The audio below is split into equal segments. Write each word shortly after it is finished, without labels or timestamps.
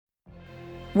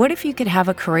What if you could have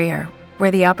a career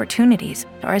where the opportunities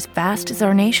are as vast as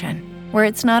our nation, where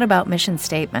it's not about mission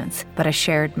statements, but a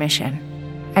shared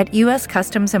mission? At U.S.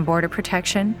 Customs and Border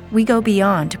Protection, we go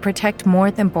beyond to protect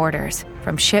more than borders.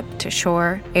 From ship to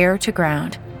shore, air to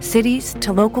ground, cities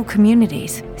to local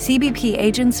communities, CBP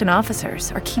agents and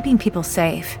officers are keeping people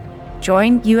safe.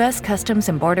 Join U.S. Customs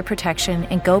and Border Protection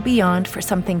and go beyond for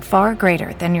something far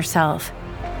greater than yourself.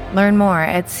 Learn more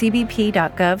at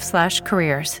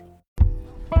cbp.gov/careers.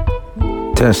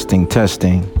 Testing.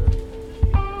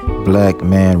 Black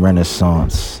Man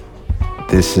Renaissance.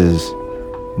 This is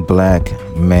Black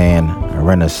Man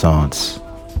Renaissance.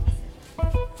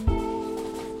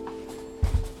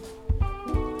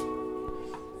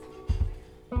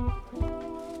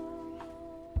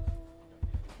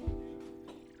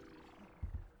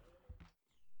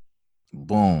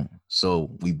 Boom. So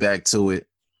we back to it.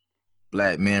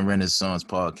 Black Man Renaissance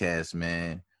podcast,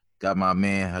 man. Got my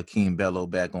man Hakeem Bello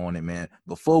back on it, man.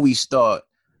 Before we start,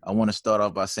 I want to start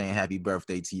off by saying happy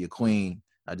birthday to your queen.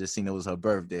 I just seen it was her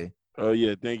birthday. Oh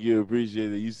yeah, thank you,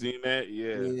 appreciate it. You seen that?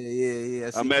 Yeah.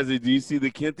 Yeah. I'm asking, do you see the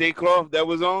Kente cloth that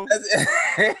was on?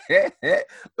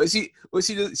 But she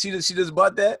just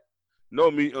bought that? No,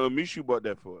 Mishu bought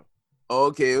that for her. Oh,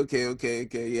 okay.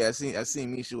 Yeah, I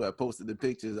seen Mishu. I posted the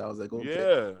pictures. I was like,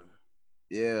 okay.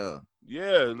 Yeah.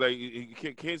 Like you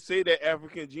can't say that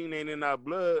African gene ain't in our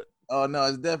blood. Oh no,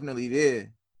 it's definitely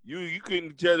there. You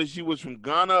couldn't tell that she was from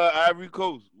Ghana or Ivory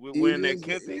Coast with wearing that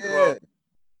Kente cloth.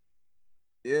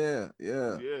 Yeah.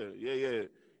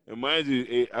 And mind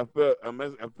you, I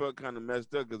felt kind of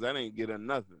messed up because I didn't get her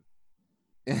nothing.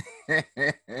 I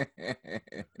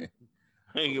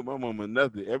ain't get my mama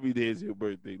nothing. Every day is your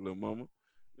birthday, little mama.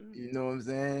 You know what I'm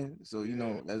saying? So you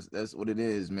know that's what it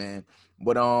is, man.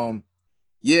 But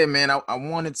yeah, man, I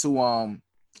wanted to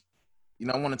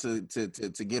I wanted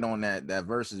to get on that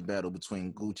versus battle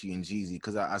between Gucci and Jeezy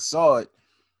because I saw it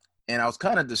and I was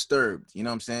kind of disturbed. You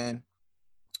know what I'm saying?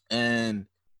 And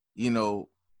you know,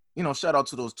 shout out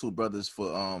to those two brothers for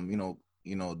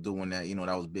doing that. You know,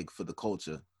 that was big for the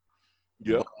culture.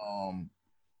 Yeah.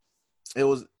 It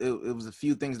was a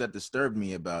few things that disturbed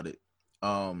me about it.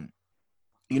 When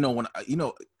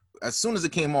as soon as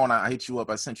it came on, I hit you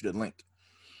up. I sent you the link,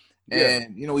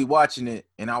 and we watching it,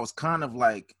 and I was kind of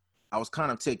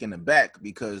taken aback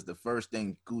because the first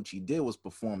thing Gucci did was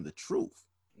perform The Truth.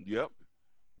 Yep.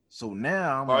 So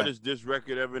now, hardest diss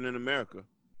record ever in America.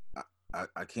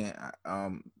 I can't.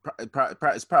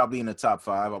 It's probably in the top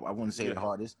 5. I wouldn't say the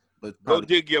hardest, but go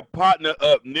dig your partner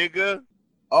up, nigga.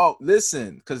 Oh,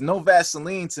 listen, because No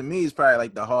Vaseline to me is probably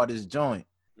like the hardest joint.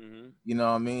 Mm-hmm. You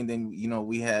know what I mean? Then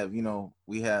we have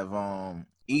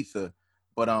Ether,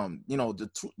 but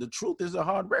the Truth is a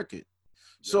hard record.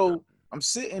 So I'm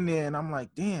sitting there and I'm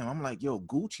like, damn. I'm like, yo,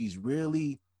 Gucci's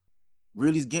really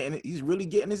getting it. He's really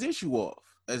getting his issue off,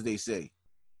 as they say.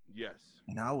 Yes.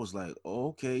 And I was like, oh,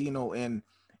 okay, and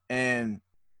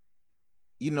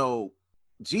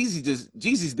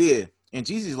Jeezy's there, and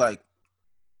Jeezy's like,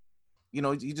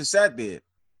 he just sat there,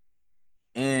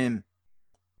 and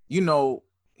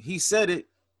he said it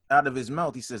out of his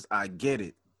mouth. He says, I get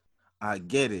it.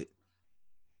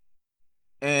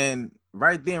 And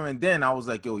right there and then I was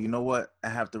like, yo, you know what? I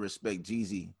have to respect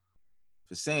Jeezy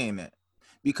for saying that,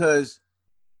 because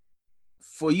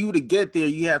for you to get there,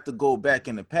 you have to go back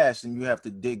in the past and you have to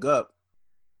dig up,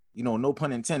 no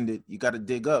pun intended, you got to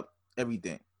dig up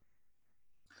everything.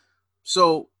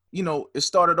 So, it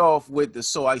started off with the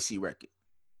So Icy record.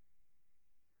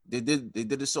 They did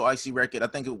the So Icy record. I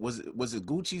think it was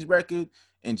Gucci's record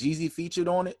and Jeezy featured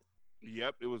on it.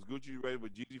 Yep, it was Gucci's record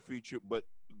with Jeezy featured, but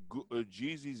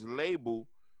Jeezy's label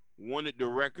wanted the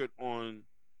record on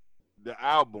the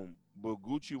album, but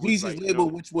Gucci was Jeezy's label,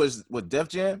 which was Def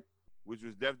Jam? Which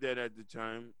was Def Jam at the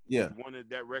time. Yeah.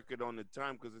 Wanted that record on the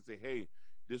time because they say, hey,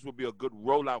 this will be a good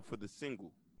rollout for the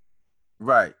single.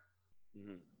 Right.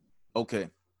 Mm-hmm. Okay.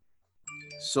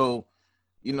 So,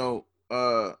 I'm like,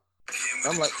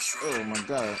 oh my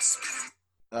God.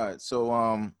 All right. So,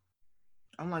 I'm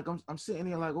sitting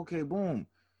here like, okay, boom.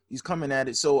 He's coming at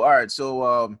it. So, all right.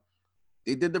 So,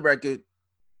 they did the record.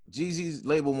 Jeezy's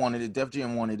label wanted it. Def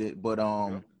Jam wanted it. But,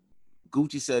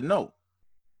 Gucci said no.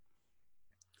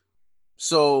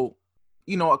 So,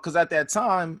 because at that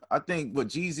time, I think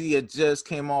Jeezy had just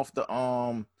came off the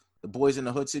Boys in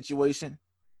the Hood situation.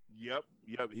 Yep,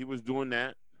 he was doing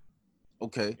that.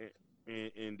 Okay.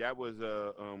 And that was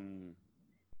a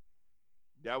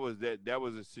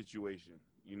situation,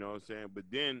 you know what I'm saying? But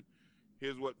then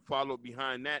here's what followed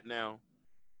behind that now.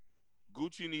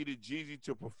 Gucci needed Jeezy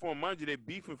to perform. Mind you, they're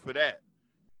beefing for that.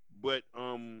 But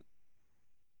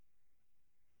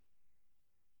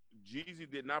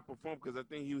Jeezy did not perform because I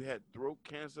think he had throat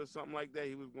cancer or something like that.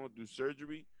 He was going through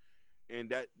surgery, and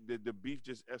that the beef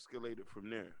just escalated from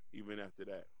there. Even after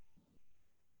that.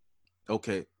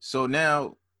 Okay, so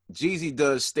now Jeezy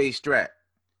does Stay Strapped.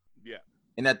 Yeah.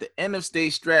 And at the end of Stay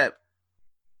Strapped,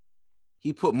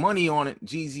 he put money on it.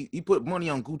 Jeezy, he put money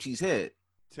on Gucci's head.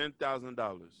 $10,000.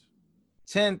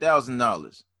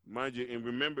 $10,000. Mind you, and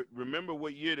remember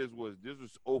what year this was. This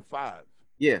was 05.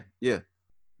 Yeah.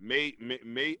 May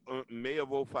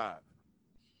of 05.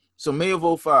 So May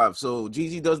of 05. So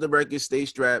Jeezy does the record Stay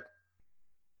Strapped.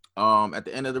 At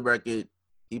the end of the record,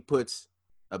 he puts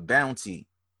a bounty.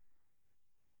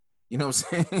 You know what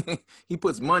I'm saying? He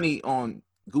puts money on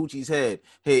Gucci's head.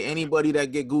 Hey, anybody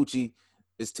that get Gucci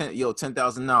is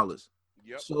 $10,000.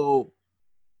 Yep. So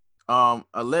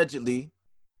allegedly,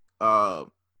 a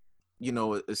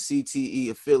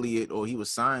CTE affiliate, or he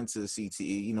was signed to the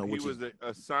CTE, he was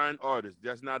a signed artist.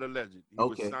 That's not alleged.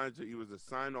 He was a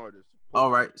signed artist.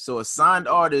 All right. So a signed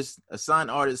artist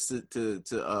to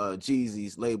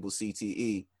Jeezy's label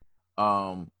CTE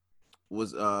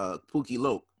was Pookie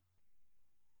Loc.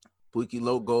 Pookie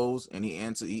Loc goes and he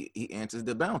answers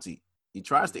the bounty. He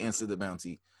tries to answer the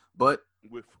bounty, but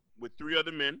with three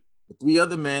other men.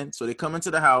 So they come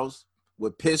into the house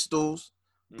with pistols,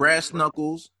 brass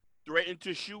knuckles, threatened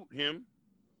to shoot him.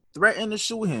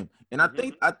 And I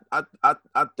think I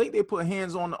think they put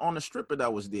hands on the stripper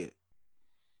that was there.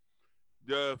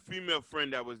 The female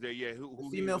friend that was there, yeah. The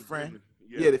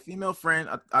female friend.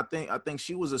 I think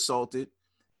she was assaulted.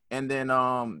 And then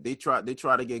they try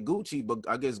to get Gucci, but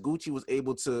I guess Gucci was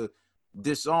able to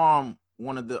disarm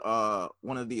one of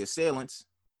the assailants.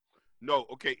 No,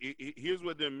 okay. Here's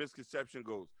where the misconception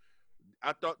goes.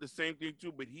 I thought the same thing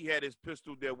too, but he had his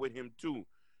pistol there with him too.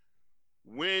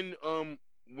 When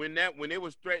they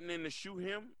was threatening to shoot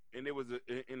him, and there was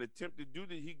an attempt to do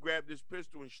that, he grabbed his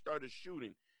pistol and started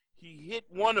shooting. He hit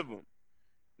one of them.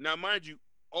 Now, mind you,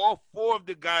 all four of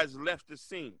the guys left the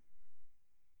scene.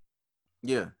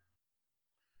 Yeah.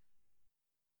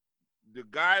 The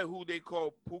guy who they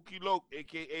call Pookie Loc,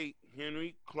 a.k.a.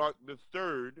 Henry Clark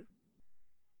III.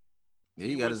 Yeah,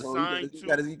 he got his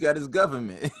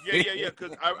government. Yeah,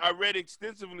 because I read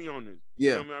extensively on this.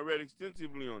 Yeah. You know what I mean? I read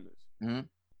extensively on this. Mm-hmm.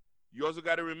 You also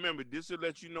got to remember, this will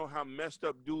let you know how messed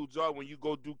up dudes are when you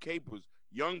go do capers.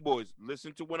 Young boys,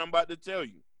 listen to what I'm about to tell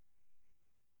you.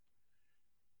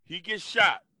 He gets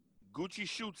shot. Gucci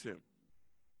shoots him.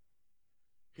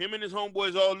 Him and his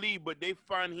homeboys all leave, but they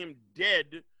find him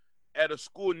dead at a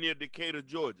school near Decatur,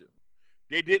 Georgia.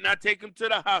 They did not take him to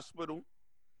the hospital.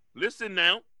 Listen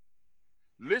now.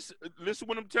 Listen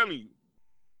what I'm telling you.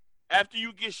 After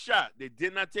you get shot, they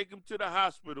did not take him to the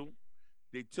hospital.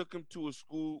 They took him to a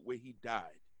school where he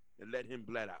died and let him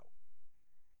bled out.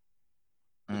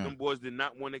 Them boys did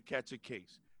not want to catch a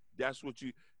case. That's what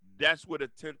a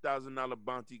 $10,000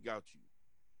 bounty got you.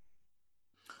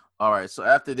 All right. So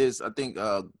after this, I think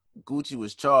Gucci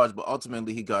was charged, but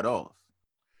ultimately he got off.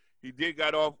 He did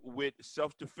got off with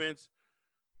self-defense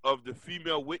of the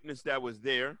female witness that was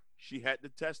there. She had to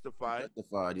testify.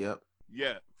 Yep.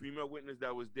 Yeah, female witness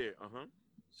that was there.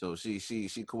 So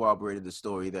she corroborated the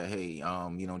story that, hey,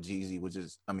 Gucci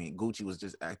was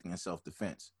just acting in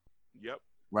self-defense. Yep.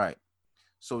 Right.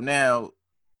 So now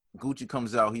Gucci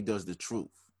comes out, he does The Truth.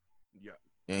 Yeah.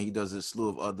 And he does a slew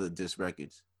of other diss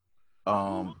records.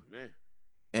 Man.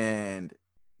 And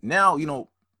now,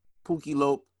 Pookie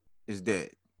Loc is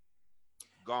dead.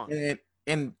 Gone. And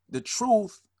in The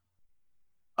Truth,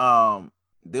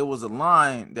 there was a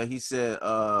line that he said,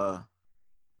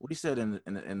 what he said in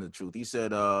The Truth. He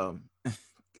said, God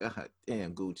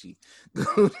damn, Gucci.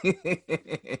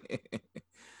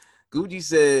 Gucci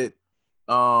said,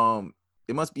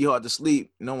 it must be hard to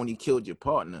sleep knowing you killed your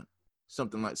partner.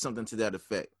 Something to that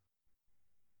effect.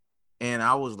 And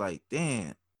I was like,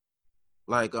 damn.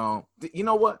 Like, you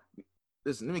know what?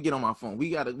 Listen, let me get on my phone.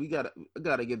 I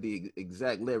gotta get the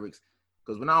exact lyrics.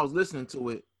 Because when I was listening to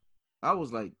it, I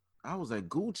was like,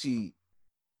 Gucci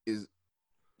is,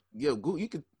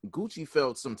 Gucci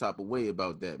felt some type of way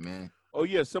about that, man. Oh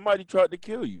yeah, somebody tried to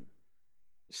kill you.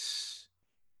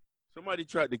 Somebody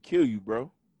tried to kill you,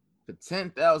 bro. For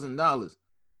 $10,000.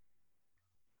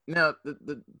 Now,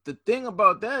 the thing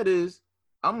about that is,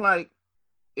 I'm like,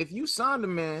 if you signed a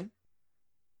man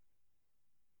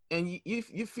and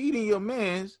you're feeding your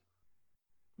mans,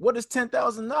 what is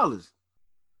 $10,000?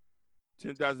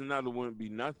 $10,000 wouldn't be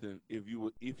nothing if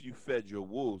you fed your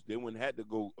wolves. They wouldn't have to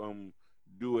go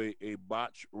do a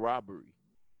botched robbery,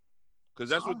 because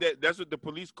that's what the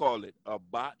police call it, a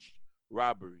botched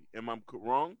robbery. Am I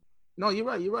wrong? No, you're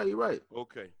right.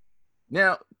 Okay.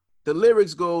 Now, The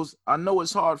lyrics goes, I know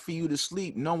it's hard for you to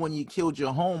sleep knowing you killed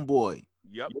your homeboy.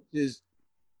 Yep. Which is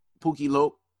Pookie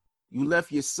Loc. You left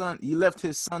his son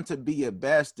to be a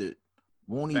bastard.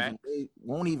 Won't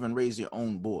even raise your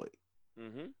own boy.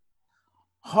 Mm-hmm.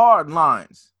 Hard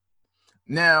lines.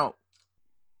 Now,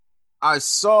 I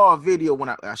saw a video when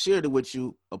I shared it with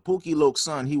you. A Pookie Loc's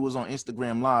son, he was on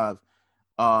Instagram Live,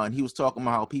 and he was talking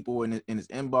about how people were in his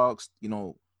inbox,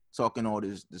 talking all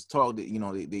this talk that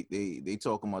they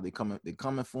talking about they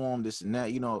coming for him, this and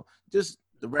that, just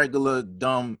the regular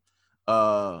dumb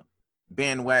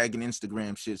bandwagon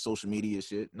Instagram shit, social media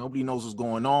shit. Nobody knows what's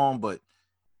going on, but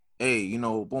hey,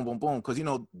 boom, boom, boom. Because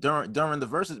during the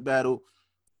versus battle,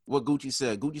 what Gucci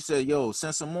said, yo,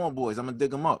 send some more boys. I'm gonna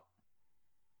dig them up.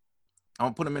 I'm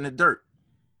gonna put them in the dirt.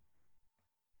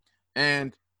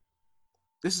 And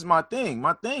this is my thing.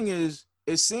 My thing is,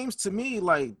 it seems to me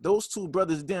like those two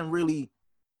brothers didn't really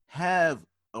have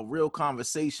a real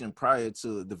conversation prior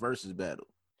to the versus battle.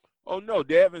 Oh, no,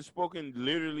 they haven't spoken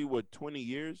literally, 20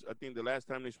 years? I think the last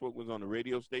time they spoke was on a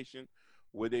radio station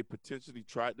where they potentially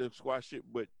tried to squash it.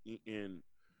 But, what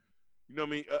I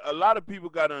mean? A lot of people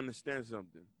got to understand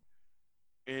something.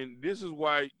 And this is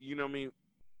why,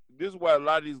 this is why a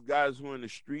lot of these guys who are in the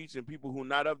streets and people who are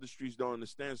not of the streets don't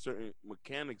understand certain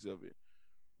mechanics of it.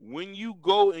 When you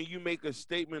go and you make a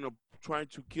statement of trying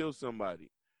to kill somebody,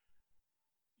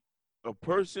 a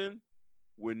person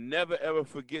will never, ever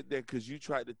forget that because you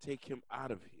tried to take him out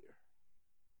of here.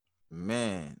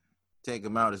 Man, take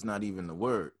him out is not even the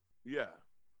word. Yeah.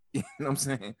 You know what I'm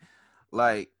saying?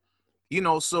 Like,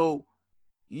 so,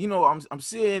 I'm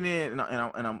sitting there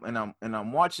and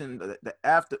I'm watching the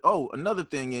after. Oh, another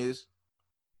thing is,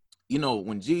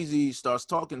 when Jeezy starts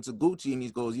talking to Gucci and he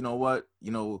goes, you know what,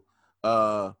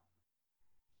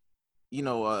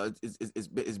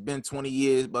 it's been 20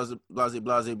 years, blah, blah,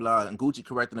 blah, blah, and Gucci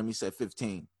corrected him. He said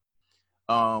 15.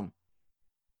 And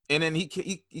then he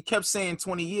kept saying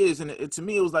 20 years, and to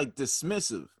me it was like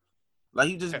dismissive, like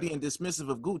he just being dismissive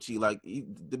of Gucci. Like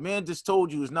the man just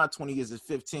told you it's not 20 years, it's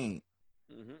 15,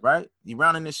 right? You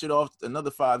rounding this shit off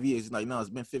another 5 years. He's like, no, it's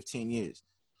been 15 years,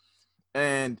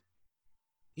 and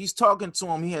he's talking to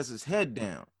him. He has his head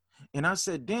down, and I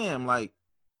said, damn, like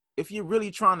if you're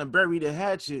really trying to bury the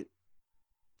hatchet,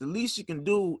 the least you can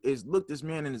do is look this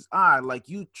man in his eye, like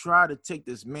you try to take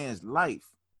this man's life,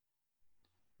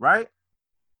 right?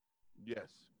 Yes.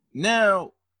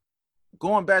 Now,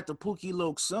 going back to Pookie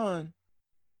Loc's son,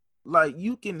 like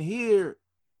you can hear,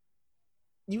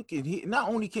 not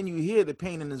only can you hear the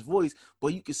pain in his voice,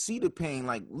 but you can see the pain.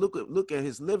 Like look at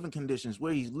his living conditions,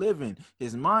 where he's living,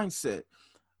 his mindset.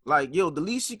 Like, yo, the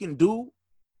least you can do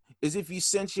is if you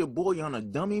sent your boy on a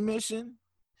dummy mission,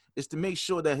 is to make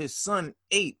sure that his son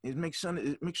ate, is make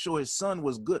sure his son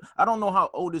was good. I don't know how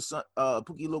old his son,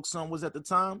 Pookie Loc's son was at the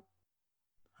time,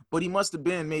 but he must have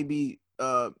been maybe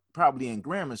probably in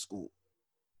grammar school.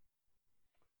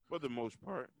 For the most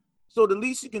part. So the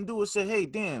least you can do is say, hey,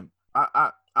 damn,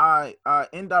 I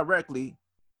indirectly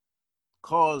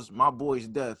caused my boy's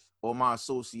death or my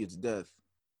associate's death.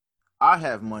 I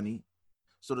have money.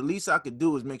 So the least I could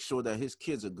do is make sure that his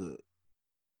kids are good.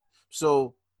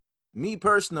 So me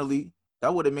personally,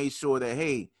 that would have made sure that,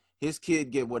 hey, his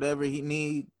kid get whatever he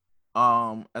need,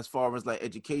 as far as like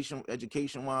education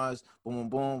wise, boom, boom,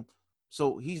 boom.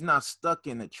 So he's not stuck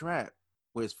in the trap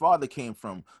where his father came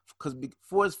from. Because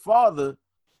for his father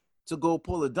to go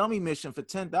pull a dummy mission for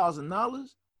 $10,000,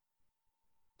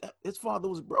 his father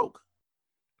was broke.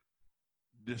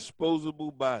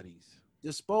 Disposable bodies.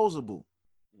 Disposable.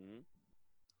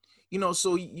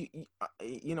 So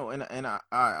and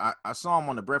I saw him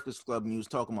on the Breakfast Club and he was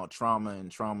talking about trauma and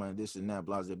this and that,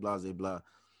 blah, blah, blah, blah.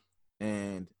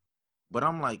 But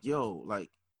I'm like, yo,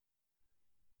 like,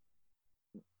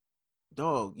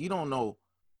 dog, you don't know.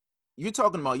 You're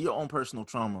talking about your own personal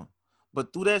trauma,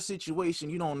 but through that situation,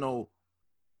 you don't know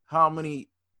how many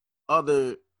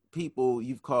other people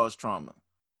you've caused trauma.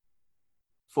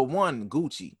 For one,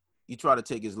 Gucci, you try to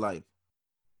take his life.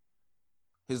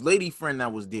 His lady friend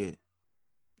that was dead,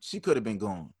 she could have been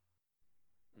gone.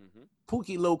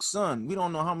 Pookie Loc's son, we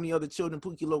don't know how many other children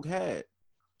Pookie Loc had.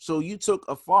 So you took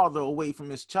a father away from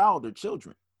his child or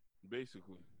children.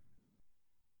 Basically.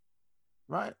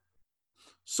 Right?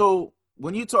 So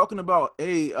when you're talking about,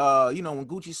 hey, when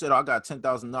Gucci said, I got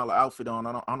 $10,000 outfit on,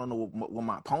 I don't know what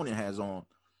my opponent has on.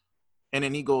 And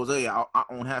then he goes, hey, I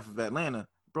own half of Atlanta.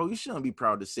 Bro, you shouldn't be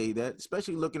proud to say that,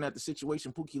 especially looking at the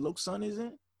situation Pookie Loc's son is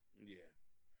in. Yeah.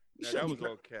 That was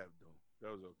all cap, though.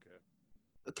 That was all cap.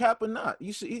 A cap or not,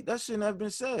 that shouldn't have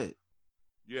been said.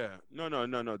 Yeah. No,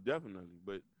 definitely.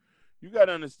 But, You got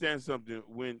to understand something.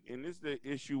 And this is the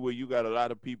issue where you got a lot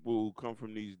of people who come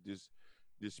from these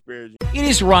disparaging. It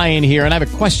is Ryan here, and I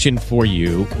have a question for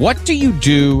you. What do you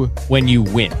do when you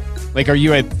win? Like, are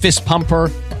you a fist pumper,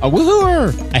 a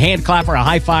woohooer, a hand clapper, a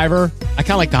high fiver? I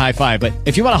kind of like the high five, but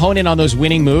if you want to hone in on those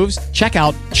winning moves, check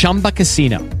out Chumba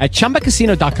Casino. At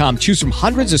ChumbaCasino.com, choose from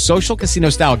hundreds of social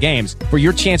casino-style games for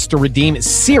your chance to redeem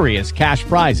serious cash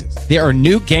prizes. There are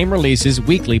new game releases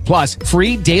weekly, plus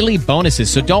free daily bonuses.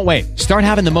 So don't wait. Start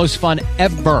having the most fun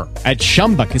ever at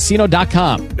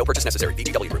ChumbaCasino.com. No purchase necessary.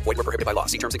 VGW Group. Void where prohibited by law.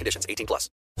 See terms and conditions. 18+.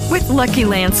 With Lucky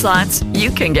Land Slots, you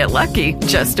can get lucky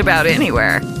just about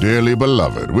anywhere. Dearly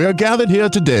beloved, we are gathered here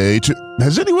today to...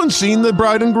 Has anyone seen the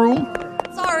bride and groom?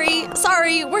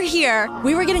 Sorry, we're here.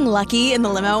 We were getting lucky in the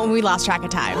limo and we lost track of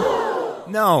time.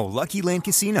 No, Lucky Land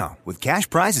Casino, with cash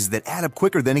prizes that add up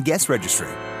quicker than a guest registry.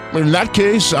 In that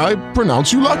case, I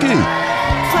pronounce you lucky.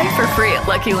 Play for free at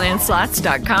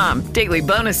LuckyLandSlots.com. Daily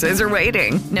bonuses are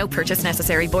waiting. No purchase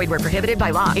necessary. Void where prohibited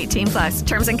by law. 18+.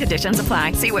 Terms and conditions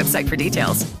apply. See website for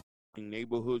details.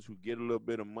 Neighborhoods who get a little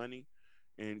bit of money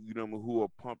and, who are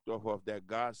pumped off that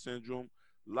God syndrome.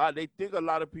 They think a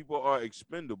lot of people are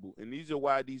expendable, and these are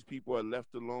why these people are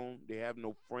left alone. They have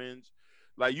no friends.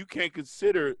 Like, you can't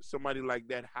consider somebody like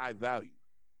that high value.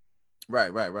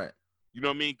 Right. You know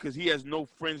what I mean? Because he has no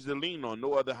friends to lean on,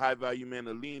 no other high value man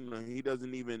to lean on. He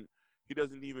doesn't even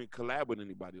collab with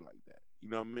anybody like that. You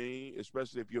know what I mean?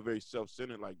 Especially if you're very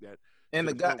self-centered like that. And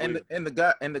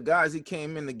the guys he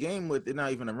came in the game with, they're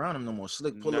not even around him no more.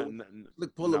 Slick Puller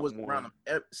was around him.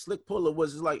 Slick Puller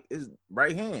was like his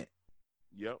right hand.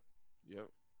 Yep.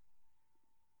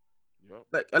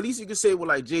 Like, at least you can say, well,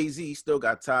 like Jay-Z still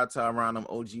got Ty around him,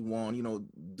 OG1,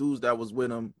 dudes that was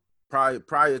with him prior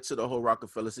to the whole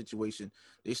Rockefeller situation,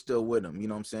 they still with him. You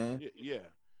know what I'm saying? Yeah.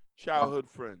 Childhood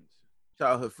friends.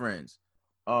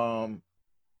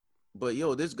 But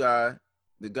this guy,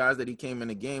 the guys that he came in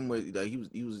the game with, that he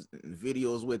was in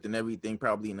videos with and everything,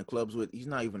 probably in the clubs with, he's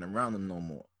not even around them no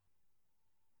more.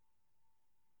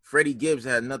 Freddie Gibbs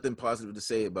had nothing positive to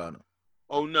say about him.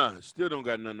 Oh no, still don't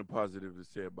got nothing positive to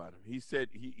say about him. He said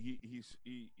he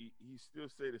still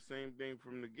say the same thing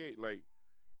from the gate, like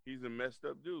he's a messed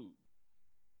up dude.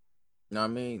 You know what I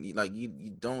mean? Like, you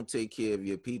don't take care of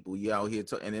your people. You out here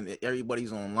and then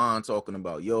everybody's online talking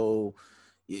about, you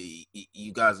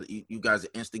guys are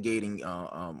instigating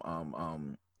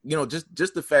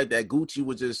just the fact that Gucci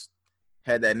was just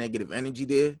had that negative energy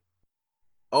there.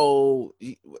 Oh,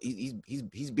 he's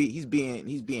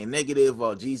being negative.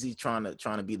 Jeezy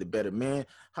trying to be the better man.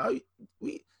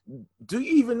 Do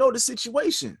you even know the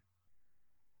situation?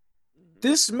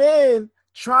 This man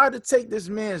tried to take this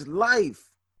man's life,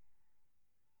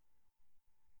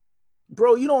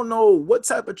 bro. You don't know what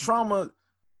type of trauma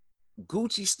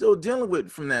Gucci's still dealing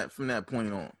with from that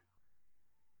point on.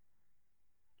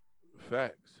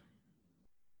 Facts.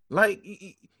 Like,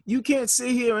 you can't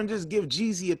sit here and just give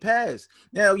Jeezy a pass.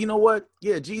 Now, you know what?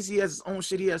 Yeah, Jeezy has his own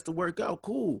shit he has to work out.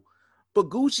 Cool. But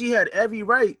Gucci had every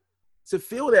right to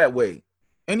feel that way.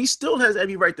 And he still has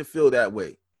every right to feel that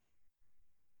way.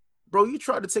 Bro, you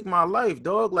tried to take my life,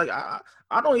 dog. Like, I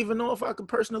don't even know if I could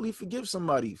personally forgive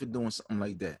somebody for doing something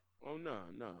like that. Oh, no.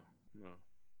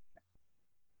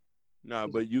 No,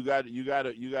 but you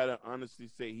gotta honestly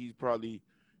say he's probably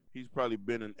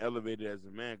been an elevated as a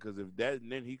man, because if that,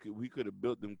 then we could have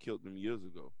killed them years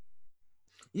ago.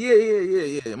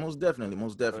 Yeah. Most definitely.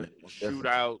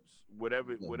 Shootouts,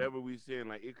 whatever we saying,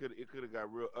 like it could have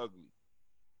got real ugly.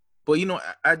 But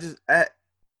I just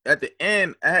at the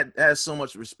end, I had so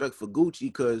much respect for Gucci,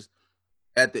 because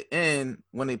at the end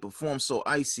when they performed So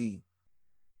Icy,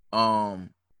 I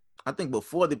think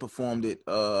before they performed it,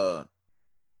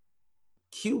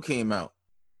 Q came out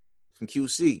from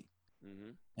QC.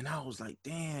 Mm-hmm. And I was like,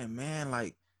 damn, man,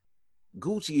 like,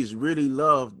 Gucci is really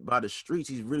loved by the streets.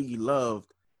 He's really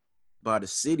loved by the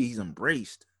city. He's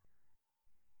embraced.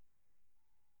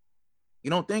 You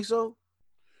don't think so?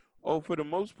 Oh, for the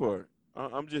most part.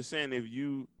 I'm just saying, if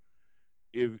you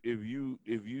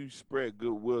spread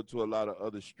goodwill to a lot of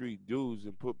other street dudes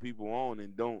and put people on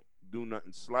and don't do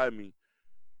nothing slimy,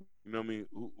 you know what I mean?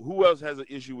 Who else has an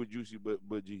issue with Juicy but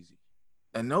Jeezy?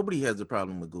 And nobody has a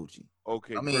problem with Gucci.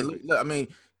 Okay, I mean, look,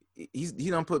 he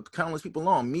done put countless people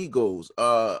on. Migos,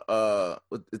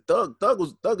 Thug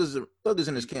is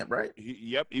in his camp, right?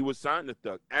 He was signed to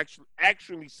Thug.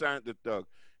 Actually signed to Thug,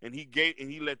 and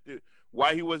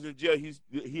while he was in jail,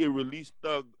 he had released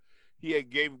Thug. He had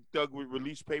gave Thug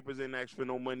release papers and asked for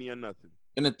no money or nothing.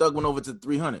 And then Thug went over to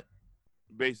 300.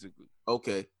 Basically.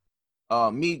 Okay.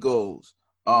 Migos.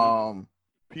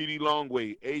 Petey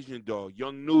Longway, Asian Dog,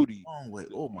 Young Nudie. Longway.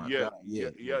 Oh my Yeah, God.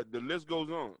 yeah. The list goes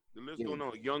on. Yeah. Going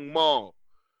on. Young Maul,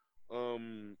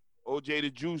 OJ the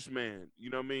Juice Man. You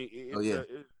know what I mean?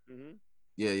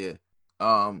 Yeah.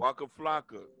 Waka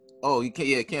Flocka. Oh,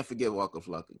 can't forget Waka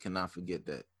Flocka. Cannot forget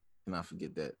that.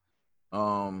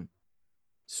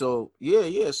 So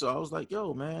yeah. So I was like,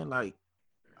 yo, man, like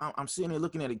I'm sitting there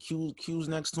looking at the Q's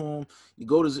next to him. You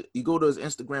go to his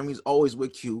Instagram, he's always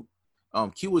with Q.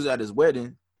 Q was at his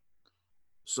wedding.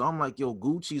 So I'm like, yo,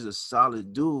 Gucci's a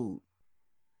solid dude.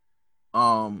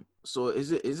 So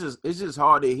it's just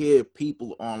hard to hear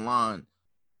people online,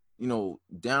 you know,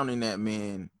 downing that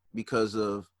man because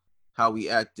of how he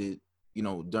acted, you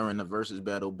know, during the versus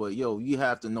battle. But yo, you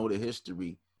have to know the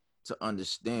history to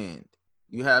understand.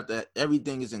 You have to,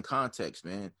 everything is in context,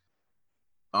 man.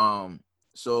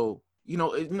 So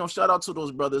shout out to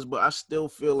those brothers, but I still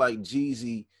feel like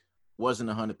Jeezy wasn't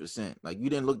 100%. Like, you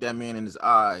didn't look that man in his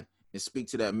eye and speak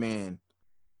to that man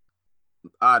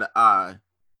eye to eye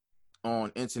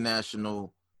on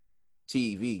international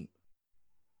TV.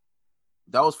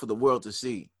 That was for the world to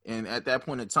see. And at that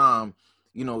point in time,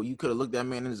 you know, you could have looked that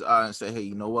man in his eye and said, hey,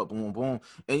 you know what, boom, boom.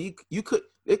 And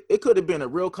it could have been a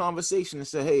real conversation and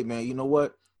said, hey, man, you know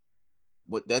what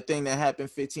that thing that happened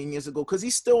 15 years ago, because he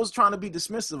still was trying to be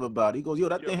dismissive about it. He goes, yo,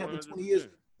 that thing happened 20 years.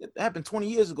 That happened 20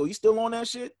 years ago. You still on that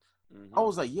shit? Mm-hmm. I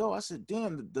was like, yo, I said,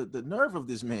 damn, the nerve of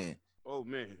this man. Oh,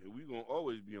 man, we going to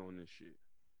always be on this shit.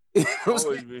 You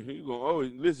gonna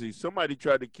always listen. Somebody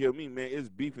tried to kill me, man. It's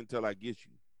beef until I get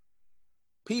you.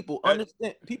 People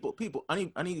understand. People. I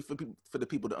need for the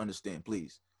people to understand,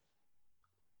 please.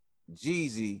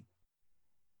 Jeezy,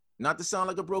 not to sound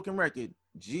like a broken record,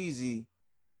 Jeezy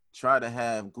tried to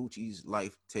have Gucci's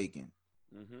life taken.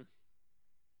 Mm-hmm.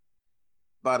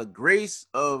 By the grace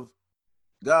of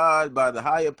God, by the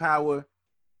higher power,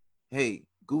 hey,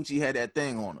 Gucci had that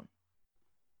thing on him.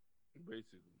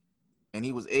 Basically. And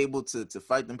he was able to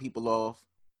fight them people off.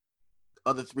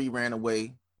 Other three ran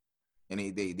away, and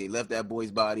they left that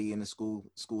boy's body in the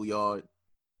schoolyard.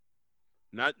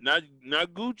 Not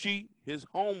Gucci, his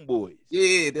homeboys.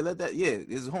 Yeah, they let that. Yeah,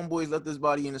 his homeboys left his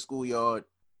body in the schoolyard,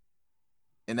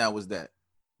 and that was that.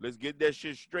 Let's get that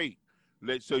shit straight.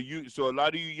 So a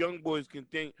lot of you young boys can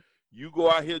think you go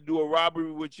out here do a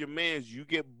robbery with your mans, you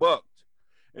get bucked.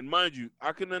 And mind you,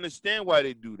 I can understand why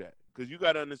they do that, because you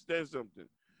got to understand something.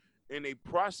 In a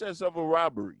process of a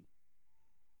robbery,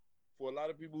 for a lot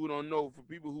of people who don't know, for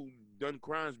people who've done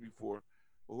crimes before,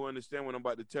 or who understand what I'm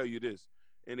about to tell you this,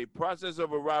 in a process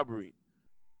of a robbery,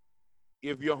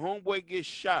 if your homeboy gets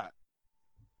shot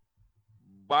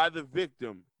by the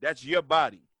victim, that's your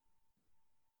body.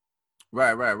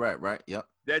 Right. Yep.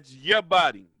 That's your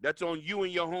body. That's on you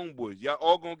and your homeboys. Y'all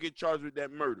all gonna get charged with that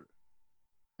murder.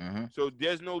 Mm-hmm. So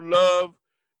there's no love.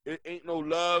 It ain't no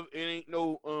love. It ain't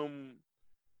no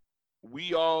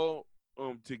we all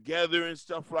together and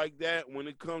stuff like that when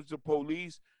it comes to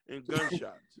police and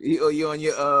gunshots. You on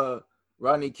your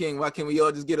Rodney King, why can't we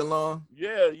all just get along?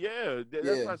 Yeah.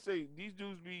 That's why I say these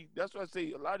dudes that's why I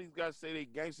say a lot of these guys say they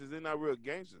gangsters. They're not real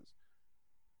gangsters.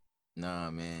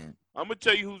 Nah, man. I'm gonna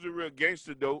tell you who's a real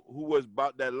gangster though, who was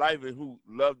about that life and who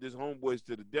loved his homeboys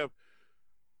to the death.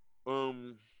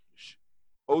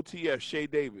 OTF, Shay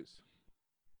Davis.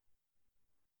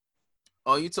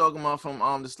 Oh, you talking about from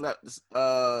the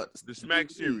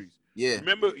Smack series? Yeah.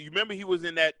 Remember he was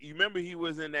in that. You remember he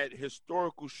was in that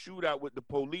historical shootout with the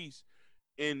police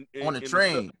on the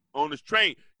train. On the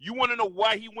train. You want to know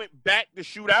why he went back to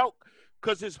shoot out?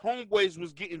 Because his homeboys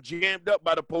was getting jammed up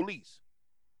by the police.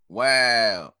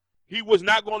 Wow. He was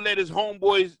not gonna let his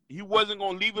homeboys. He wasn't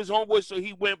gonna leave his homeboys, so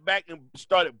he went back and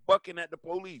started bucking at the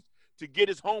police to get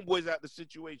his homeboys out the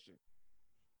situation.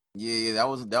 Yeah, that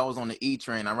was on the E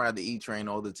train. I ride the E train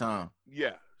all the time.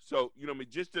 Yeah, so you know what I mean,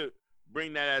 just to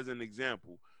bring that as an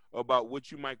example about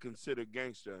what you might consider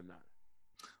gangster or not.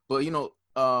 But you know,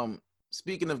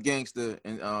 speaking of gangster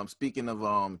and speaking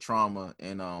of trauma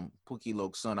and Pookie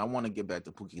Loke's son, I want to get back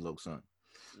to Pookie Loke's son.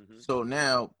 Mm-hmm. So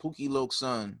now Pookie Loke's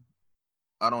son,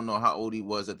 I don't know how old he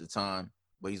was at the time,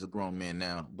 but he's a grown man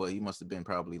now. But he must have been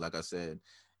probably, like I said,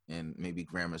 in maybe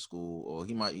grammar school, or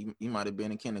he might have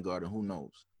been in kindergarten. Who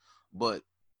knows? But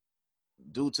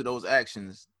due to those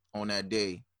actions on that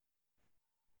day,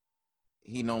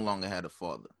 he no longer had a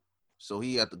father. So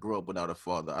he had to grow up without a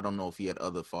father. I don't know if he had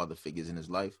other father figures in his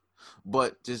life,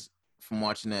 but just from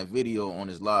watching that video on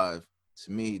his live,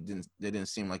 to me, it didn't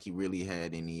seem like he really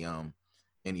had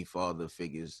any father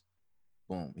figures.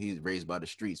 Boom. He's raised by the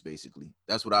streets, basically.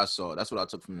 That's what I saw. That's what I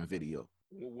took from the video.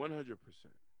 100%.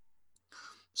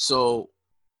 So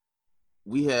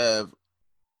we have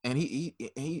And he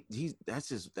that's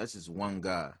just one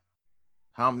guy.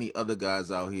 How many other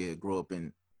guys out here grow up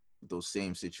in those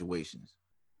same situations?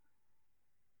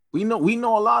 We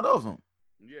know a lot of them.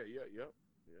 Yeah.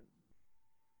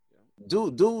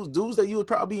 Dudes that you would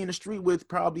probably be in the street with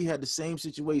probably had the same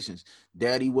situations.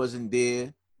 Daddy wasn't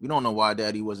there. We don't know why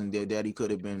daddy wasn't there. Daddy could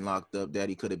have been locked up.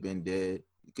 Daddy could have been dead.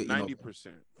 90%.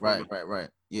 Right.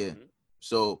 Yeah. Mm-hmm.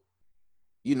 So,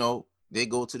 they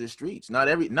go to the streets. Not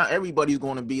everybody's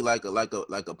going to be like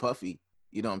a Puffy.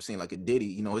 You know what I'm saying? Like a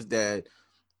Diddy. His dad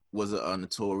was a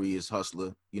notorious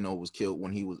hustler. Was killed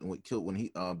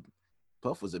when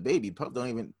Puff was a baby. Puff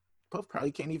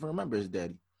probably can't even remember his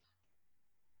daddy.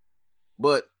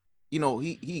 But he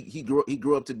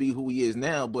grew up to be who he is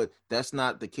now. But that's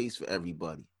not the case for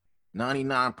everybody.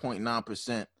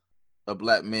 99.9% of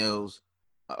black males.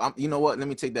 You know what? Let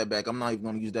me take that back. I'm not even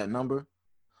going to use that number,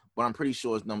 but I'm pretty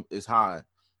sure it's high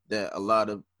that a lot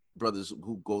of brothers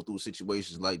who go through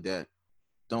situations like that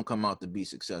don't come out to be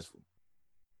successful,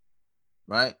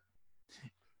 right?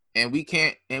 And we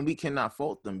cannot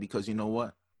fault them, because you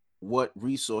know what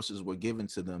resources were given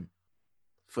to them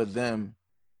for them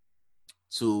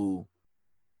to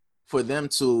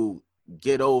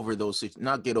get over those,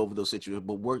 not get over those situations,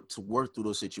 but work through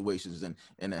those situations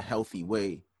in a healthy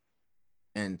way,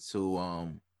 and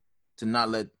to not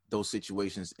let those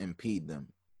situations impede them,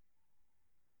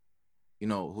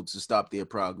 to stop their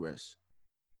progress.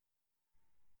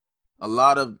 A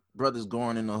lot of brothers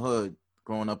growing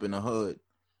up in the hood,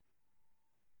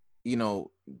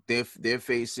 they're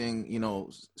facing,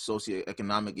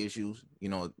 socioeconomic issues,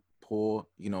 poor,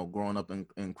 growing up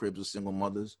in cribs with single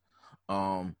mothers,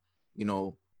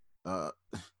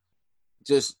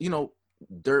 just,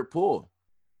 dirt poor.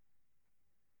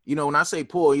 When I say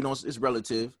poor, it's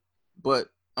relative, but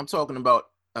I'm talking about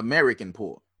American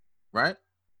poor, right?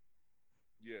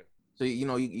 Yeah. So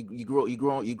you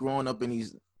growing up in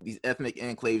these ethnic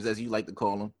enclaves, as you like to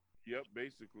call them. Yep,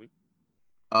 basically.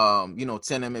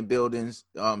 Tenement buildings,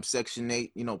 Section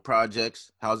 8,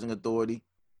 projects, housing authority.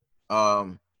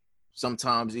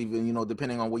 Sometimes even,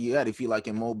 depending on where you're at, if you're like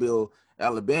in Mobile,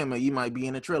 Alabama, you might be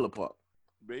in a trailer park.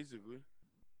 Basically.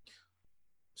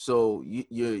 So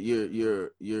you're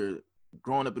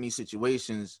growing up in these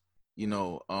situations,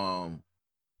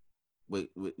 with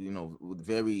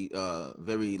very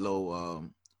very low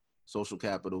social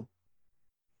capital,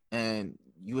 and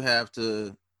you have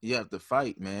to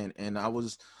fight, man. And I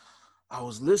was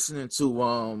listening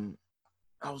to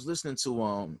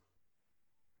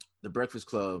The Breakfast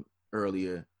Club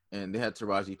earlier, and they had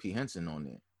Taraji P. Henson on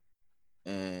there.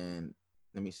 And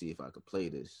let me see if I could play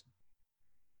this.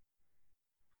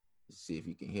 Let's see if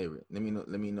you can hear it. Let me know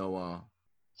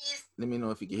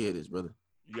if you can hear this, brother.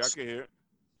 Yeah, I can hear it.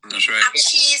 That's right. Our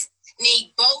kids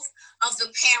need both of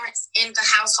the parents in the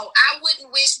household. I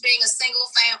wouldn't wish being a single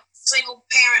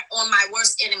parent on my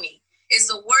worst enemy. It's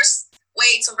the worst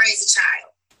way to raise a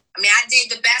child. I mean, I did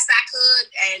the best I could,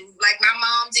 and like my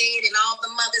mom did, and all the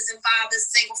mothers and fathers,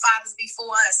 single fathers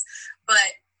before us,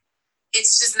 but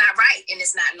it's just not right, and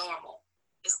it's not normal.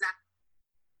 It's not.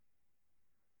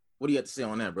 What do you have to say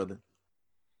on that, brother?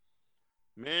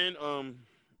 Man,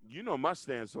 my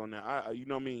stance on that.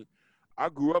 I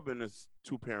grew up in a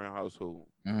 2-parent household.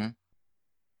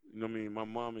 Mm-hmm. My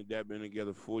mom and dad been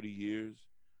together 40 years,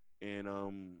 and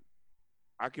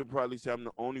I can probably say I'm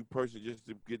the only person, just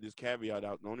to get this caveat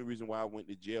out, the only reason why I went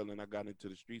to jail and I got into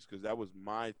the streets, because that was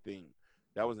my thing.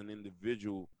 That was an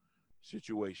individual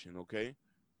situation, okay?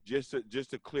 Just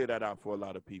to clear that out for a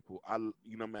lot of people. I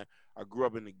grew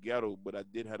up in the ghetto, but I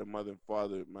did have a mother and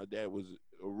father. My dad was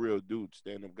a real dude,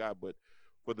 stand-up guy, but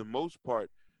for the most part,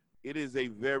 it is a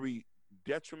very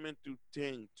detrimental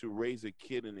thing to raise a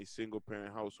kid in a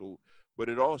single-parent household, but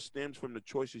it all stems from the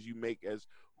choices you make as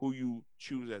who you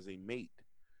choose as a mate.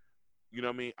 You know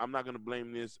what I mean? I'm not going to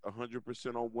blame this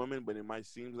 100% on women, but it might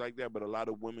seem like that, but a lot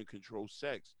of women control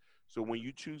sex. So when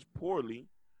you choose poorly,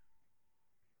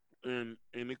 and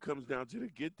it comes down to the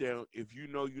get down, if you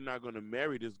know you're not going to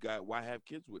marry this guy, why have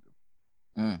kids with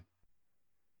him?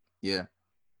 Yeah.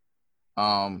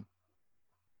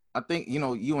 I think,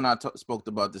 you and I spoke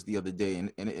about this the other day,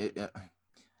 and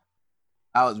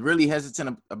I was really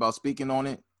hesitant about speaking on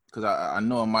it, because I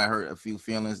know it might hurt a few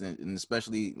feelings, and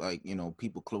especially like,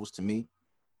 people close to me.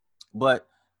 But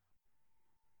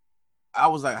I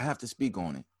was like, I have to speak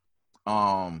on it.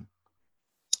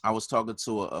 I was talking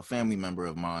to a family member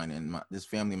of mine, and this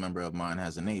family member of mine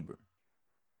has a neighbor.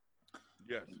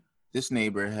 Yes. This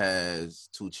neighbor has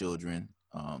 2 children,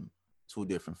 2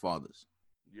 different fathers.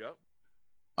 Yep.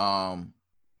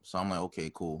 So I'm like, okay,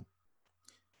 cool.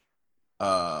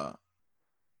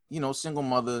 single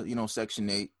mother, Section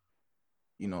 8,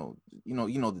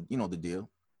 the deal.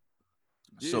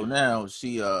 Yeah. So now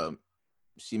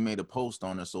she made a post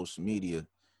on her social media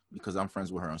because I'm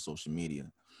friends with her on social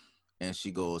media. And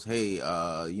she goes, hey,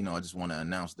 I just want to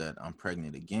announce that I'm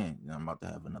pregnant again and I'm about to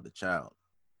have another child.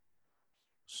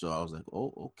 So I was like,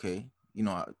 oh, okay.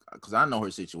 Because I know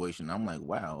her situation. I'm like,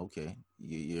 wow, okay.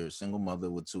 You're a single mother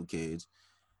with 2 kids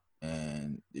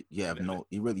and you have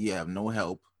no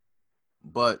help.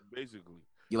 But basically,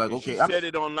 you're like, okay. She said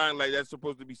it online like that's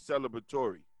supposed to be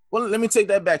celebratory. Well, let me take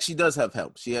that back. She does have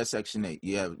help. She has Section 8.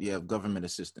 You have government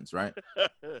assistance, right?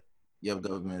 You have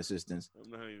government assistance.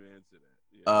 I'm not even answer that.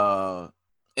 Yeah.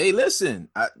 Hey, listen,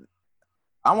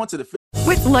 I went to the.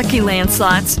 With Lucky Land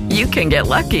Slots, you can get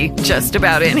lucky just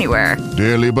about anywhere.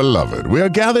 Dearly beloved, we are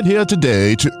gathered here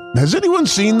today to. Has anyone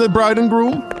seen the bride and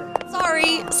groom?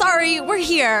 Sorry, we're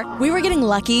here. We were getting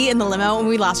lucky in the limo and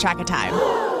we lost track of time.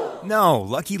 No,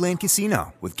 Lucky Land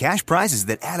Casino, with cash prizes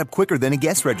that add up quicker than a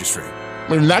guest registry.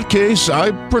 In that case,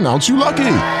 I pronounce you lucky.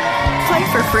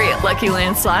 Play for free at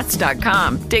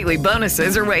LuckyLandSlots.com. Daily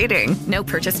bonuses are waiting. No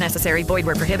purchase necessary. Void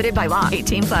where prohibited by law.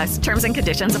 18+. Terms and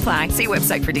conditions apply. See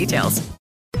website for details.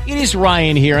 It is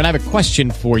Ryan here, and I have a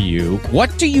question for you.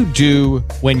 What do you do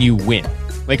when you win?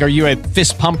 Like, are you a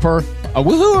fist pumper, a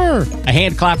woohooer, a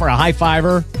hand clapper, a high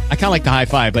fiver? I kind of like the high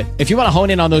five, but if you want to hone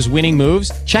in on those winning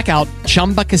moves, check out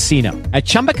Chumba Casino. At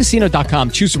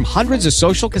ChumbaCasino.com, choose from hundreds of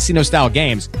social casino-style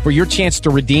games for your chance to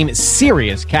redeem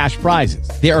serious cash prizes.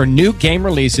 There are new game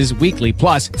releases weekly,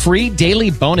 plus free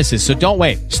daily bonuses, so don't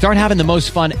wait. Start having the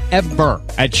most fun ever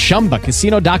at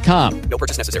ChumbaCasino.com. No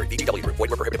purchase necessary. VGW. Void where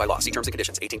prohibited by law. See terms and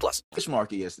conditions. 18+. Fish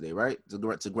market yesterday, right?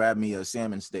 To grab me a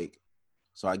salmon steak.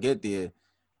 So I get there,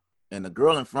 and the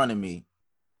girl in front of me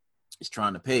is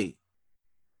trying to pay.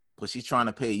 But she's trying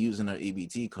to pay using her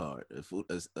EBT card,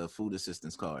 a food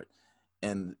assistance card,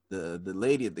 and the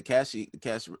lady at the cashier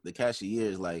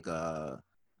is like,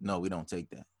 no, we don't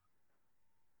take that.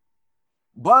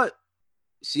 But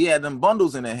she had them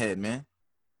bundles in her head, man.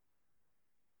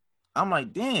 I'm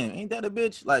like, damn, ain't that a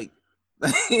bitch? Like,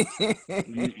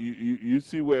 you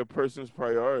see where a person's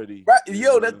priority, right?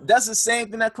 Yo, that's the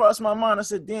same thing that crossed my mind. I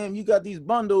said, damn, you got these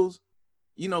bundles.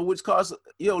 Which cost,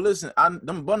 listen,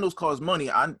 them bundles cost money.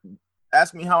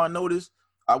 Ask me how I noticed.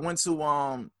 I went to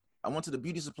the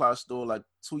beauty supply store like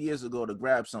 2 years ago to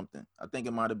grab something. I think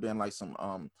it might have been like some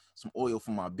oil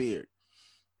for my beard.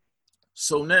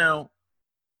 So now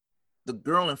the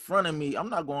girl in front of me, I'm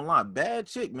not gonna lie, bad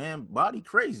chick, man, body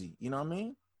crazy. You know what I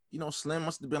mean? Slim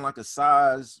must have been like a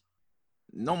size,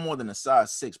 no more than a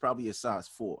size 6, probably a size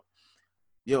 4.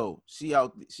 Yo, she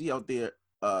out there.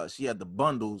 She had the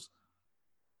bundles.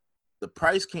 The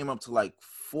price came up to like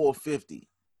 $4.50.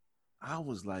 I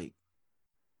was like,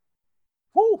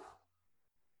 whoo.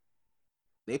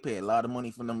 They pay a lot of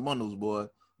money for them bundles, boy.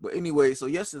 But anyway, so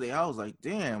yesterday I was like,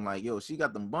 damn, like, yo, she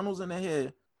got them bundles in her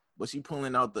head, but she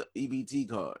pulling out the EBT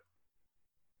card.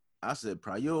 I said,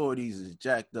 priorities is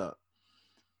jacked up.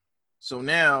 So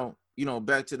now,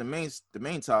 back to the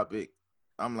main topic.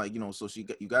 I'm like, so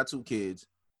you got 2 kids.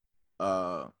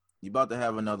 You about to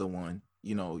have another one.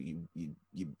 You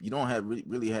don't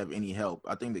really have any help.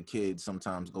 I think the kids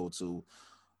sometimes go to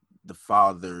the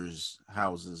father's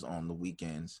houses on the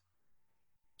weekends,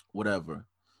 whatever.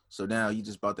 So now you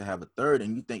just about to have a third,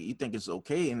 and you think it's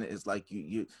okay, and it's like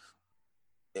you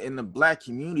in the Black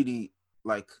community,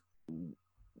 like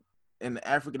in the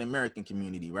African American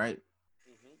community, right?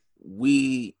 Mm-hmm.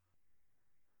 We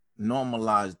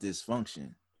normalize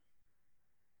dysfunction.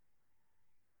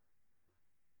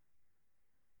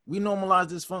 We normalize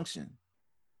dysfunction.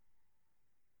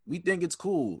 We think it's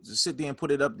cool to sit there and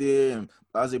put it up there and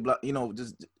blah,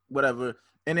 just whatever.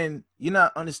 And then you're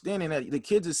not understanding that the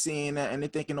kids are seeing that and they're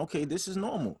thinking, okay, this is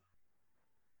normal.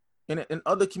 And in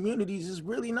other communities, it's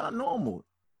really not normal.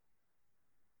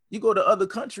 You go to other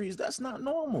countries, that's not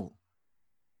normal.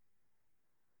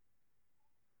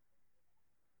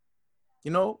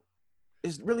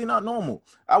 It's really not normal.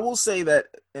 I will say that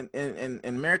in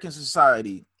American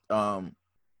society,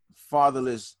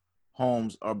 fatherless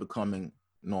homes are becoming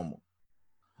normal.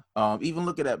 Even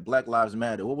looking at Black Lives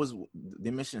Matter, what was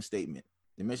the mission statement?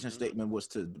 The mission statement was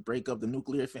to break up the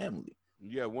nuclear family.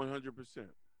 Yeah, 100%.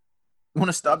 Want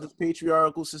to stop this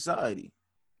patriarchal society.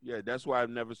 Yeah, that's why I've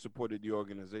never supported the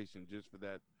organization, just for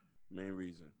that main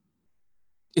reason.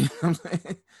 You know what I'm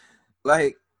saying?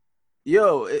 Like,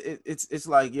 yo, it's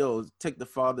like, yo, take the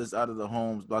fathers out of the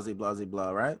homes, blah, blah, blah,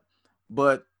 blah, right?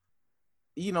 But,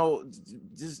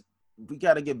 just we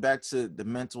got to get back to the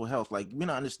mental health. Like, we're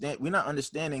not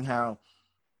understanding how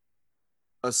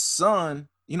a son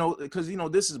because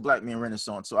this is Black Men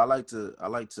Renaissance, so I like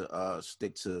to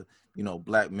stick to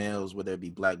black males, whether it be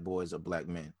black boys or black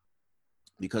men,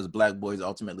 because black boys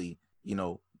ultimately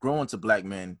grow into black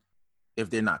men if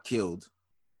they're not killed,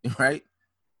 right?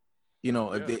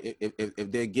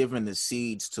 If they're given the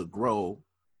seeds to grow,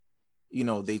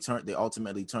 they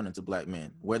ultimately turn into black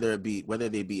men. Whether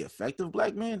they be effective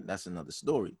black men, that's another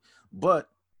story. But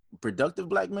productive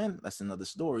black men, that's another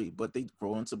story. But they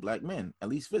grow into black men, at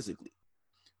least physically.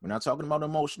 We're not talking about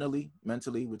emotionally,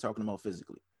 mentally. We're talking about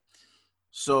physically.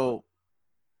 So,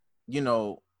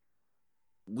 we're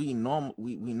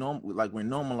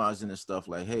normalizing this stuff.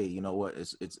 Like, hey, you know what?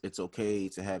 It's okay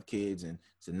to have kids and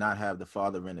to not have the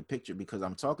father in the picture. Because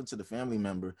I'm talking to the family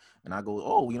member and I go,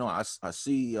 oh, I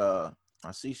see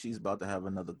she's about to have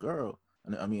another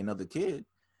kid,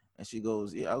 and she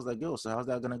goes, yeah. I was like, yo, so how's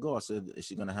that gonna go? I said, is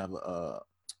she gonna have a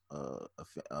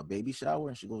baby shower?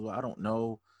 And she goes, well, I don't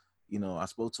know. I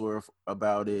spoke to her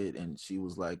about it, and she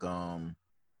was like, I'm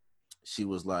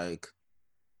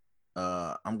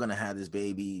gonna have this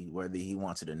baby whether he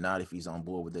wants it or not, if he's on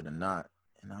board with it or not.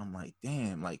 And I'm like,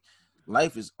 damn, like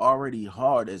life is already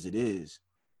hard as it is,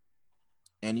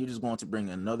 and you're just going to bring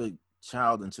another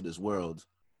child into this world,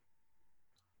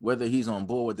 whether he's on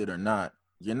board with it or not.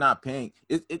 You're not paying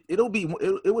it. It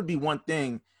would be one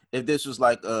thing if this was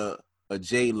like a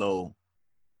J-Lo,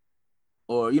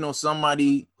 or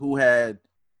somebody who had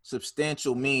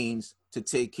substantial means to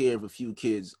take care of a few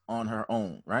kids on her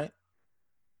own, right?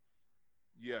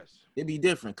 Yes. It'd be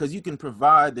different because you can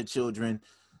provide the children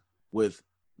with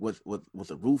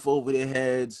a roof over their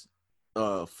heads,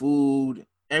 food,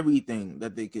 everything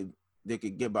that they could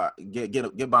get by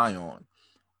on.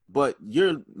 But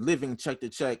you're living check to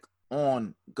check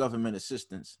on government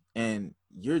assistance, and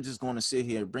you're just going to sit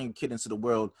here and bring a kid into the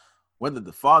world, whether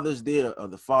the father's there or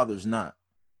the father's not.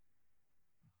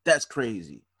 That's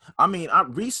crazy. I mean, I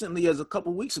recently, as a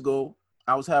couple weeks ago,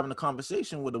 I was having a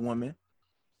conversation with a woman,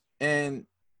 and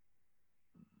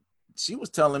she was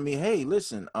telling me, hey,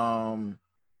 listen,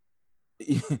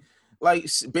 like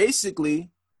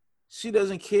basically, she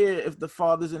doesn't care if the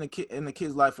father's in the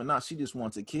kid's life or not. She just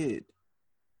wants a kid.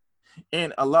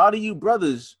 And a lot of you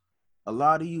brothers,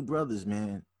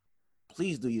 man,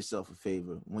 please do yourself a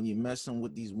favor. When you're messing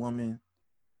with these women,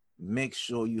 make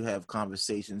sure you have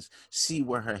conversations. See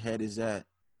where her head is at.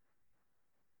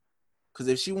 Because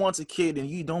if she wants a kid and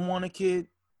you don't want a kid,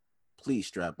 please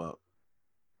strap up.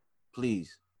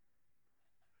 Please.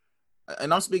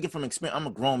 And I'm speaking from experience. I'm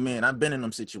a grown man. I've been in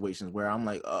them situations where I'm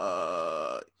like,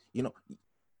 you know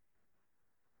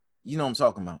what I'm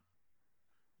talking about.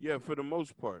 Yeah, for the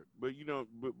most part. But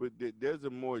there's a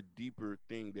more deeper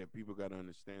thing that people got to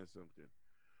understand something.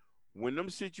 When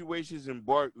them situations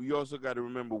embark, we also got to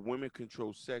remember women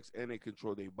control sex and they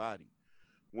control their body.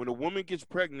 When a woman gets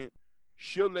pregnant,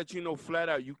 she'll let you know flat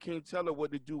out, you can't tell her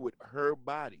what to do with her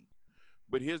body.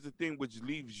 But here's the thing, which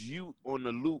leaves you on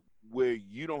the loop where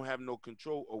you don't have no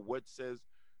control of what says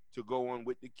to go on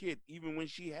with the kid, even when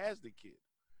she has the kid.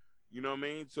 You know what I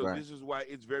mean? So right. This is why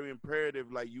it's very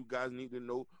imperative, like, you guys need to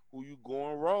know who you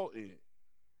going raw in.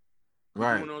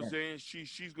 Right. You know what I'm saying?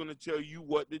 She's going to tell you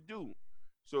what to do.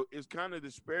 So it's kind of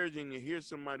disparaging to hear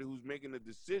somebody who's making a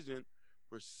decision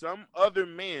for some other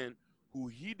man who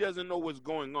he doesn't know what's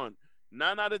going on.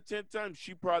 9 out of 10 times,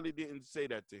 she probably didn't say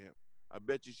that to him. I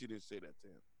bet you she didn't say that to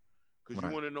him. Because you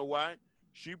want to know why?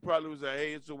 She probably was like,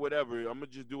 hey, it's a whatever. I'm going to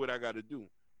just do what I got to do.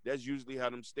 That's usually how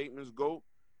them statements go.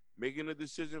 Making a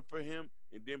decision for him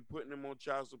and then putting him on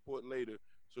child support later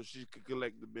so she could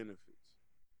collect the benefits.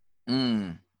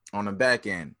 On the back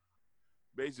end.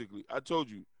 Basically, I told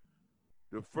you,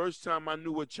 the first time I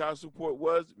knew what child support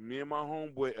was, me and my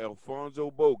homeboy,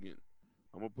 Alfonso Bogan,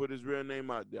 I'm going to put his real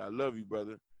name out there. I love you,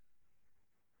 brother.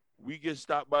 We get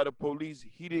stopped by the police.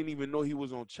 He didn't even know he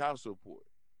was on child support.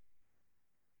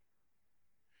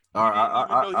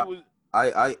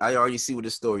 I already see where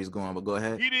this story is going, but go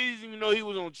ahead. He didn't even know he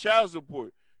was on child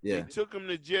support. Yeah. They took him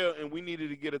to jail, and we needed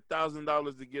to get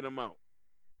 $1,000 to get him out.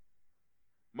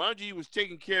 Mind you, he was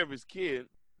taking care of his kid.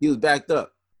 He was backed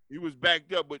up. He was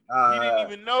backed up, but he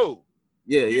didn't even know.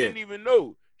 Yeah, he didn't even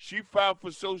know. She filed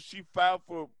for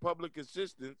public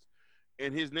assistance,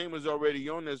 and his name was already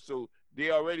on there. So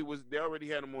they already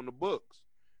had him on the books,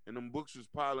 and them books was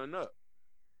piling up.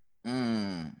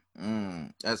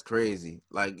 That's crazy.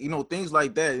 Like, things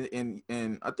like that.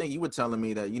 And I think you were telling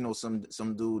me that,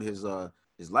 some dude, his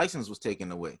license was taken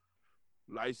away.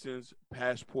 License,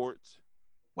 passports.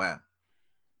 Wow.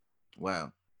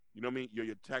 You know what I mean?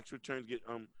 Your tax returns get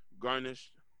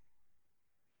garnished.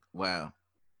 Wow.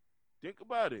 Think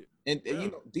about it. And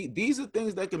you know, these are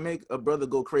things that can make a brother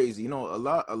go crazy. You know,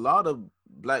 a lot of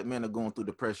black men are going through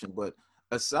depression, but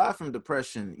aside from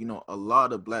depression, you know, a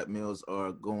lot of black males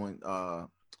are going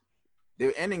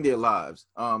they're ending their lives.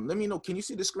 Let me know, can you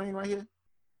see the screen right here?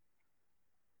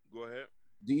 Go ahead.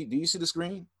 Do you see the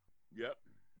screen? Yep.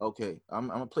 Okay, I'm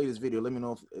gonna play this video. Let me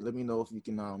know if you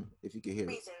can hear it.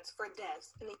 Reasons for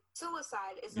deaths.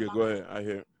 Suicide is go ahead. I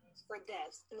hear. For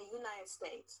deaths in the United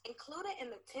States. Included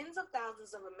in the tens of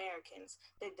thousands of Americans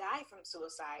that die from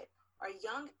suicide are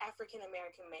young African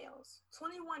American males.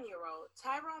 21-year-old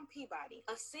Tyrone Peabody,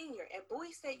 a senior at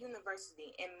Bowie State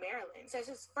University in Maryland, says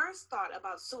his first thought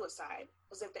about suicide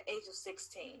was at the age of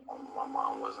 16. My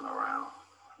mom wasn't around.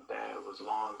 Dad was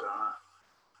long gone.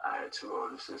 I had 2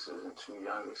 older sisters and 2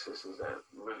 younger sisters that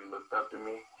really looked up to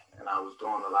me, and I was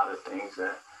doing a lot of things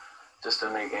that just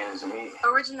to make ends meet.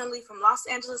 Originally from Los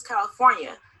Angeles,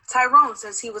 California, Tyrone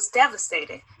says he was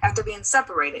devastated after being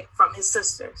separated from his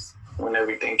sisters. When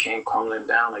everything came crumbling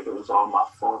down, like it was all my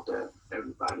fault that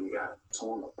everybody got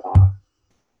torn apart.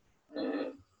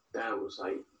 And that was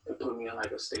like, it put me in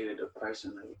like a state of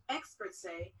depression. Experts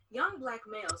say young black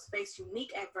males face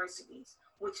unique adversities,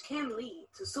 which can lead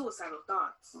to suicidal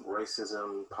thoughts.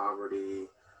 Racism, poverty,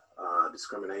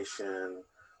 discrimination,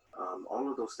 all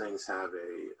of those things have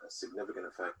a significant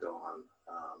effect on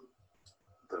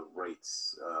the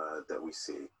rates that we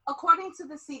see. According to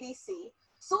the CDC,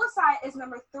 suicide is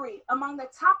number 3 among the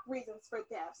top reasons for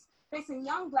deaths, facing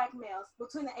young black males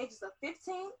between the ages of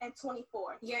 15 and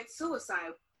 24. Yet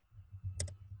suicide.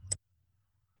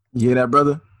 You hear that,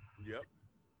 brother? Yep.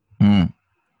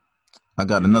 I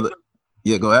got another.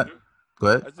 Yeah, go ahead. Go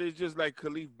ahead. I say it's just like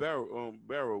Khalif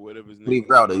Barrow, whatever his name. Khalif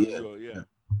Browder,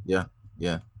 yeah.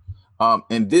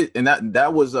 And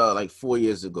that was like 4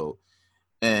 years ago,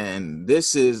 and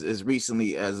this is as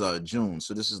recently as June.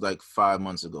 So this is like 5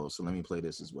 months ago. So let me play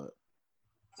this as well.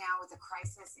 Now, with a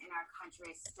crisis in our country,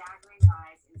 a staggering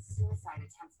rise in suicide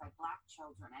attempts by Black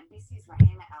children. NBC's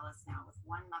Rahena Ellis now with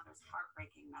one mother's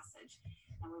heartbreaking message.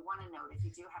 And we want to note, if you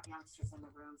do have youngsters in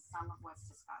the room, some of what's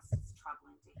discussed is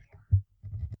troubling to hear.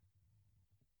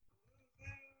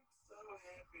 So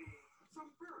happy. From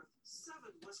birth, 7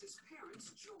 was his parents'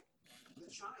 joy. The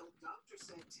child doctor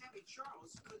said Tammy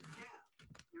Charles could have.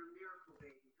 Your miracle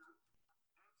baby, huh?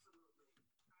 Absolutely.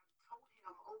 I told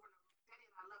him over and over, Daddy,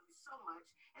 I love you so much.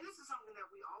 And this is something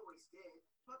that we always did.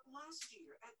 But last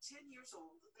year, at 10 years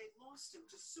old, they lost him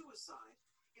to suicide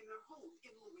in their home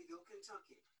in Louisville,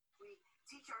 Kentucky. We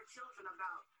teach our children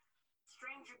about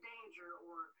stranger danger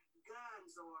or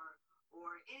guns or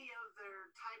any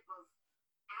other type of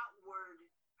outward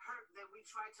hurt that we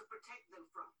try to protect them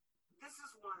from. This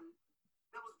is one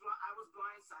that I was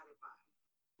blindsided by.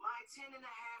 My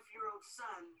 10-and-a-half-year-old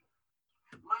son,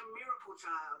 my miracle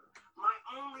child, my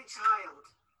only child,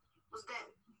 was dead.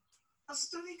 A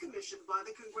study commissioned by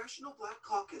the Congressional Black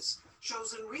Caucus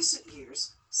shows in recent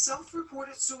years,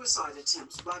 self-reported suicide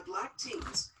attempts by Black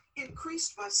teens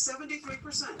increased by 73%.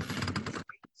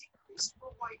 Decreased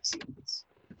for white teens.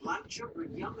 Black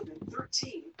children younger than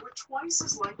 13 were twice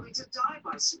as likely to die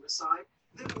by suicide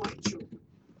than white children.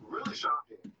 Really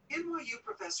shocking. NYU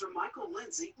professor Michael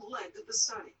Lindsay led the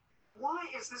study. Why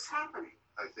is this happening?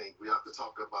 I think we have to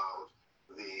talk about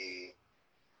the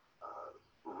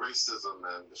racism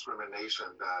and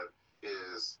discrimination that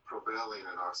is prevailing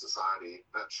in our society.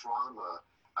 That trauma,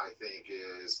 I think,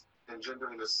 is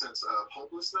engendering a sense of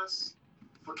hopelessness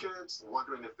for kids,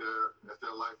 wondering if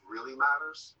their life really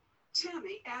matters.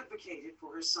 Tammy advocated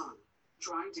for her son,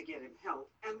 trying to get him help,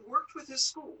 and worked with his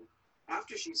school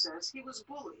after she says he was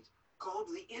bullied, called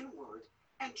the N-word,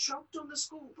 and choked on the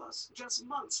school bus just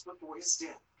months before his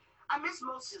death. I miss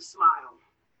Moses' smile.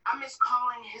 I miss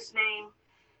calling his name,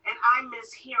 and I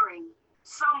miss hearing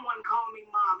someone call me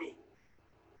mommy.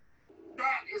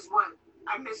 That is what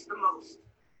I miss the most.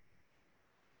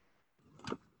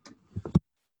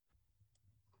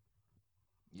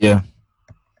 Yeah.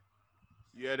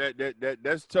 Yeah,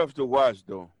 that's tough to watch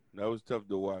though. That was tough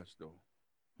to watch though.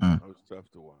 That was tough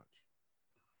to watch.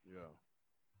 Yeah.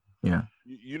 Yeah.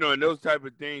 You know, and those type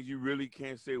of things, you really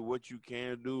can't say what you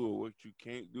can do or what you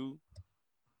can't do.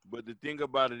 But the thing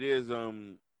about it is,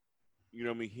 you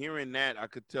know, I mean, hearing that, I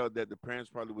could tell that the parents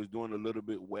probably was doing a little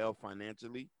bit well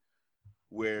financially,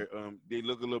 where they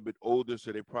look a little bit older,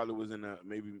 so they probably was in a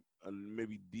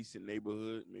maybe decent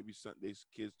neighborhood, maybe sent their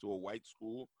kids to a white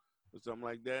school or something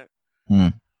like that.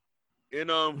 And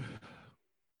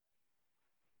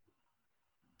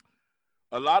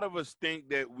a lot of us think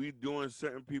that we doing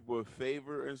certain people a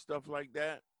favor and stuff like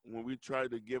that when we try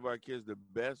to give our kids the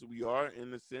best. We are,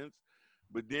 in a sense,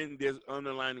 But then there's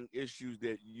underlying issues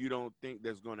that you don't think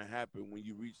that's going to happen when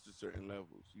you reach to certain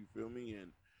levels. You feel me?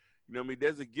 And you know what I mean?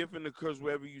 There's a gift and a curse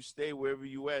wherever you stay, wherever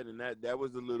you at. And that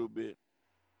was a little bit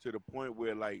to the point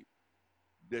where, like,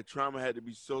 the trauma had to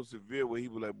be so severe where he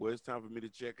was like, boy, it's time for me to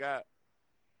check out.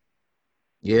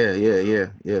 Yeah. You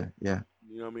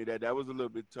know what I mean? That was a little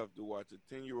bit tough to watch.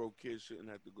 A 10-year-old kid shouldn't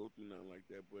have to go through nothing like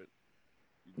that. But,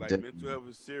 like, mental health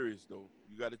is serious, though.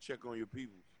 You got to check on your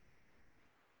people.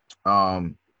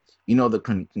 You know,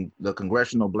 the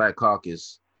Congressional Black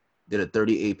Caucus did a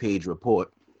 38-page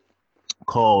report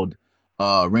called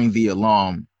Ring the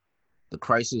Alarm, The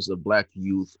Crisis of Black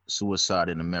Youth Suicide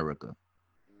in America.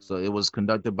 So it was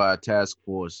conducted by a task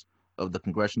force of the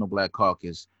Congressional Black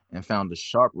Caucus and found a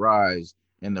sharp rise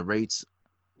in the rates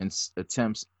and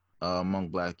attempts among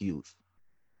Black youth.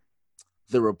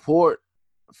 The report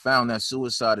found that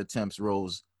suicide attempts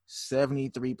rose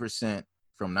 73%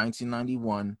 from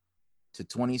 1991 to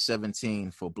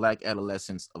 2017 for Black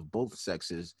adolescents of both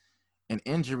sexes, and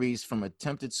injuries from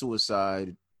attempted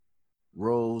suicide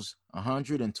rose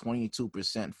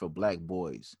 122% for Black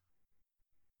boys.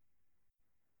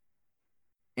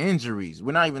 Injuries,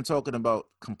 we're not even talking about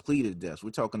completed deaths.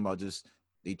 We're talking about just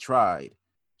they tried.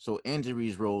 So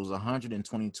injuries rose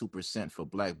 122% for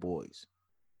Black boys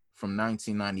from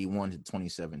 1991 to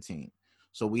 2017.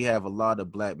 So we have a lot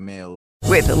of Black males.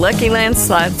 With the Lucky Land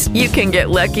Slots, you can get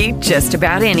lucky just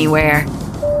about anywhere.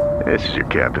 This is your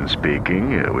captain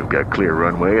speaking. We've got clear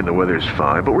runway and the weather's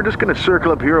fine, but we're just going to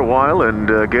circle up here a while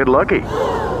and get lucky.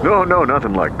 No,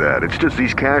 nothing like that. It's just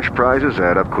these cash prizes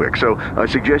add up quick. So I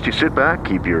suggest you sit back,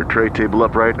 keep your tray table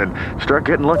upright, and start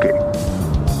getting lucky.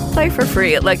 Play for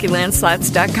free at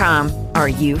LuckyLandSlots.com. Are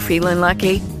you feeling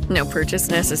lucky? No purchase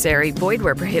necessary. Void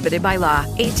where prohibited by law.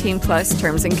 18+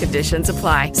 terms and conditions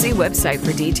apply. See website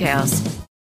for details.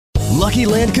 Lucky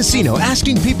Land Casino,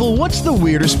 asking people, what's the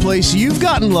weirdest place you've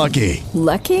gotten lucky?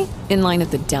 Lucky? In line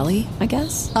at the deli, I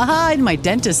guess? Aha, in my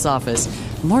dentist's office.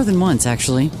 More than once,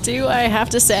 actually. Do I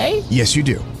have to say? Yes, you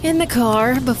do. In the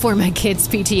car before my kids'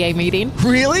 PTA meeting.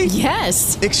 Really?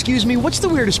 Yes. Excuse me, what's the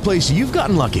weirdest place you've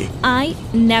gotten lucky? I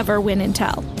never win and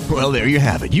tell. Well, there you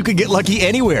have it. You can get lucky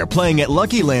anywhere, playing at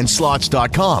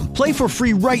LuckyLandSlots.com. Play for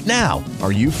free right now.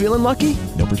 Are you feeling lucky?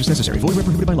 No purchase necessary. Void where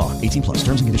prohibited by law. 18+.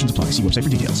 Terms and conditions apply. See website for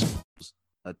details.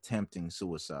 Attempting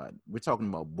suicide. We're talking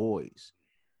about boys.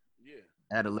 Yeah.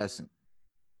 Adolescent.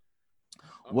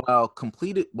 While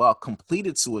completed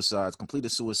suicides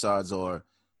are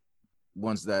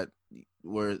ones that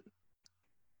were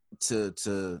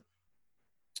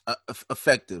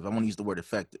effective. I want to use the word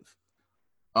effective.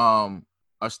 Are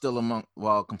still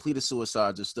while completed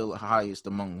suicides are still highest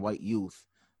among white youth,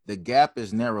 the gap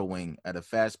is narrowing at a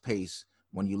fast pace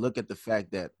when you look at the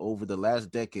fact that over the last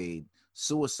decade,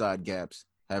 suicide gaps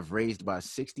have raised by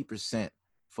 60%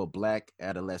 for Black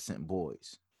adolescent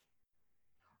boys.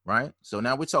 Right? So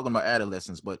now we're talking about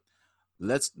adolescents, but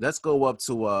let's go up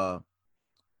to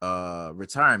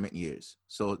retirement years.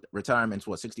 So retirement's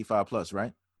what, 65 plus,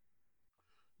 right?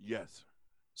 Yes.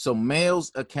 So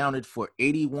males accounted for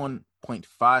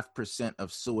 81.5%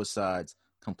 of suicides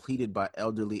completed by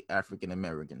elderly African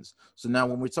Americans. So now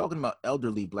when we're talking about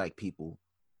elderly Black people,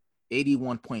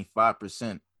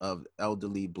 81.5% of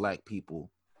elderly Black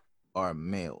people are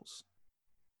males.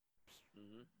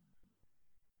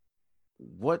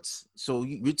 So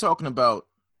you're talking about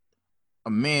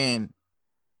a man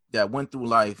that went through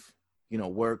life,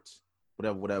 worked,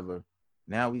 whatever.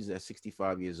 Now he's at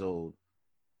 65 years old.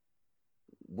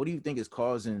 What do you think is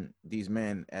causing these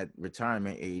men at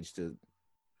retirement age to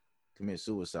commit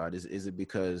suicide? Is it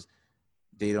because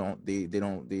they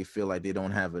feel like they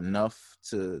don't have enough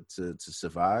to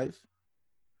survive?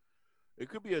 It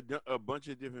could be a bunch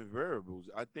of different variables.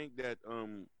 I think that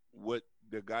what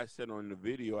the guy said on the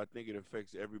video, I think it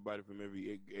affects everybody from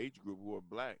every age group who are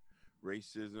Black.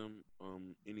 Racism,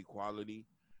 inequality,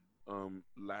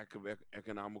 lack of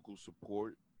economical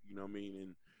support, you know what I mean?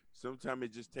 And sometimes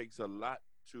it just takes a lot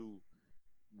to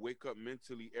wake up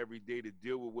mentally every day to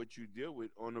deal with what you deal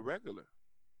with on the regular.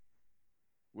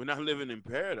 We're not living in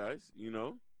paradise,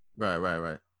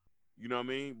 Right. You know what I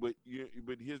mean? But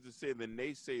here's the say: the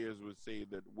naysayers would say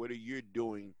that what are you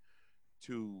doing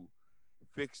to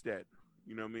fix that?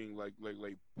 You know what I mean? Like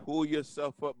pull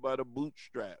yourself up by the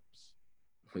bootstraps.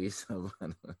 Pull yourself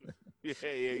up. Yeah.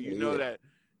 You know that.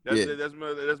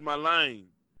 That's my line.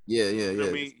 Yeah. You know what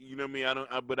I mean? You know what I mean?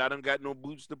 I don't got no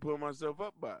boots to pull myself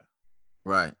up by.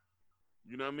 Right.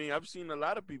 You know what I mean? I've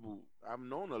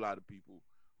known a lot of people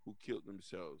who killed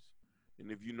themselves.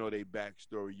 And if you know their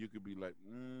backstory, you could be like,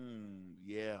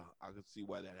 yeah, I could see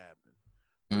why that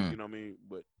happened. You know what I mean?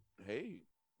 But hey,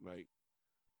 like,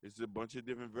 It's a bunch of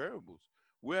different variables.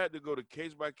 We had to go to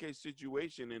case-by-case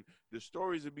situation, and the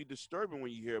stories would be disturbing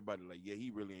when you hear about it. Like, yeah, he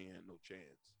really ain't had no chance.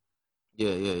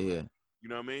 Yeah. You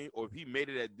know what I mean? Or if he made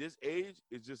it at this age,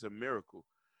 it's just a miracle.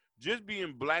 Just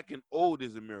being black and old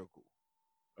is a miracle.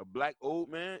 A black old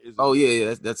man is.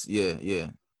 That's yeah.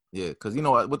 Because you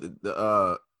know what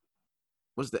the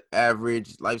what's the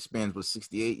average lifespan was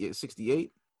 68? Yeah,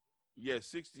 68. Yeah,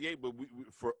 68. But we,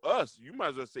 for us, you might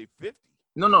as well say 50.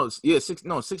 No,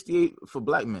 68 for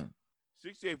black men.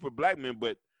 68 for black men,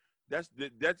 but that's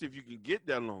if you can get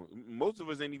that long. Most of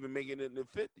us ain't even making it to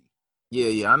 50.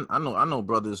 Yeah. I know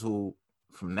brothers who,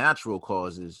 from natural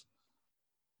causes,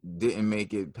 didn't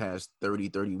make it past 30,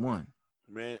 31.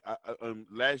 Man,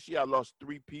 last year I lost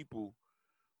 3 people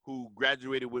who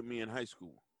graduated with me in high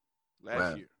school.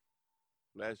 Last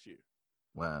year.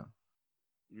 Wow.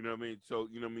 You know what I mean? So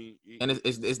you know what I mean. And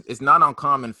it's not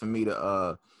uncommon for me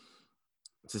to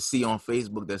see on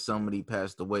Facebook that somebody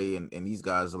passed away and these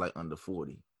guys are like under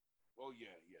 40. Oh yeah.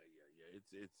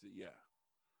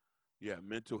 It's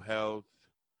mental health.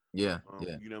 Yeah.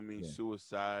 You know what I mean? Yeah.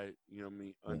 Suicide. You know what I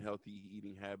mean? Unhealthy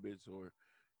eating habits or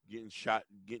getting shot,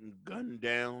 getting gunned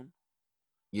down.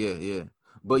 Yeah.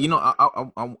 But you know,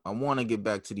 I want to get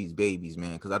back to these babies,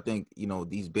 man, because I think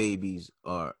these babies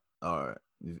are I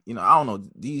don't know,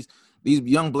 these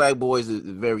young black boys is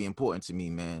very important to me,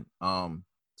 man.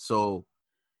 So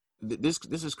this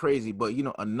is crazy, but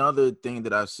another thing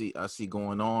that I see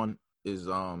going on is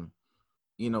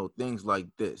things like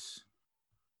this.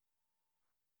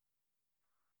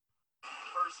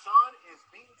 Her son is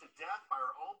beaten to death by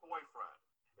her own boyfriend.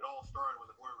 It all started when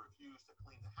the boy refused to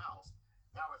clean the house.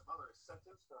 Now his mother is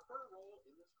sentenced for her role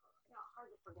in this crime. Hard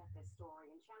to forget this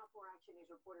story. And Channel 4 Action News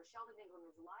reporter Sheldon Ingram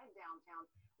is live downtown.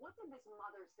 What did this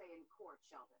mother say in court,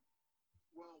 Sheldon?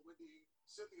 Well, Wendy,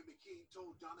 Cynthia McKee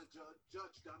told Judge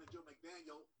Donna Joe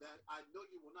McDaniel that I know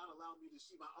you will not allow me to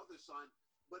see my other son,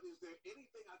 but is there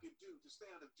anything I can do to stay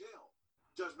out of jail?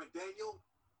 Judge McDaniel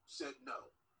said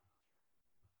no.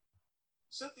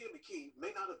 Cynthia McKee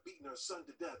may not have beaten her son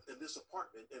to death in this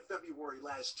apartment in February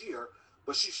last year,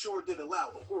 but she sure did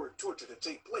allow the horrid torture to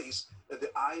take place in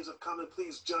the eyes of Common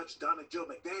Pleas Judge Donna Joe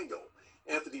McDaniel.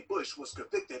 Anthony Bush was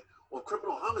convicted on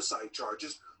criminal homicide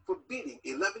charges for beating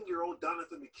 11-year-old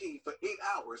Donathan McKee for 8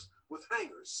 hours with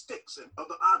hangers, sticks, and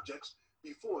other objects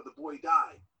before the boy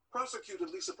died. Prosecutor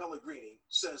Lisa Pellegrini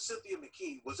says Cynthia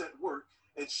McKee was at work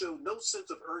and showed no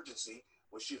sense of urgency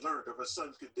when she learned of her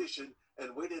son's condition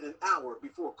and waited an hour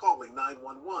before calling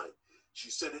 911.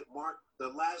 She said it marked the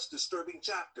last disturbing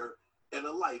chapter in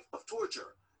a life of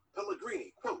torture.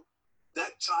 Pellegrini, quote,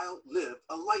 "That child lived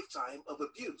a lifetime of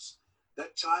abuse.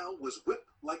 That child was whipped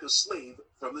like a slave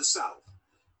from the South."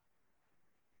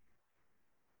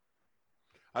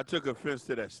 I took offense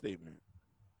to that statement.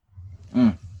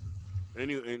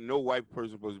 And no white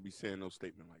person supposed to be saying no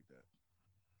statement like that.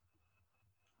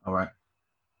 All right.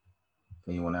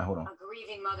 Can you want that? Hold on. A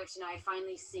grieving mother tonight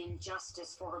finally seeing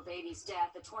justice for her baby's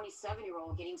death. A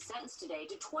 27-year-old getting sentenced today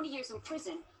to 20 years in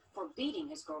prison for beating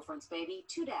his girlfriend's baby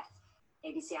to death.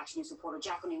 ABC Action News reporter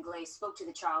Jacqueline Glaze spoke to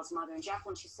the child's mother, and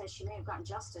Jacqueline, she says she may have gotten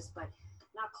justice, but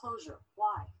not closure.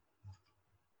 Why?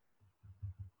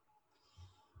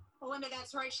 Well, Linda,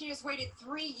 that's right. She has waited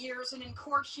 3 years, and in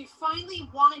court, she finally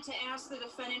wanted to ask the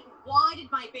defendant, why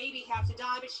did my baby have to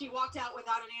die? But she walked out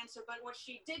without an answer. But what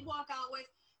she did walk out with,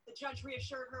 the judge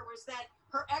reassured her, was that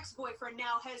her ex-boyfriend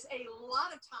now has a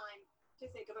lot of time to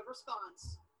think of a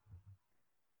response.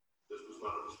 This was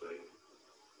not a mistake.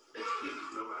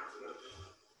 No accident.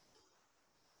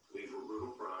 These were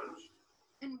brutal crimes.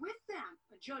 And with that,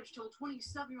 a judge told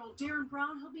 27-year-old Darren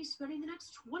Brown he'll be spending the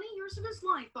next 20 years of his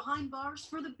life behind bars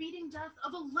for the beating death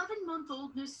of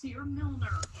 11-month-old Nasir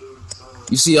Milner.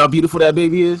 You see how beautiful that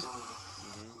baby is?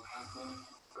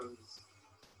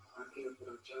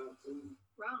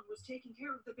 Brown was taking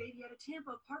care of the baby at a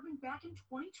Tampa apartment back in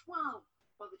 2012,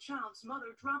 while the child's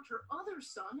mother dropped her other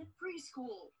son at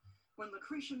preschool. When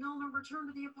Lucretia Milner returned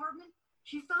to the apartment,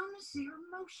 she found Nasir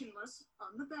motionless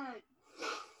on the bed.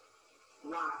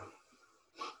 Why?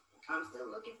 I'm still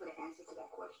looking for the answer to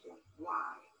that question.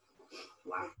 Why?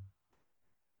 Why?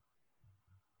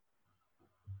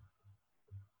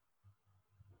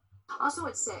 Also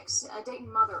at 6, a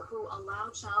Dayton mother who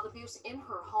allowed child abuse in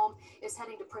her home is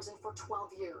heading to prison for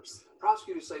 12 years.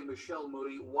 Prosecutors say Michelle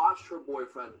Moody watched her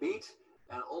boyfriend beat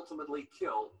and ultimately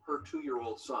kill her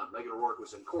 2-year-old son. Megan O'Rourke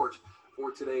was in court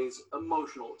for today's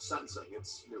emotional sentencing.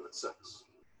 It's new at 6.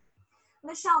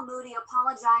 Michelle Moody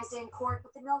apologized in court,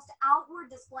 but the most outward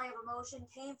display of emotion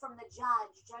came from the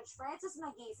judge. Judge Frances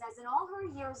McGee says in all her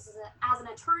years as an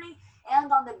attorney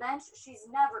and on the bench, she's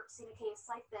never seen a case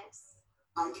like this.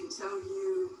 I can tell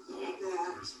you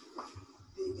that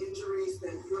the injuries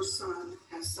that your son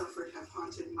has suffered have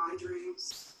haunted my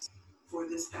dreams for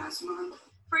this past month.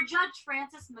 For Judge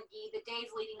Francis McGee, the days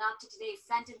leading up to today's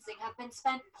sentencing have been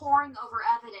spent poring over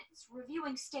evidence,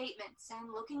 reviewing statements,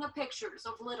 and looking at pictures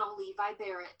of little Levi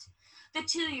Barrett. The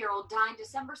 2-year-old died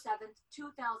December 7th,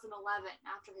 2011,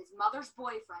 after his mother's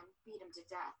boyfriend beat him to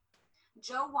death.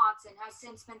 Joe Watson has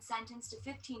since been sentenced to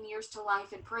 15 years to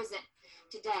life in prison.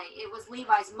 Today, it was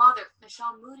Levi's mother,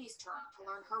 Michelle Moody's turn to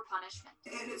learn her punishment.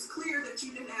 And it's clear that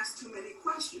you didn't ask too many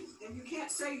questions. And you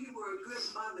can't say you were a good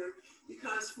mother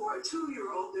because for a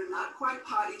 2-year-old, they're not quite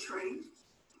potty trained.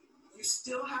 You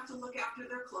still have to look after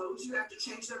their clothes. You have to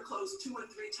change their clothes 2 or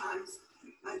 3 times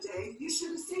a day. You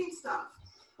should have seen stuff.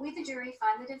 We, the jury,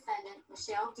 find the defendant,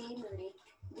 Michelle D. Moody,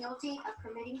 guilty of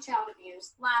permitting child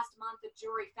abuse. Last month, the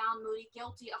jury found Moody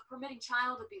guilty of permitting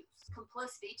child abuse,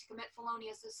 complicity to commit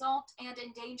felonious assault, and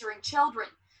endangering children.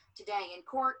 Today in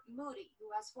court, Moody, who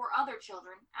has 4 other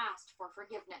children, asked for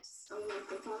forgiveness. I would like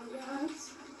to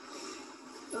apologize.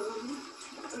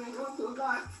 I've been going through a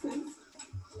lot since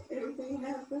everything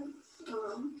happened.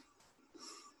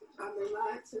 I've been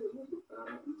lied to.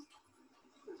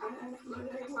 My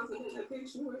name wasn't in the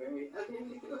obituary. I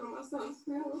didn't need to go to my son's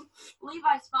funeral.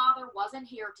 Levi's father wasn't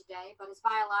here today, but his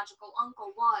biological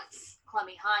uncle was.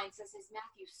 Clemmy Hines says his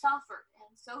nephew suffered,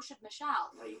 and so should Michelle.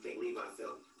 How do you think Levi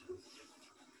felt?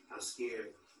 How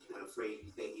scared and afraid do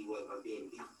you think he was by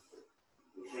being beat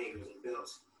with hangers and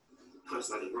belts? Punched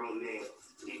like a grown man,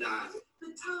 and he died.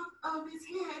 The top of his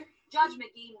head. Judge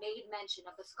McGee made mention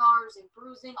of the scars and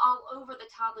bruising all over the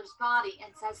toddler's body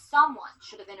and says someone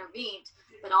should have intervened.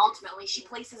 But ultimately, she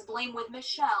places blame with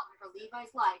Michelle for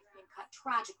Levi's life being cut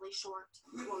tragically short.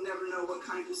 We will never know what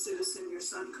kind of citizen your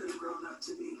son could have grown up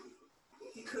to be.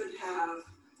 He could have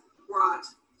brought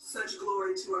such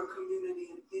glory to our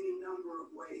community in any number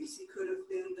of ways. He could have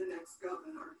been the next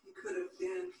governor. He could have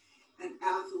been an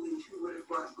athlete who would have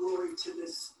brought glory to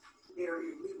this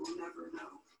area. We will never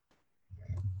know.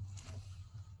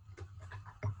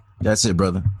 That's it,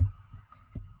 brother.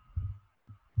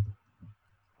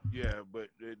 Yeah, but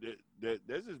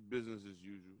that's just business as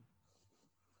usual.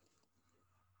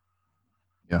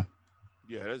 Yeah.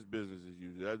 Yeah, that's business as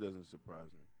usual. That doesn't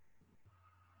surprise me.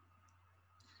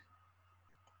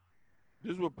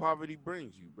 This is what poverty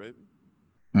brings you, baby.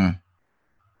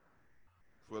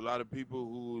 For a lot of people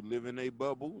who live in a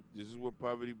bubble, this is what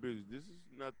poverty brings. This is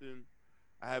nothing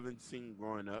I haven't seen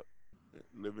growing up,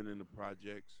 living in the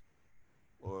projects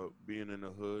or being in the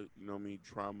hood. You know what I mean?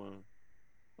 Trauma,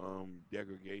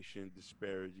 degradation,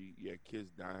 disparity. Yeah,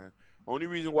 kids dying. Only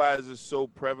reason why is it so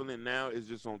prevalent now is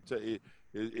just on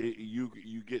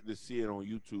you get to see it on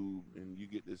YouTube and you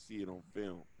get to see it on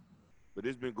film. But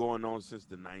it's been going on since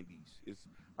the 90s.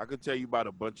 I could tell you about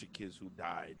a bunch of kids who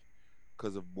died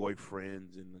because of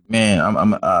boyfriends and man.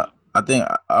 I think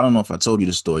I don't know if I told you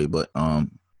the story, but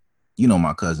you know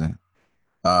my cousin.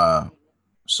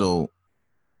 So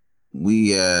we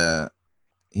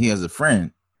he has a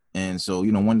friend, and so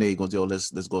you know one day he goes, yo, let's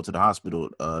go to the hospital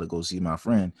to go see my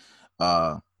friend.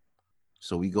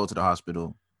 So we go to the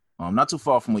hospital, not too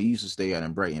far from where he used to stay at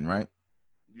in Brighton, right?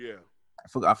 Yeah.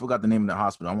 I forgot the name of the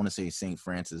hospital. I want to say St.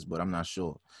 Francis, but I'm not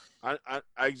sure. I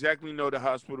exactly know the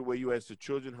hospital where you at. It's a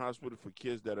children's hospital for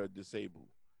kids that are disabled.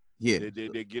 Yeah.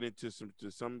 They get into some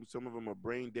of them are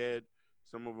brain dead.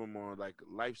 Some of them are like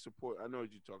life support. I know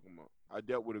what you're talking about. I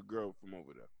dealt with a girl from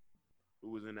over there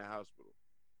who was in the hospital.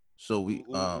 So we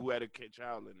who had a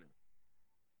child in there.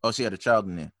 Oh, she had a child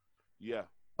in there. Yeah.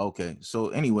 Okay. So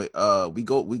anyway, we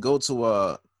go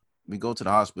to the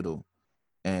hospital,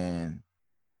 and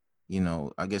you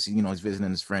know, I guess you know he's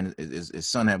visiting his friend. His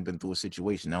son had been through a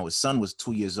situation. Now his son was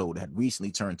 2 years old. Had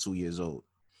recently turned 2 years old.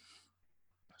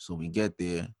 So we get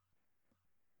there.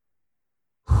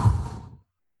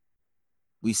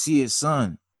 We see his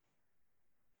son.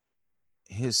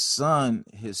 His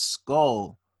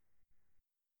skull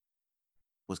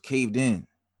was caved in.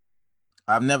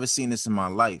 I've never seen this in my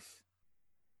life.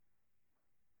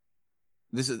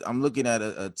 I'm looking at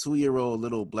a 2-year-old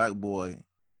little black boy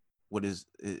with his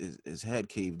head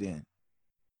caved in.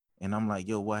 And I'm like,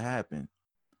 yo, what happened?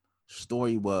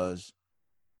 Story was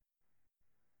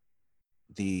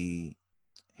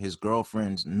his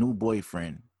girlfriend's new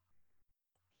boyfriend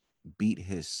beat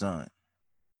his son.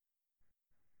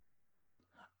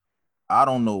 I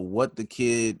don't know what the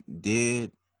kid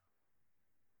did.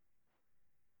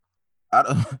 I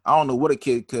don't know what a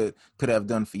kid could have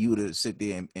done for you to sit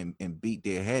there and beat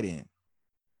their head in.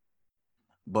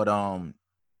 But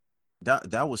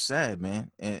that was sad, man.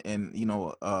 And you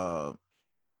know, a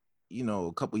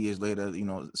couple years later, you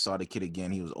know, saw the kid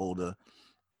again. He was older,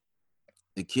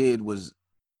 the kid was,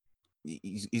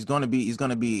 he's gonna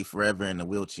be forever in a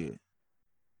wheelchair.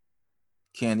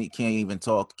 Can't even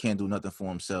talk, can't do nothing for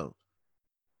himself.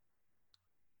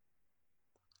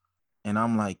 And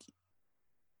I'm like,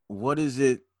 what is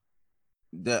it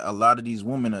that a lot of these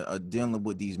women are dealing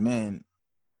with these men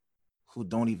who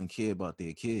don't even care about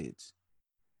their kids?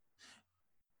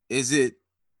 Is it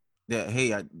that, hey,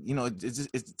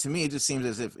 to me, it just seems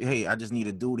as if, hey, I just need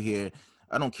a dude here.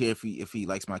 I don't care if he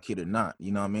likes my kid or not.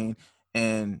 You know what I mean?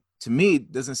 And to me,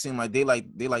 it doesn't seem like they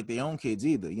like their own kids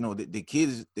either. You know, the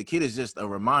kid is just a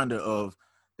reminder of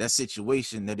that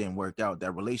situation that didn't work out,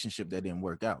 that relationship that didn't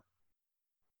work out.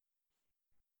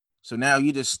 So now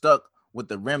you're just stuck with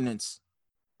the remnants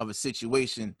of a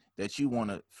situation that you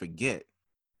want to forget.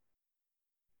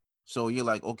 So you're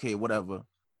like, okay, whatever.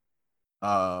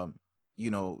 You're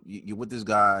with this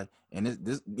guy, and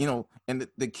this and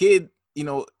the kid,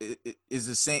 is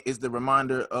the same, is the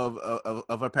reminder of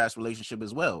her past relationship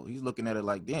as well. He's looking at it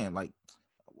like, damn, like,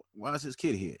 why is this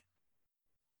kid here?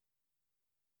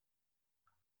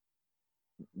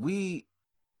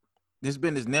 There's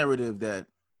been this narrative that,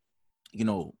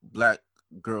 black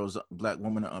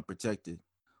women are unprotected,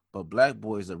 but black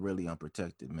boys are really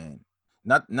unprotected, man.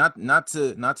 Not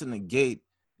to negate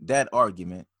that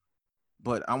argument,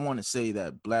 but I want to say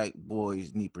that black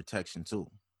boys need protection too.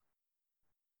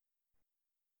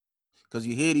 Because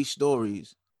you hear these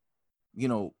stories,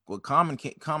 Common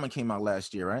came out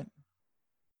last year, right?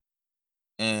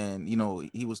 And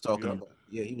he was talking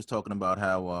about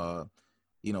how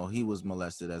he was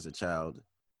molested as a child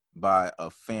by a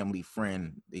family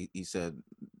friend. He said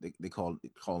they call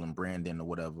him Brandon or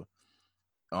whatever.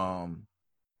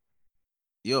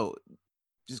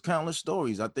 Just countless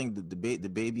stories. I think the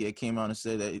baby that came out and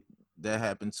said that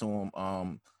happened to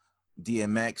him.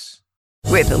 DMX.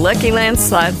 With the Lucky Land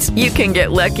Slots, you can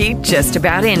get lucky just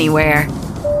about anywhere.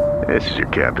 This is your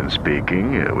captain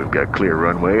speaking. We've got clear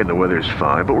runway and the weather's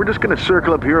fine, but we're just going to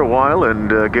circle up here a while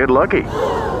and get lucky.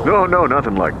 No,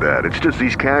 nothing like that. It's just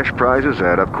these cash prizes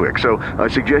add up quick. So I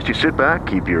suggest you sit back,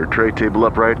 keep your tray table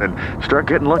upright, and start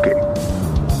getting lucky.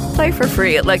 Play for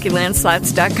free at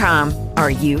LuckyLandSlots.com.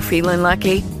 Are you feeling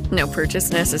lucky? No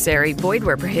purchase necessary. Void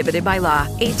where prohibited by law.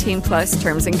 18+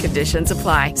 terms and conditions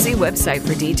apply. See website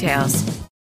for details.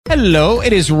 Hello,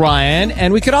 it is Ryan,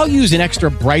 and we could all use an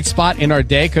extra bright spot in our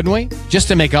day, couldn't we? Just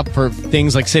to make up for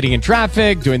things like sitting in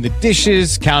traffic, doing the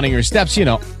dishes, counting your steps,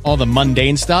 all the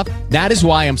mundane stuff. That is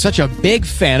why I'm such a big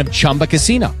fan of Chumba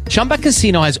Casino. Chumba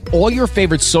Casino has all your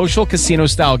favorite social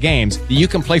casino-style games that you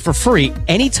can play for free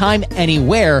anytime,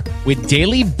 anywhere with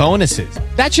daily bonuses.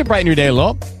 That should brighten your day a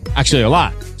little. Actually, a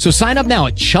lot. So sign up now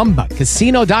at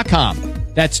ChumbaCasino.com.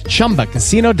 That's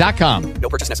ChumbaCasino.com. No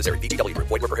purchase necessary. VGW Group.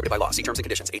 Void where prohibited by law. See terms and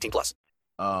conditions. 18+.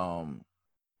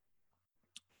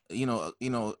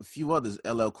 A few others.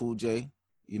 LL Cool J.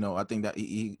 I think that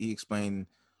he explained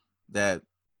that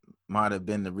might have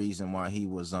been the reason why he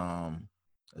was a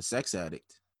sex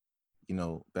addict.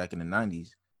 Back in the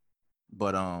 90s.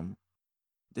 But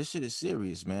this shit is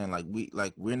serious, man.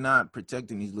 We're not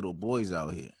protecting these little boys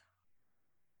out here.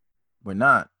 We're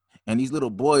not, and these little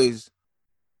boys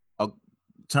are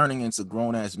turning into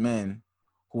grown-ass men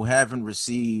who haven't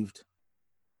received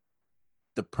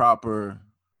the proper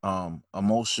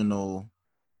emotional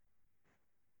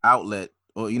outlet,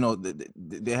 or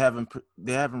they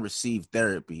haven't received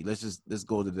therapy. Let's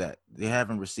go to that. They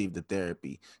haven't received the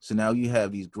therapy. So now you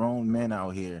have these grown men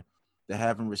out here that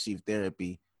haven't received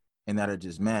therapy and that are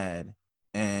just mad,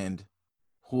 and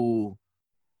who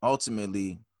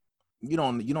ultimately you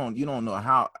don't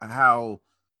know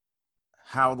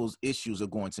how those issues are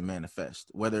going to manifest,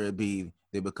 whether it be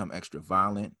they become extra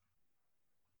violent,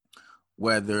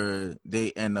 whether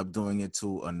they end up doing it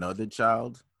to another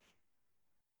child.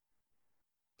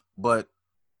 But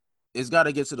it's got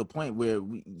to get to the point where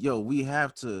we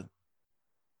have to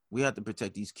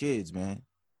protect these kids, man.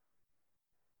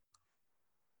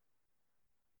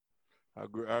 I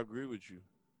agree with you.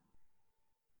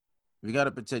 We got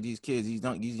to protect these kids, these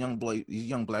young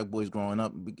black boys growing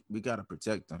up. We got to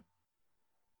protect them.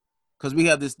 Because we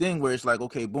have this thing where it's like,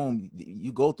 okay, boom,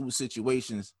 you go through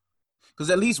situations,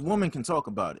 because at least women can talk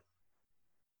about it.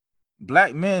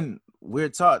 Black men, we're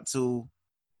taught to,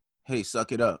 hey,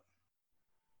 suck it up.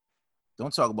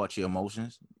 Don't talk about your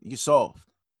emotions. You're soft.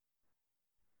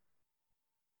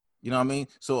 You know what I mean?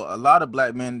 So a lot of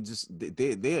black men just,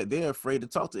 they're afraid to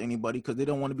talk to anybody because they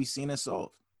don't want to be seen as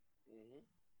soft.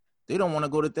 They don't want to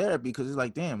go to therapy because it's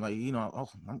like, damn,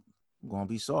 I'm going to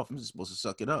be soft. I'm just supposed to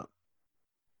suck it up.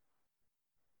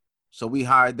 So we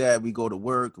hide that. We go to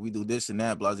work. We do this and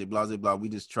that, blah, blah, blah, blah. We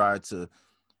just try to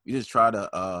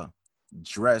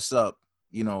dress up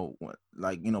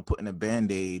putting a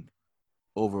Band-Aid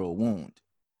over a wound.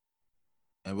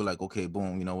 And we're like, okay,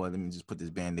 boom, you know what? Let me just put this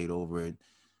Band-Aid over it.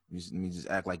 Let me just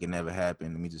act like it never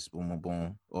happened. Let me just boom, boom,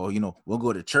 boom. Or, we'll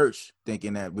go to church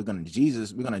thinking that we're gonna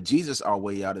Jesus our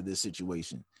way out of this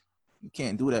situation. You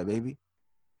can't do that, baby.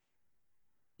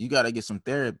 You got to get some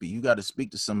therapy. You got to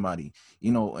speak to somebody,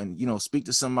 speak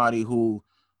to somebody who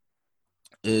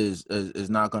is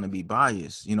not going to be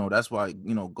biased. That's why,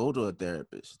 go to a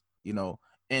therapist,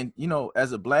 and,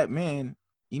 as a Black man,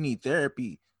 you need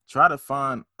therapy. Try to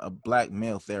find a Black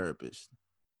male therapist.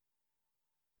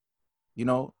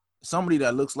 Somebody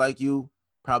that looks like you,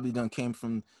 probably done came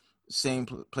from the same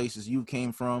places you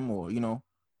came from, or,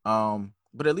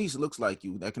 but at least looks like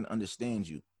you, that can understand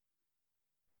you.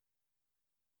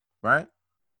 Right?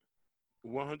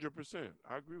 100%.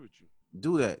 I agree with you.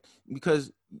 Do that,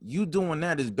 because you doing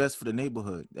that is best for the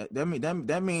neighborhood.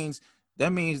 That means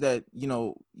that,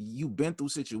 you've been through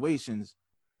situations,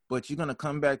 but you're going to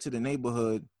come back to the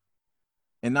neighborhood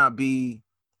and not be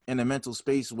in a mental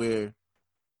space where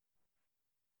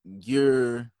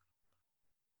you're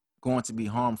going to be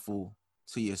harmful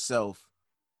to yourself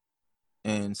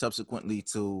and subsequently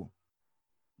to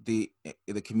the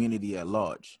community at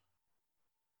large.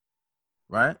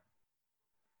 Right?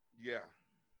 Yeah.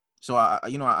 So I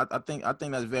think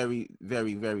that's very,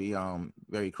 very, very,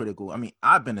 very critical. I mean,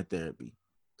 I've been to therapy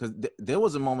because there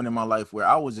was a moment in my life where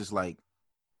I was just like,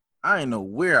 I didn't know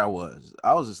where I was.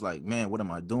 I was just like, man, what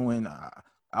am I doing?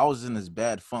 I was in this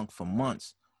bad funk for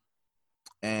months.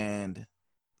 And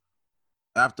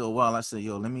after a while, I said,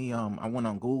 yo, let me, I went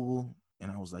on Google and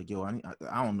I was like, yo, I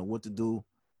don't know what to do.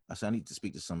 I said, I need to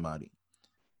speak to somebody.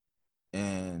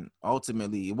 And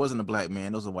ultimately, it wasn't a Black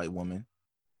man, it was a white woman.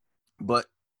 But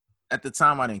at the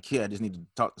time, I didn't care. I just needed to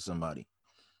talk to somebody.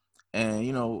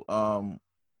 And, I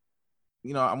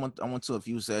went to a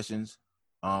few sessions.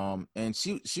 And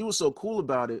she was so cool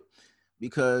about it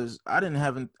because I didn't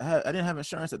have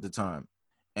insurance at the time.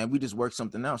 And we just worked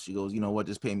something out. She goes, you know what,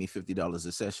 just pay me $50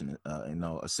 a session.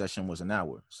 A session was an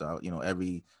hour. So,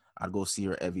 I'd go see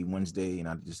her every Wednesday and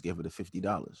I'd just give her the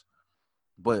 $50.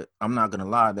 But I'm not gonna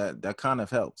lie, that kind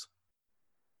of helped.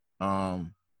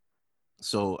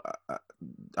 So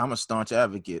I'm a staunch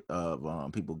advocate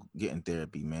of people getting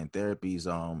therapy, man. Therapy's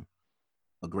a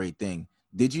great thing.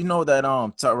 Did you know that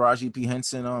Taraji P.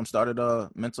 Henson started a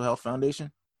mental health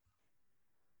foundation?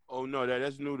 Oh no,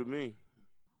 that's new to me.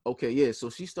 Okay, yeah.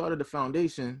 So she started a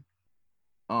foundation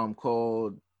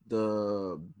called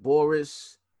the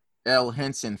Boris L.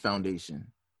 Henson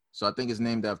Foundation. So I think it's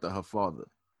named after her father.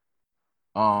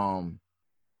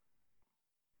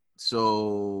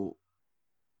 So,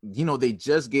 they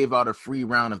just gave out a free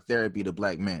round of therapy to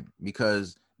Black men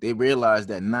because they realized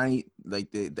that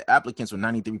the applicants were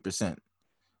 93%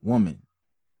 women.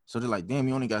 So they're like, damn,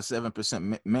 you only got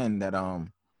 7% men that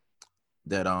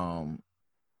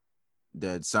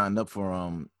signed up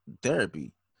for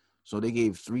therapy. So they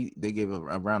gave a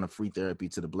round of free therapy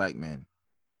to the Black men.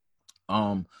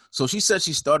 So she said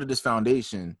she started this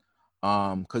foundation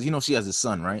because she has a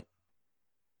son, right?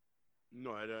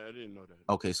 No, I didn't know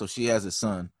that. Okay, so she has a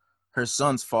son. Her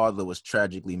son's father was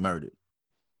tragically murdered.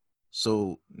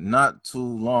 So not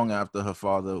too long after her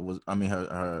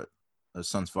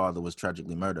son's father was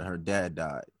tragically murdered, her dad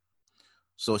died.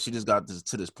 So she just got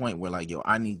to this point where like, yo,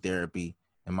 I need therapy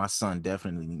and my son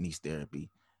definitely needs therapy.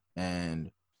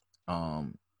 And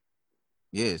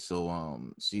she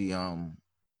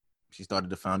started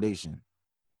the foundation.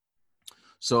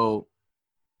 So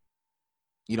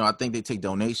I think they take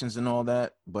donations and all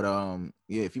that, but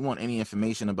if you want any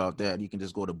information about that, you can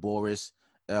just go to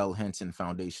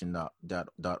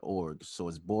BorisLHensonFoundation.org. So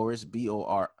it's Boris,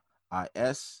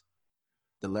 BORIS,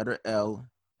 the letter L,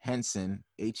 Henson,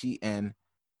 HENSON,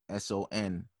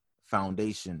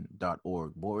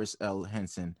 Foundation.org.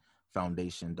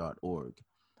 BorisLHensonFoundation.org.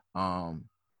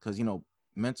 Because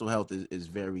mental health is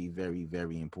very, very,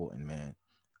 very important, man.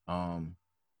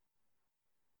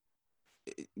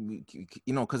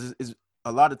 Because it's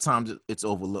a lot of times it's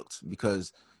overlooked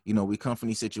because we come from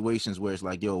these situations where it's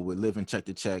like, yo, we're living check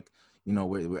to check,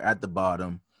 we're at the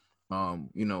bottom,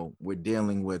 we're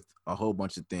dealing with a whole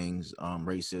bunch of things,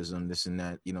 racism, this and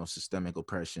that, systemic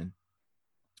oppression,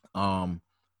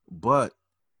 but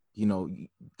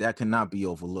that cannot be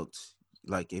overlooked.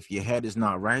 Like if your head is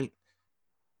not right,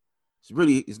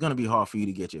 it's going to be hard for you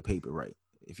to get your paper right.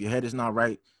 If your head is not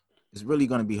right, it's really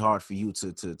going to be hard for you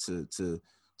to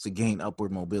gain upward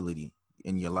mobility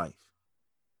in your life.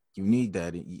 You need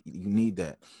that. You need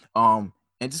that. And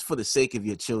just for the sake of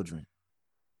your children,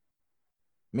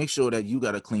 make sure that you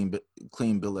got a clean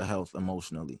bill of health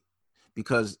emotionally,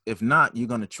 because if not, you're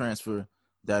going to transfer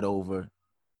that over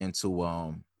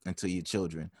into your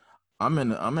children. I'm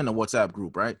in a WhatsApp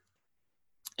group, right?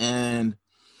 And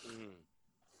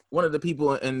one of the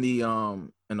people in the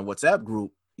WhatsApp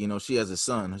group, you know, she has a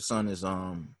son. Her son is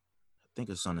I think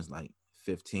her son is like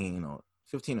 15 or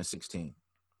 16.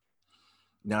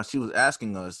 Now she was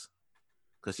asking us,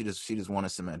 because she just wanted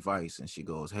some advice, and she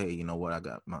goes, hey, you know what, I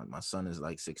got my son is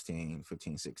like 15,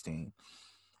 16,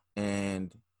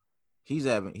 and he's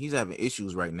having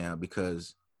issues right now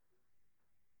because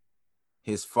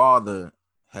his father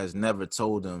has never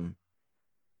told him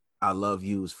I love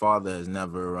you. His father has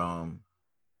never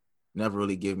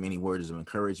really given him any words of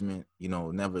encouragement, you know,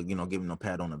 never, you know, give him a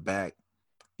pat on the back,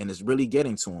 and it's really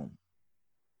getting to him.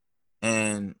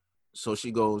 And so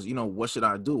she goes, you know, what should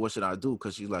I do? What should I do?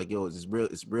 Because she's like, yo, it's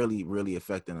really, really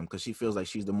affecting him, because she feels like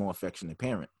she's the more affectionate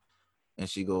parent. And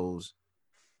she goes,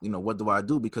 you know, what do I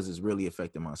do? Because it's really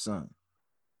affecting my son.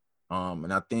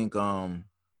 And I think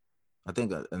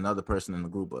another person in the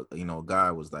group, you know, a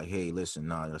guy was like, hey, listen,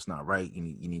 nah, that's not right. You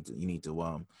need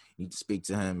to speak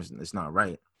to him. It's not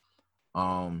right.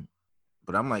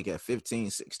 But I'm like, at 15,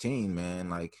 16, man,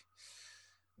 like,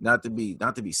 not to be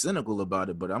cynical about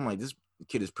it, but I'm like, this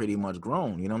kid is pretty much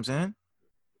grown. You know what I'm saying?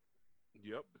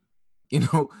 Yep. You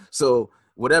know, so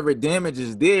whatever damage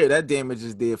is there, that damage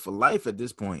is there for life at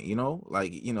this point. You know,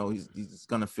 like, you know, he's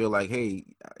gonna feel like, hey,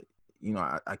 you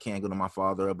know, I can't go to my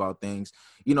father about things.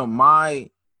 You know, my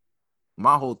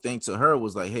whole thing to her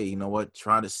was like, hey, you know what?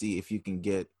 Try to see if you can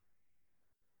get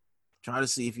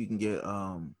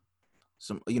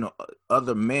some, you know,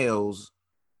 other males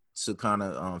to kind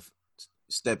of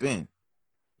step in,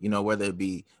 you know, whether it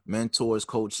be mentors,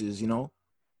 coaches, you know,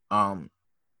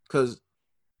 because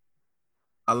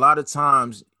a lot of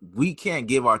times we can't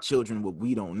give our children what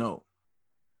we don't know,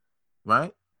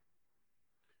 right?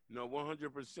 No,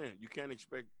 100%. You can't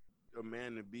expect a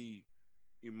man to be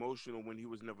emotional when he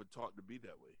was never taught to be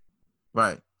that way.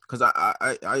 Right. Because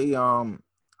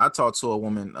I talked to a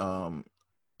woman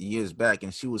years back,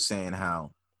 and she was saying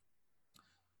how,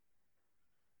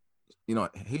 you know,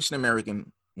 Haitian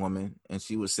American woman, and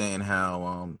she was saying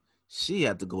how she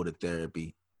had to go to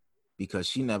therapy because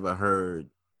she never heard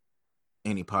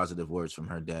any positive words from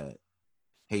her dad,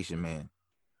 Haitian man.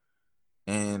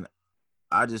 And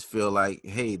I just feel like,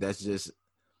 hey, that's just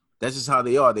how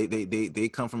they are. They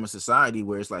come from a society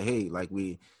where it's like, hey, like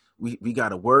we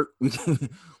gotta work,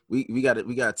 we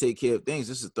gotta take care of things.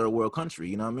 This is a third world country,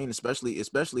 you know what I mean? Especially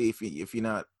if you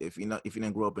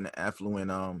didn't grow up in an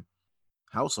affluent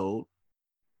household.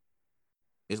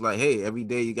 It's like, hey, every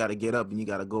day you gotta get up and you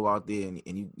gotta go out there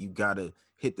and you gotta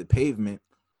hit the pavement,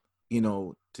 you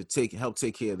know, to help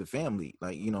take care of the family.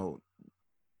 Like, you know,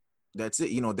 that's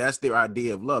it. You know, that's their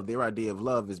idea of love. Their idea of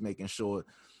love is making sure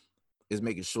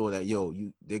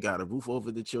that, they got a roof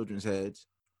over the children's heads,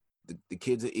 the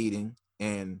kids are eating,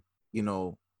 and, you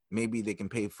know, maybe they can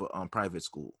pay for private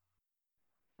school,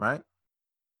 right?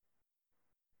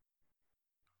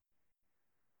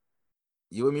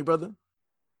 You with me, brother?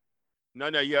 No,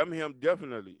 yeah, I'm him,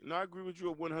 definitely. No, I agree with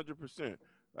you 100%.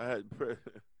 I had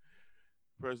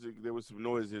there was some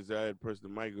noises. I had pressed the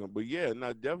mic on, but yeah,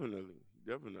 no, definitely.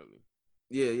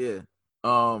 Yeah.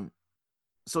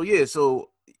 So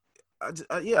I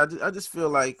just feel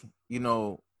like, you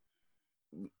know,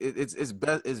 it's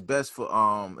best for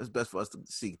us to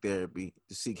seek therapy,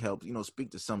 to seek help, you know,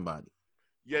 speak to somebody.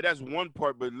 Yeah, that's one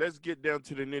part, but let's get down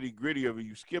to the nitty gritty of it.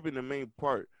 You skipping the main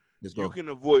part. Let's go. You can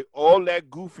avoid all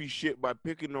that goofy shit by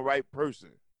picking the right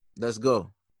person. Let's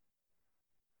go.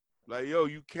 Like, yo,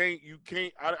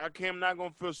 I'm not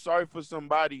gonna feel sorry for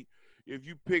somebody if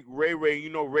you pick Ray Ray.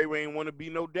 You know, Ray ain't want to be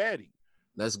no daddy.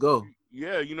 Let's go.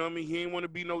 Yeah, you know what I mean? He ain't want to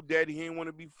be no daddy. He ain't want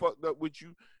to be fucked up with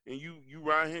you. And you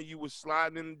around here, you was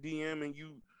sliding in the DM and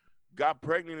you got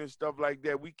pregnant and stuff like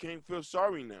that. We can't feel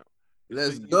sorry now.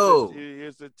 Let's go.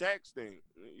 It's a tax thing.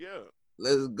 Yeah.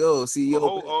 Let's go. See, a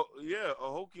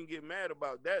hoe can get mad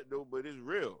about that though, but it's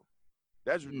real.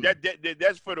 That's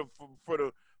that's for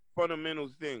the fundamental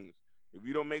things. If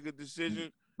you don't make a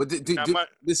decision, but do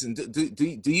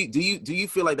you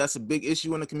feel like that's a big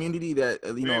issue in the community, that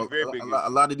you know, a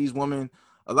lot of these women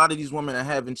are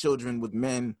having children with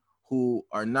men who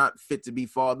are not fit to be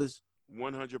fathers?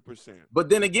 100%. But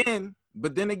then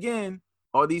again,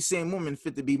 are these same women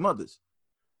fit to be mothers?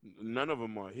 None of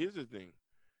them are. Here's the thing.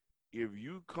 If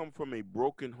you come from a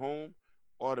broken home,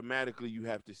 automatically you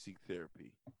have to seek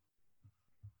therapy.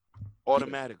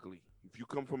 Automatically. If you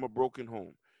come from a broken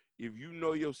home, if you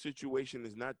know your situation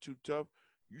is not too tough,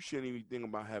 you shouldn't even think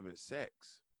about having sex,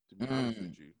 to be honest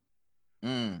with you. You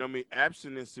know what I mean?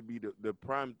 Abstinence to be the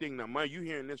prime thing. Now, mind you,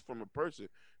 hearing this from a person.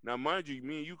 Now, mind you,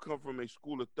 me and you come from a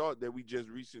school of thought that we just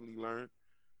recently learned.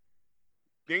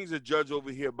 Things are judged over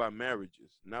here by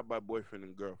marriages, not by boyfriend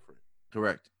and girlfriend.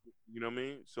 Correct. You know what I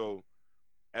mean? So,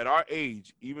 at our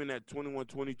age, even at 21,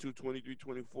 22, 23,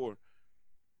 24,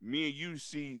 me and you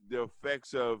see the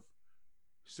effects of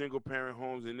single-parent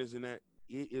homes and this and that.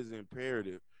 It is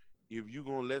imperative. If you're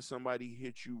going to let somebody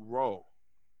hit you raw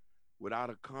without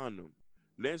a condom,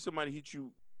 letting somebody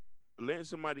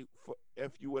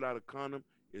F you without a condom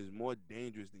is more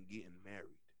dangerous than getting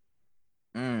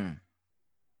married.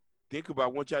 Think about, I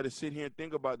want y'all to sit here and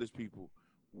think about this, people.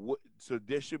 So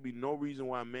there should be no reason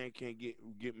why a man can't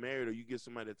get married, or you get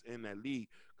somebody that's in that league.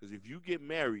 Because if you get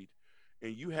married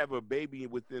and you have a baby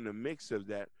within the mix of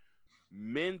that,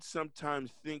 men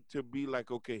sometimes think to be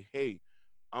like, okay, hey,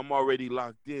 I'm already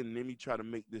locked in. Let me try to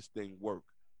make this thing work.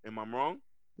 Am I wrong?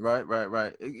 Right.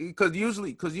 Because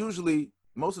usually,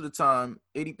 most of the time,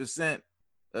 80%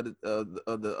 of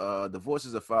the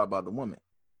divorces are filed by the woman.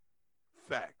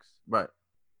 Facts. Right.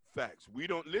 Facts. We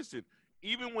don't listen.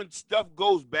 Even when stuff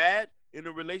goes bad in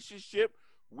a relationship,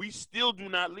 we still do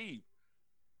not leave.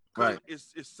 Right.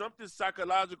 It's something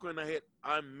psychological in the head.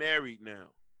 I'm married now.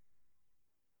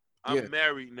 Yeah. I'm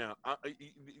married now.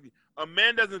 A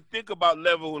man doesn't think about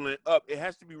leveling up. It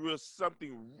has to be real.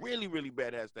 Something really, really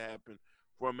bad has to happen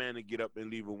for a man to get up and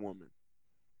leave a woman.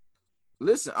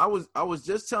 Listen, I was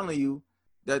just telling you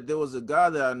that there was a guy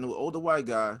that I knew, older white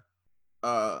guy.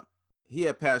 He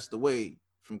had passed away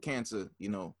from cancer. You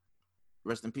know,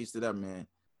 rest in peace to that man.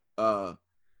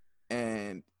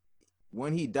 And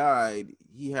when he died,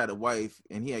 he had a wife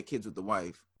and he had kids with the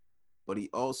wife, but he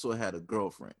also had a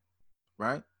girlfriend,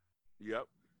 right? Yep.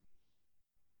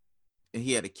 And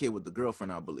he had a kid with the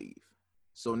girlfriend, I believe.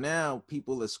 So now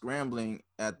people are scrambling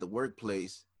at the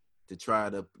workplace to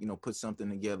try to, put something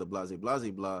together, blah, blah, blah,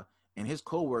 blah. And his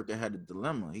coworker had a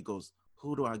dilemma. He goes,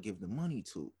 who do I give the money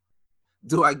to?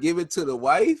 Do I give it to the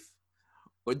wife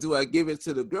or do I give it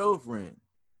to the girlfriend?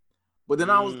 But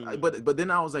then I was, but then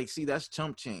I was like, see, that's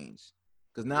chump change.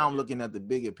 Because now I'm looking at the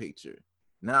bigger picture.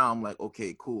 Now I'm like,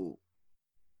 okay, cool.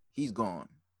 He's gone.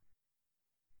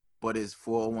 But his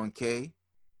 401k,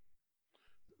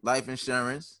 life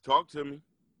insurance. Talk to me.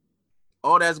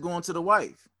 All that's going to the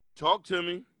wife. Talk to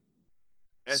me.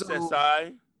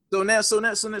 SSI. So now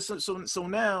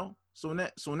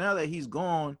that he's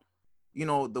gone,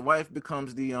 the wife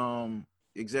becomes the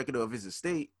executor of his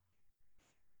estate.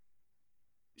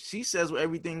 She says where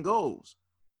everything goes.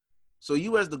 So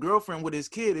you, as the girlfriend with his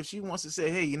kid, if she wants to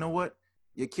say, hey, you know what?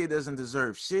 Your kid doesn't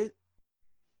deserve shit.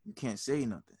 You can't say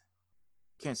nothing.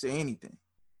 Can't say anything.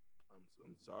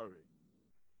 I'm sorry.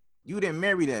 You didn't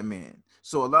marry that man.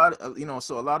 So a lot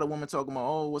of women talking about,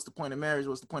 oh, what's the point of marriage?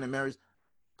 What's the point of marriage?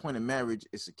 Point of marriage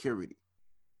is security.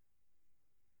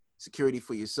 Security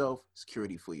for yourself,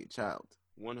 security for your child.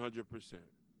 100%.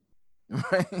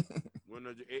 Right.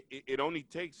 100. It only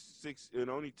takes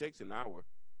an hour.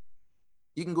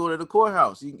 You can go to the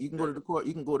courthouse. You can go to the court.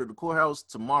 You can go to the courthouse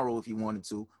tomorrow if you wanted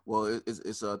to. Well,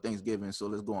 it's Thanksgiving, so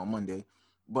let's go on Monday.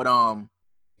 But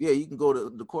yeah, you can go to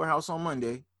the courthouse on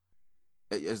Monday,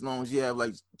 as long as you have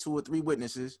like 2 or 3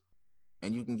 witnesses,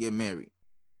 and you can get married.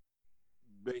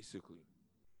 Basically.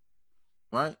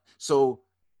 Right? So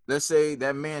let's say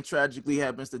that man tragically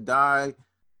happens to die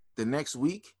the next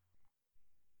week.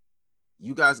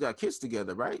 You guys got kids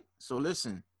together, right? So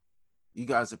listen, you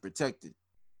guys are protected.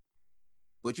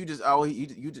 But you just out here,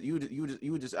 you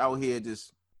just out here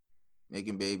just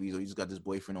making babies, or you just got this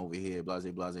boyfriend over here, blah,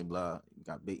 blah, blah, blah. You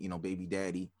got baby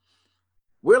daddy.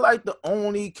 We're like the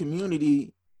only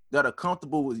community that are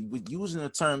comfortable with using the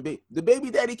term baby. The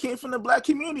baby daddy came from the black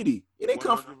community. It didn't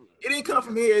come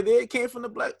from here. It came from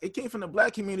the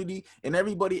black community, and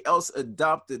everybody else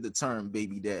adopted the term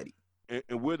baby daddy. And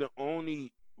we're the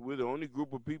only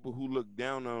group of people who look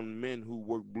down on men who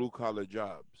work blue collar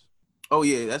jobs. Oh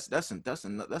yeah, that's another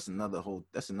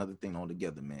thing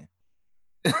altogether, man.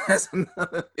 That's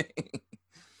another thing.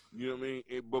 You know what I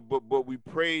mean? But we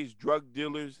praise drug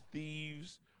dealers,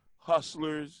 thieves,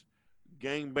 hustlers,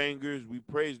 gangbangers. We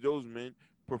praise those men.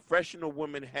 Professional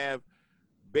women have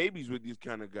babies with these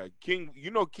kind of guys. King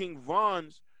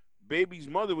Von's baby's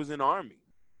mother was in the army.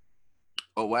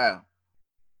 Oh wow.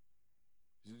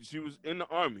 She was in the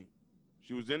army.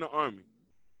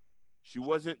 This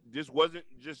wasn't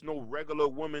just no regular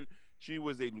woman. She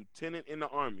was a lieutenant in the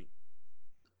army.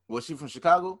 Was she from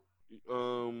Chicago?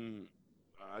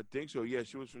 I think so. Yeah,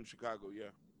 she was from Chicago.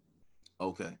 Yeah.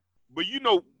 Okay. But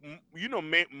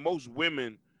most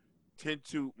women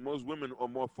are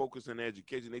more focused on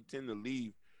education. They tend to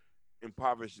leave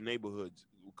impoverished neighborhoods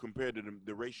compared to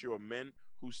the ratio of men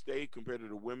who stay compared to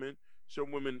the women.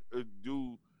 Some women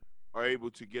are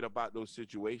able to get about those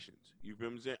situations. You feel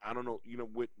what I'm saying? I don't know,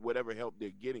 with whatever help they're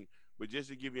getting, but just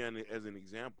to give you as an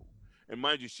example. And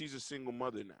mind you, she's a single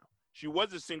mother now. She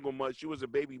was a single mother. She was a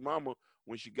baby mama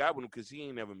when she got with him because he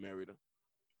ain't never married her.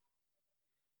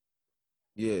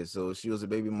 Yeah, so she was a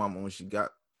baby mama when she got.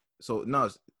 So no,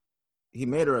 he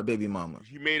made her a baby mama.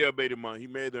 He made her a baby mama. He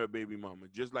made her a baby mama,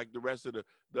 just like the rest of the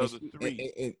other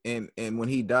three. And when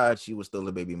he died, she was still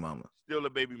a baby mama. Still a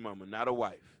baby mama, not a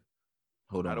wife.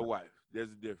 Hold on. Not a wife.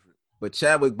 There's a difference. But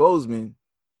Chadwick Boseman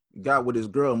got with his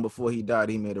girl, and before he died,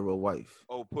 he made her a wife.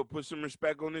 Oh, put some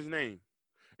respect on his name.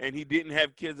 And he didn't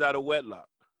have kids out of wedlock.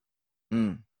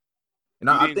 And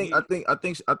I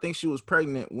think she was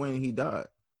pregnant when he died.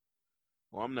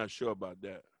 Well, I'm not sure about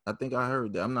that. I think I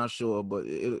heard that. I'm not sure, but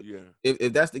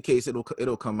if that's the case,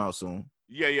 it'll come out soon.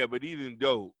 Yeah. But even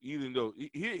though,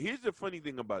 here's the funny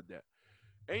thing about that.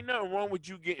 Ain't nothing wrong with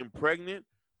you getting pregnant,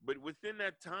 but within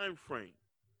that time frame,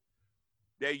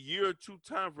 that year or two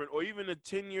time frame, or even a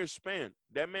 10-year span,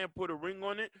 that man put a ring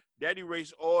on it. That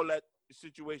erased all that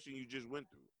situation you just went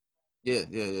through. Yeah.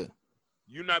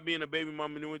 You not being a baby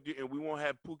mama, and we won't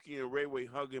have Pookie and Rayway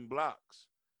hugging blocks.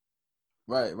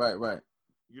 Right.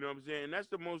 You know what I'm saying? And that's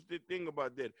the most thing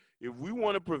about that. If we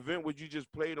want to prevent what you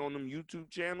just played on them YouTube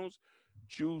channels,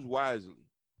 choose wisely.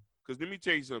 Because let me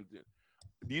tell you something.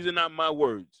 These are not my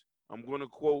words. I'm going to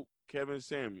quote Kevin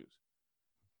Samuels.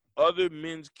 Other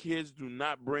men's kids do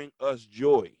not bring us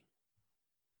joy.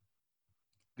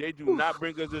 They do not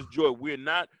bring us this joy. We're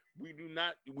not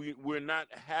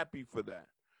happy for that.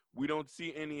 We don't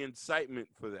see any incitement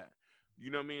for that. You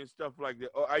know what I mean? Stuff like that.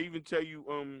 I even tell you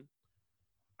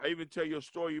your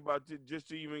story about it just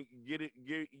to even get it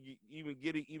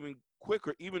even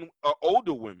quicker. Even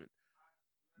older women.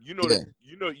 You know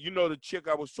the chick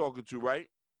I was talking to, right?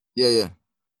 Yeah.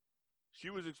 She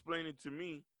was explaining to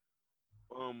me,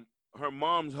 her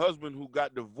mom's husband who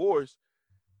got divorced,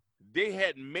 he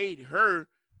had made her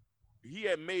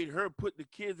put the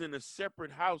kids in a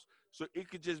separate house so it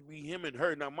could just be him and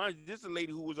her. Now, mind you, this is a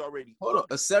lady who was already hold on,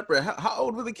 a separate. How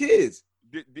old were the kids?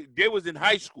 They was in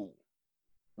high school.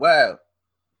 Wow.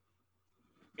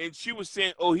 And she was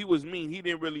saying, "Oh, he was mean.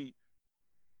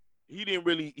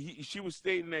 She was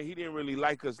stating that he didn't really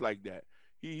like us like that.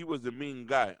 He was a mean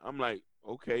guy." I'm like,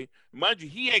 okay. Mind you,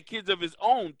 he had kids of his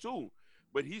own too,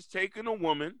 but he's taking a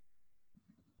woman,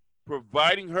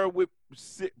 providing her with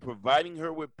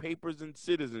papers and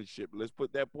citizenship. Let's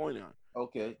put that point on.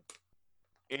 Okay.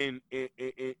 And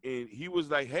he was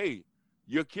like, "Hey,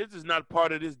 your kids is not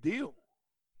part of this deal."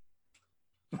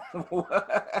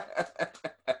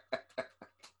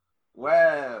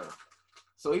 Wow.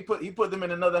 So he put them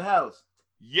in another house.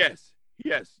 Yes.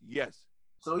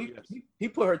 So he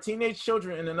put her teenage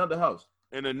children in another house.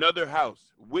 In another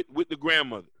house with the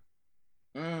grandmother.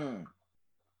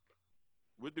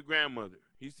 With the grandmother.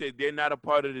 He said they're not a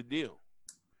part of the deal.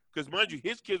 Because mind you,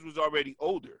 his kids was already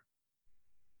older.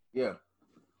 Yeah.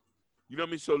 You know what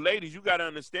I mean? So ladies, you gotta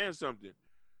understand something.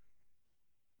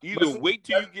 Either wait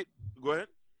till you get go ahead.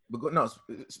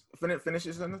 Finish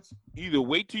your sentence. Either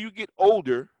wait till you get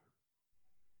older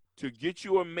to get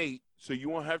you a mate so you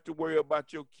won't have to worry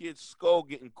about your kid's skull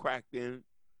getting cracked in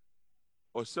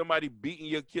or somebody beating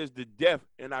your kids to death.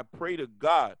 And I pray to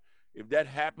God, if that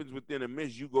happens within a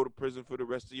minute, you go to prison for the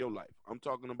rest of your life. I'm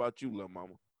talking about you, little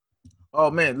mama.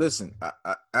 Oh, man, listen,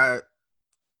 I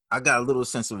got a little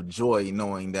sense of joy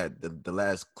knowing that the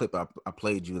last clip I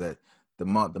played you that the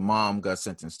mom got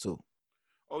sentenced too.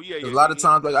 Oh, yeah. A lot of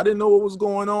times, like, I didn't know what was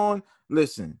going on.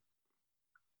 Listen,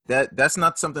 that's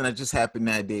not something that just happened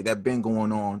that day. That been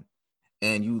going on,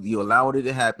 and you allowed it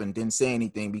to happen, didn't say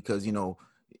anything because, you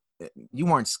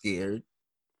weren't scared.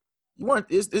 You weren't.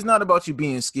 It's not about you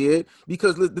being scared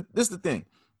because this is the thing.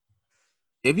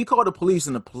 If you call the police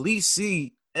and the police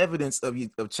see evidence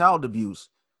of child abuse,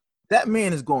 that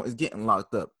man is getting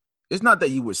locked up. It's not that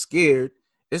you were scared.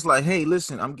 It's like, hey,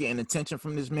 listen, I'm getting attention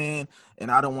from this man,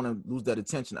 and I don't want to lose that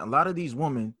attention. A lot of these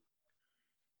women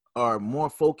are more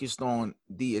focused on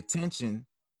the attention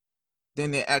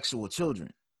than their actual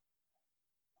children.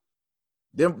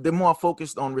 They're more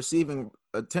focused on receiving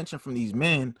attention from these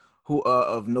men who are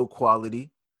of no quality,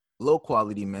 low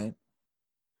quality men,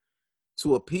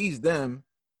 to appease them,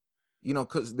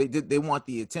 because they want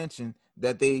the attention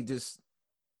that the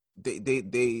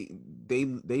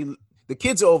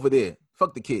kids are over there.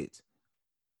 Fuck the kids,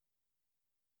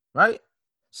 right?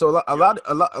 So a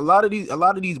lot of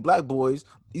these black boys,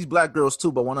 these black girls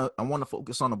too, but I want to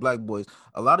focus on the black boys.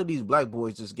 A lot of these black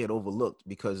boys just get overlooked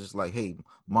because it's like, hey,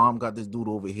 mom got this dude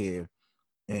over here,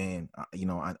 and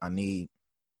I need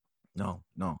No.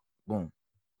 Boom.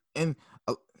 And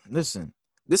listen,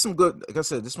 there's some good, like I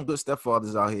said, there's some good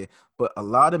stepfathers out here, but a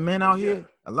lot of men out here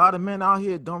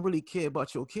don't really care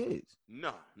about your kids.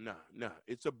 No.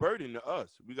 It's a burden to us.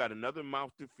 We got another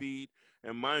mouth to feed,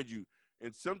 and mind you,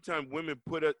 and sometimes women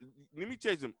put us. Let me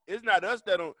tell you something. It's not us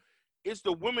that don't. It's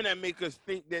the women that make us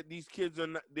think that these kids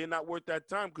they're not worth that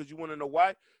time. Because you want to know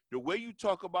why? The way you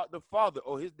talk about the father,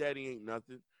 oh, his daddy ain't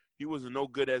nothing. He was a no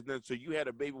good ass nothing. So you had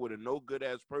a baby with a no good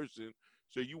ass person.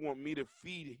 So you want me to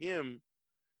feed him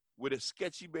with a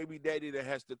sketchy baby daddy that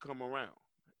has to come around?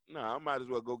 Nah, I might as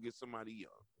well go get somebody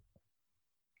young.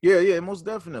 Yeah, most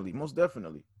definitely.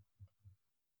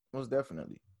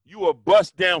 You a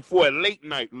bust down for a late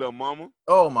night, little mama.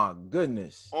 Oh my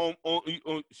goodness. On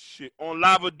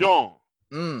Lava Dawn.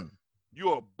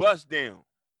 You a bust down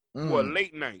for a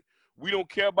late night. We don't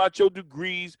care about your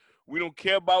degrees. We don't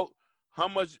care about how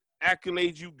much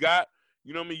accolades you got.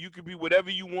 You know what I mean? You could be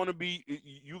whatever you want to be.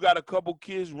 You got a couple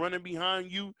kids running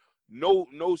behind you.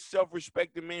 No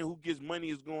self-respecting man who gets money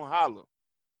is gonna holler.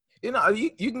 You know,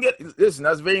 you can get. Listen,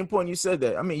 that's very important. You said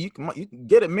that. I mean, you can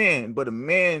get a man, but a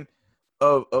man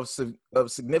of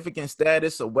significant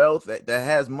status or wealth that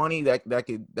has money that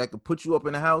could put you up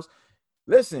in the house.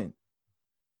 Listen.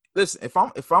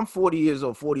 If I'm 40 years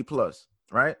old, 40 plus,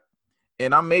 right,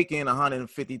 and I'm making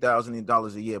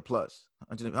 $150,000 a year plus,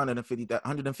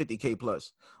 150K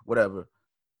plus, whatever.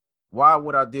 Why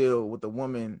would I deal with a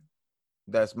woman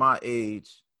that's my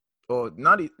age, or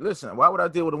not? Listen, why would I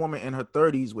deal with a woman in her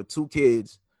 30s with 2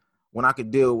 kids when I could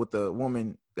deal with a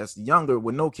woman that's younger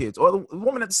with no kids, or the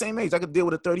woman at the same age? I could deal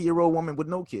with a 30-year-old woman with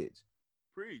no kids.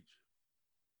 Preach.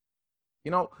 You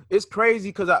know, it's crazy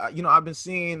because I've been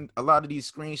seeing a lot of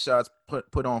these screenshots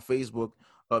put on Facebook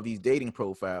of these dating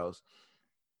profiles.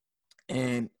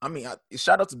 And I mean,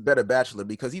 shout out to Better Bachelor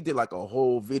because he did like a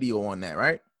whole video on that,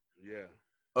 right? Yeah.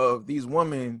 Of these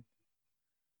women,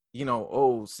 you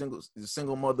know,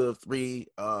 single mother of 3,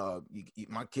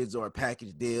 my kids are a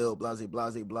package deal, blah, blah,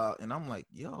 blah, blah. And I'm like,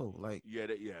 yo, like, yeah.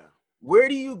 Where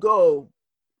do you go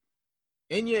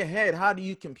in your head? How do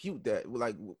you compute that?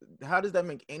 Like, how does that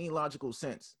make any logical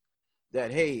sense? That,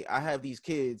 hey, I have these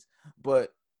kids,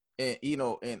 but, and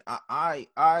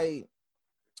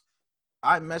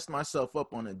I messed myself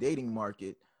up on a dating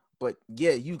market, but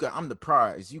yeah, I'm the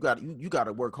prize. You got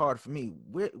to work hard for me.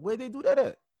 Where they do that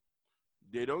at?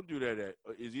 They don't do that at.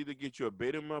 It's either get you a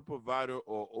beta male provider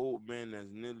or old man that's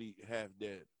nearly half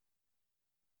dead.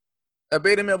 A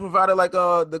beta male provider like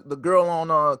the girl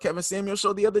on Kevin Samuels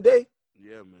show the other day.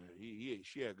 Yeah, man.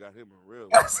 She had got him a real.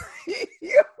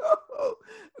 Yo,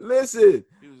 listen.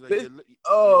 He was like,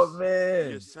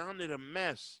 man, you sounded a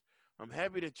mess. I'm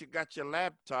happy that you got your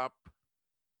laptop.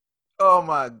 Oh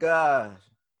my gosh.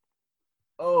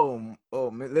 Oh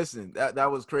man, listen, that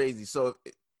was crazy. So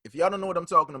if y'all don't know what I'm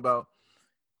talking about,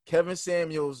 Kevin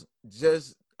Samuels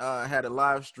just had a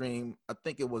live stream. I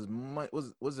think it was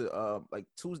like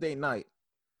Tuesday night.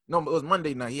 No, it was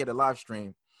Monday night. He had a live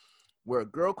stream where a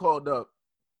girl called up,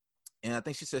 and I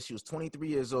think she said she was 23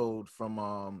 years old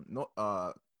from North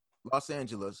Los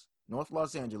Angeles,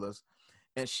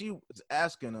 and she was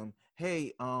asking him,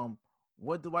 "Hey,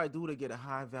 what do I do to get a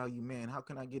high value man? How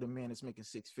can I get a man that's making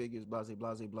 6 figures, blah,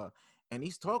 blah, blah, blah." And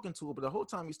he's talking to her, but the whole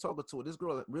time he's talking to her, this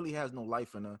girl really has no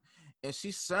life in her. And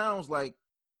she sounds like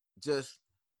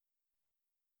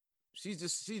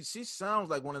she sounds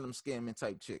like one of them scamming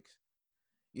type chicks.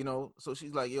 You know, so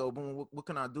she's like, "Yo, boom, what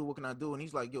can I do? What can I do?" And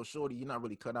he's like, "Yo, shorty, you're not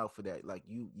really cut out for that. Like,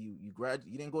 you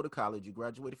didn't go to college, you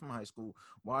graduated from high school.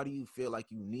 Why do you feel like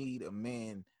you need a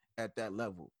man at that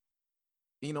level?"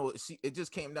 You know, it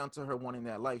just came down to her wanting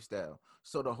that lifestyle.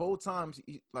 So the whole time,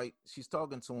 she's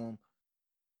talking to him,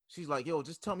 she's like, "Yo,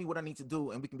 just tell me what I need to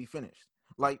do, and we can be finished."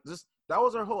 Like, that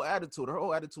was her whole attitude. Her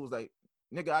whole attitude was like,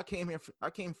 "Nigga, I came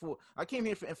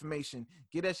here for information.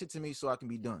 Get that shit to me so I can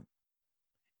be done."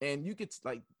 And you could,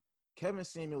 like, Kevin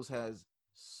Samuels has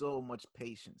so much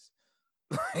patience.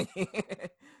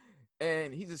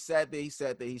 And he just sat there,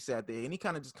 and he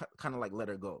kind of like let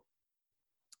her go.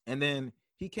 And then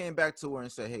he came back to her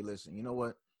and said, "Hey, listen, you know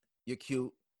what? You're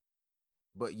cute,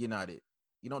 but you're not it.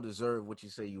 You don't deserve what you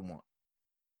say you want.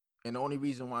 And the only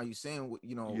reason why you're saying,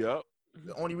 yep.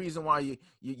 The only reason why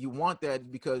you want that is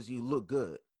because you look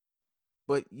good,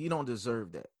 but you don't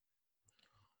deserve that."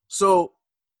 So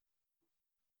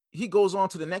he goes on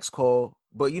to the next call,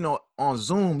 but on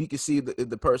Zoom, you can see if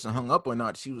the person hung up or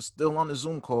not. She was still on the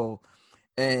Zoom call,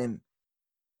 and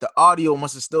the audio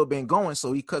must have still been going.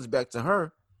 So he cuts back to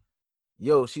her.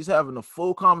 Yo, she's having a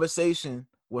full conversation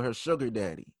with her sugar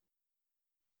daddy.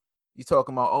 You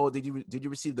talking about, "Oh, did you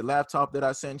receive the laptop that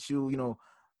I sent you?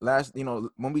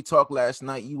 when we talked last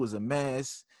night, you was a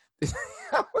mess.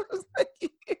 I was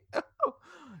like,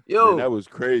 yo, Man, that was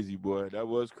crazy, boy. That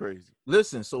was crazy.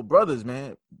 Listen, so brothers,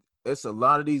 man, it's a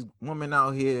lot of these women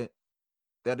out here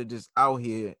that are just out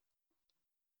here.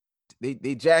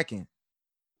 They jacking.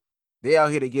 They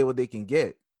out here to get what they can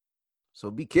get.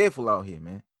 So be careful out here,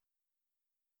 man.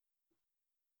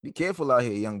 Be careful out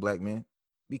here, young black men.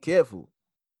 Be careful.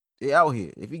 They out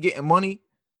here. If you're getting money,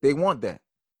 they want that.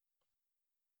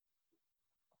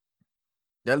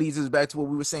 That leads us back to what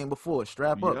we were saying before.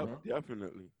 Strap up, man.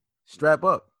 Definitely. Strap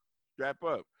up. Strap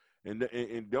up.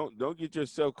 And don't get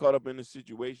yourself caught up in a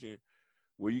situation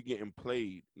where you're getting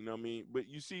played. You know what I mean? But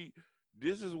you see,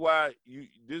 this is why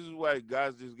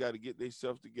guys just got to get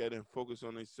themselves together and focus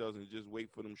on themselves and just wait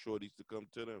for them shorties to come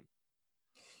to them.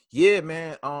 Yeah,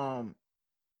 man. I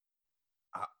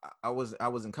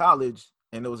was in college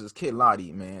and there was this kid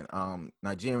Lottie, man,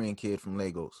 Nigerian kid from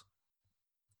Lagos.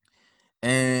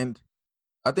 And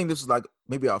I think this was like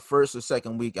maybe our first or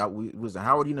second week. We was at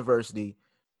Howard University,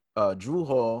 Drew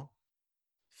Hall,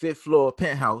 5th floor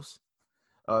penthouse.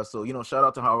 So shout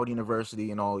out to Howard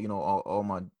University and all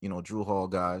my Drew Hall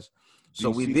guys. So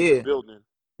we did. Building.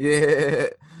 Yeah.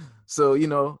 So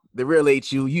the real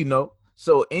HU.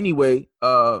 So anyway,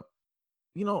 I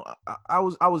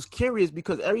was curious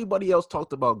because everybody else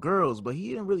talked about girls, but he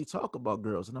didn't really talk about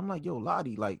girls. And I'm like, yo,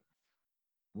 Lottie, like,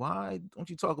 why don't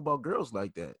you talk about girls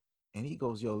like that? And he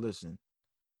goes, yo, listen,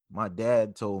 my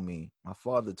father told me,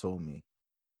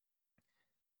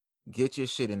 get your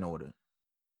shit in order.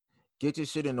 Get your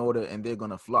shit in order and they're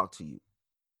going to flock to you.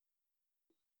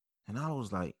 And I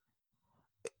was like,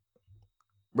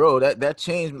 bro, that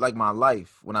changed like my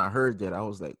life. When I heard that, I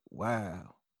was like,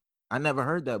 wow, I never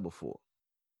heard that before.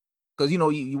 Because,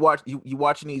 you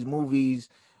watching these movies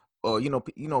or,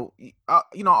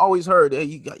 I always heard, hey,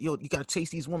 you got to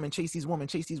chase these women,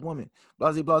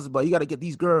 blah, blah, blah, blah. You got to get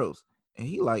these girls. And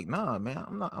he like, nah, man,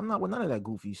 I'm not with none of that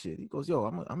goofy shit. He goes, yo,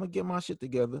 I'm going to get my shit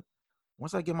together.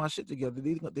 Once I get my shit together,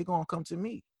 they're going to come to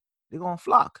me. They're going to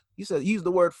flock. He said, use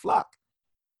the word flock.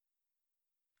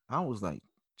 I was like,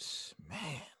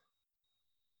 man.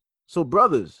 So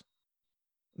brothers,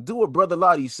 do what Brother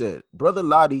Lottie said. Brother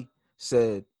Lottie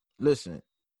said, listen,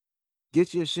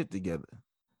 get your shit together.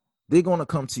 They're going to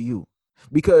come to you.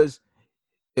 Because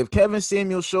if Kevin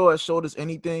Samuel's show has showed us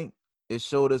anything, it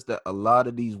showed us that a lot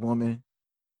of these women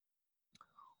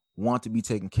want to be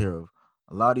taken care of.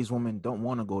 A lot of these women don't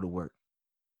want to go to work.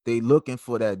 They looking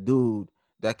for that dude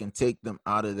that can take them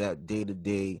out of that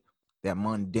day-to-day, that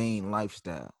mundane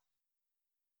lifestyle.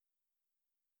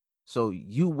 So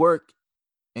you work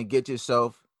and get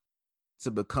yourself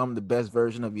to become the best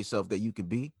version of yourself that you can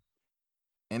be,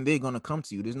 and they're going to come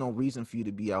to you. There's no reason for you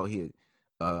to be out here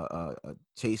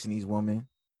chasing these women.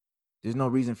 There's no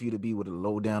reason for you to be with a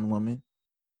low-down woman.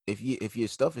 If your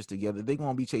stuff is together, they're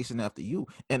going to be chasing after you.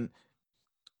 And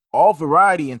all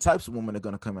variety and types of women are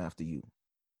going to come after you.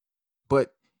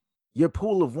 But your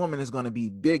pool of women is going to be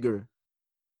bigger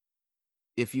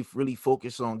if you really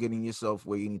focus on getting yourself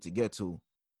where you need to get to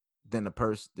than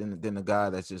the guy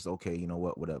that's just, okay, you know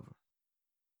what, whatever.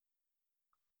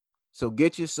 So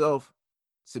get yourself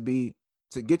to the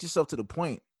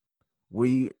point where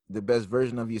you're the best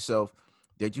version of yourself,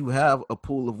 that you have a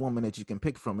pool of women that you can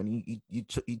pick from, and you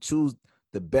choose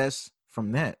the best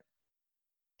from that.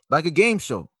 Like a game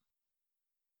show.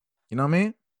 You know what I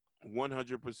mean?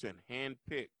 100%.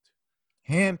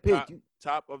 Handpicked.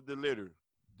 Top of the litter.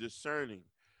 Discerning.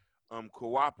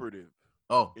 Cooperative.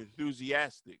 Oh.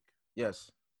 Enthusiastic.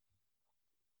 Yes.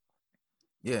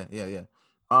 Yeah.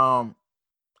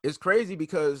 It's crazy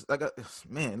because,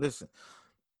 man, listen.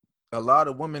 A lot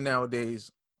of women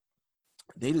nowadays,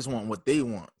 they just want what they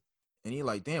want. And you're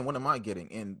like, damn, what am I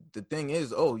getting? And the thing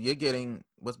is, oh, you're getting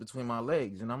what's between my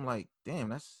legs. And I'm like, damn,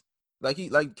 that's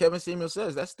like Kevin Samuel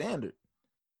says, that's standard.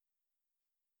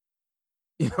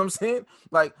 You know what I'm saying?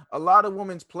 Like, a lot of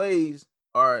women's plays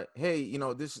are, hey,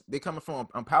 they coming from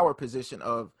a power position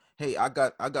of, hey, I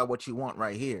got what you want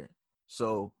right here.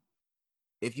 So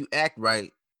if you act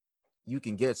right, you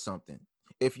can get something.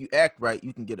 If you act right,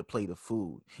 you can get a plate of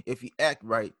food. If you act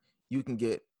right, you can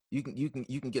get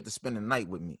to spend the night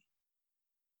with me.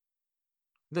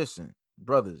 Listen,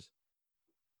 brothers,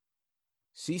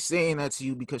 she's saying that to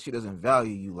you because she doesn't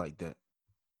value you like that.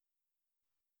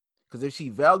 Because if she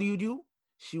valued you,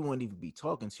 she wouldn't even be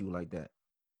talking to you like that.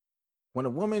 When a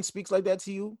woman speaks like that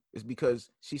to you, it's because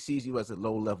she sees you as a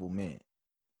low-level man.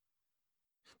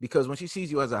 Because when she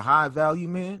sees you as a high-value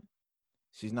man,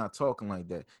 she's not talking like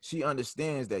that. She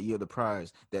understands that you're the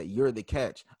prize, that you're the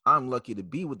catch. I'm lucky to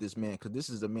be with this man because this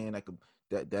is a man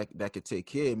that could take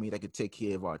care of me, that could take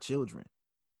care of our children.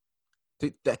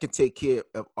 that can take care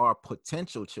of our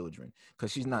potential children,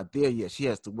 because she's not there yet. She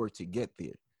has to work to get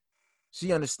there.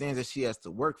 She understands that she has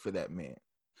to work for that man.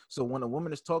 So when a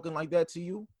woman is talking like that to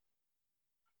you,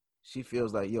 she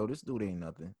feels like, yo, this dude ain't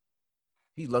nothing.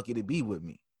 He's lucky to be with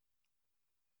me.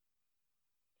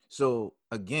 So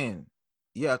again,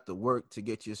 you have to work to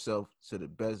get yourself to the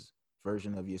best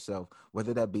version of yourself,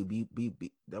 whether that be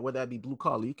blue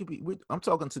collar. You could be. I'm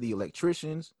talking to the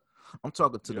electricians. I'm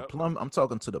talking to the I'm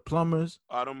talking to the plumbers,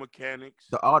 auto mechanics,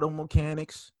 the auto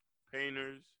mechanics,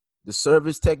 painters, the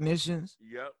service technicians.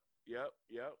 Yep.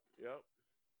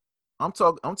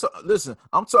 Listen,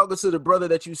 I'm talking to the brother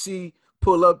that you see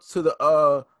pull up to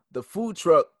the food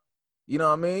truck. You know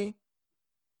what I mean?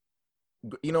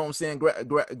 You know what I'm saying?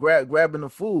 Grabbing the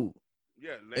food.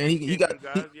 Yeah, and he got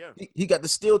guys, he got the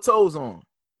steel toes on.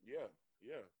 Yeah.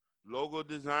 Logo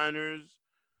designers,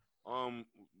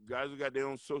 guys who got their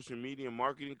own social media and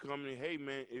marketing company. Hey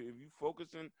man, if you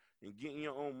focusing and getting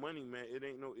your own money, man, it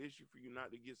ain't no issue for you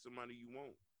not to get somebody you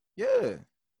want. Yeah,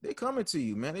 they coming to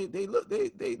you, man. They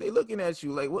looking at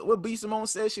you like what B. Simone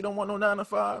said. She don't want no 9 to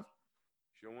 5.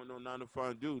 She don't want no 9 to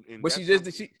 5 dude. And but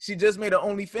she just made her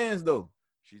OnlyFans though.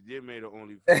 She did make her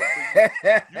OnlyFans.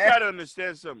 you gotta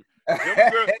understand something.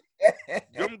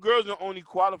 Them girls are only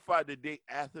qualified to date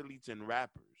athletes and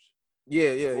rappers.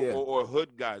 Yeah. Or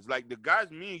hood guys. Like the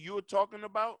guys me and you were talking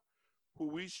about, who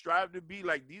we strive to be,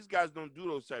 like these guys don't do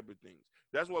those type of things.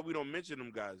 That's why we don't mention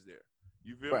them guys there.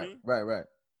 You feel me? Right.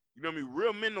 You know what I mean?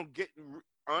 Real men don't get,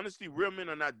 honestly, real men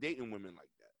are not dating women like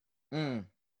that.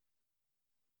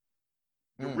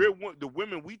 The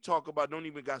women we talk about don't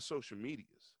even got social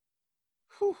medias.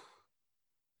 Whew.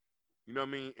 You know what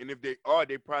I mean? And if they are,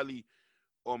 they probably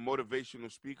are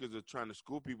motivational speakers or trying to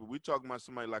school people. We're talking about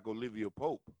somebody like Olivia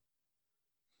Pope.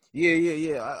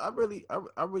 Yeah. I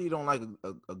really don't like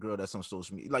a girl that's on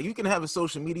social media. Like you can have a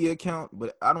social media account,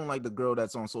 but I don't like the girl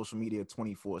that's on social media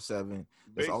 24/7.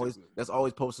 That's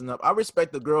always posting up. I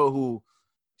respect the girl who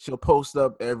she'll post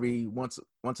up every once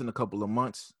in a couple of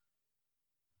months.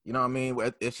 You know what I mean?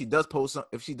 If she does post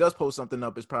something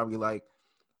up, it's probably like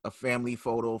a family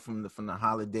photo from the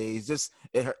holidays. Just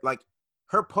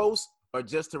her posts are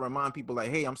just to remind people like,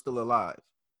 hey, I'm still alive.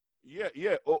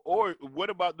 Yeah. Or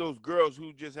what about those girls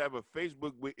who just have a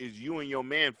Facebook with is you and your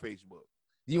man Facebook?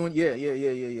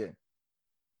 Yeah.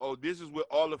 Oh, this is where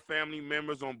all the family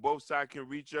members on both sides can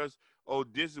reach us. Oh,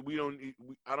 this is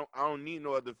I don't need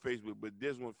no other Facebook, but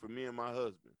this one for me and my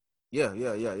husband. Yeah.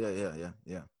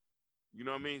 You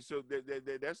know what I mean? So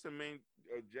that's the main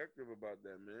objective about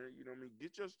that, man. You know what I mean?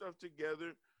 Get your stuff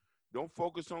together. Don't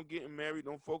focus on getting married.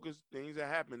 Don't focus things that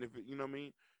happen. You know what I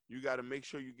mean? You got to make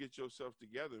sure you get yourself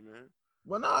together, man.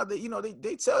 Well, nah,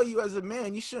 they tell you as a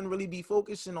man, you shouldn't really be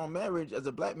focusing on marriage as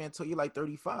a black man till you're like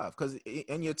 35. Because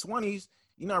in your 20s,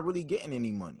 you're not really getting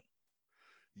any money.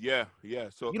 Yeah.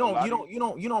 So you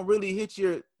don't really hit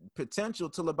your potential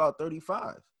till about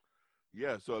 35.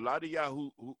 Yeah. So a lot of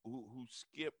y'all who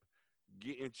skip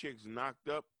getting chicks knocked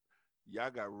up, y'all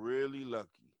got really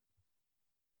lucky.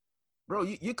 Bro,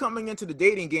 you're coming into the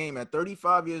dating game at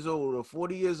 35 years old or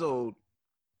 40 years old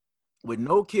with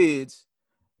no kids,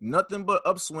 nothing but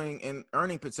upswing and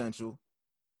earning potential.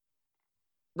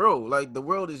 Bro, like the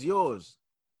world is yours.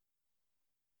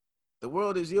 The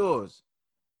world is yours.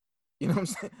 You know what I'm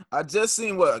saying? I just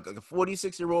seen a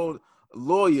 46-year-old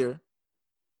lawyer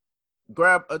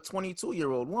grab a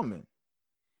 22-year-old woman.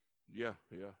 Yeah.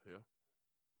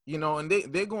 You know, and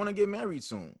they're going to get married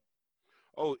soon.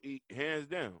 Oh, hands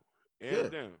down. Hands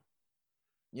down.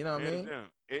 You know what I mean? Down.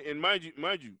 And mind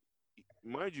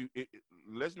you,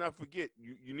 let's not forget,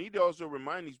 you need to also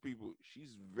remind these people,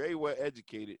 she's very well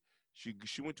educated. She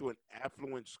went to an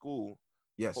affluent school.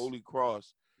 Yes. Holy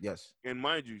Cross. Yes. And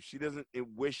mind you,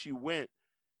 where she went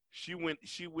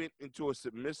into a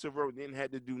submissive role, didn't have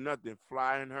to do nothing,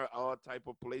 flying her all type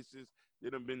of places. They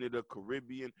done been to the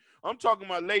Caribbean. I'm talking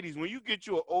about ladies, when you get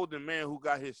you an older man who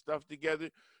got his stuff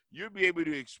together, you'll be able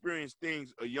to experience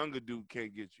things a younger dude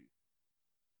can't get you.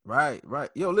 Right.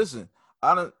 Yo, listen.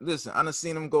 I done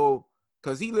seen him go,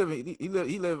 cause he live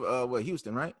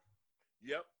Houston, right?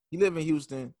 Yep. He live in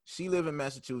Houston. She live in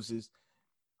Massachusetts.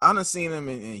 I done seen him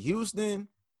in Houston.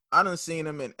 I done seen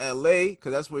him in LA,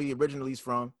 cause that's where he originally is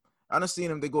from. I done seen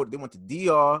him. They went to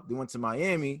DR. They went to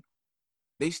Miami.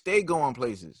 They stay going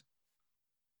places.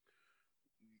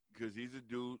 Because he's a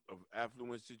dude of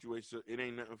affluent situation. It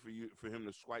ain't nothing for him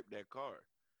to swipe that card.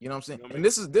 You know what I'm saying? You know what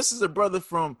and this is a brother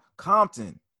from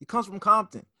Compton. He comes from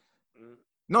Compton.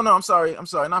 No, I'm sorry,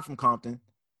 not from Compton.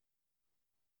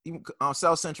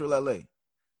 South Central LA.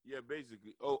 Yeah,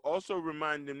 basically. Oh, also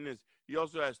remind them this. He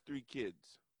also has 3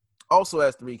 kids.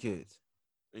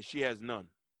 And she has none.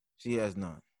 She has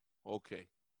none. Okay.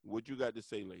 What you got to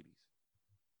say, ladies?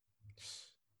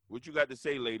 What you got to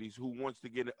say, ladies, who wants to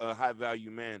get a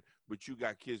high-value man, but you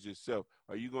got kids yourself?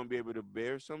 Are you going to be able to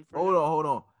bear something for him? Hold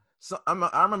on. So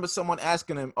I remember someone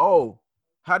asking him, "Oh,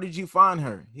 how did you find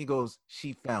her?" He goes,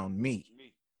 "She found me."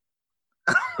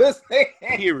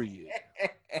 Period.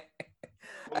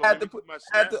 I had to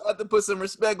put some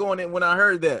respect on it when I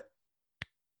heard that.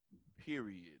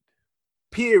 Period,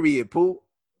 Pooh.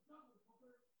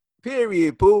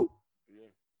 Period, Pooh.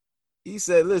 Yeah. He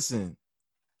said, "Listen,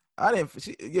 I didn't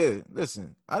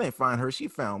find her. She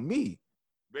found me."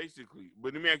 Basically.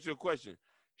 But let me ask you a question.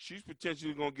 She's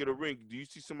potentially going to get a ring. Do you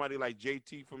see somebody like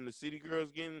JT from the City Girls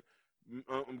getting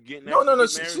No.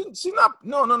 She's not.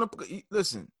 No.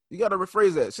 Listen, you got to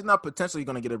rephrase that. She's not potentially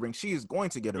going to get a ring. She is going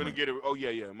to get a ring. Oh,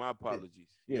 yeah. My apologies.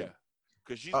 Yeah.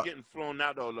 Because she's getting flown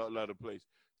out all over the place.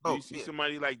 Do you see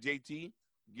somebody like JT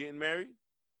getting married?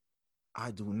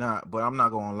 I do not, but I'm not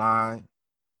going to lie.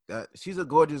 That she's a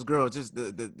gorgeous girl. Just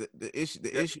the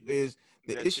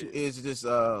issue is just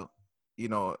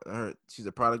she's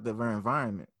a product of her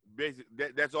environment.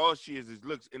 Basically, that's all she is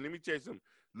looks. And let me tell you something.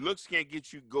 Looks can't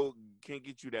get you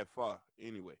that far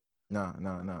anyway. No.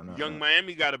 Young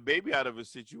Miami got a baby out of a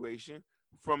situation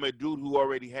from a dude who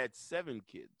already had 7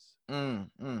 kids. I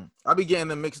be getting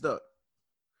them mixed up.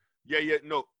 Yeah.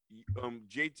 No.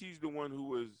 JT's the one who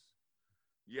was.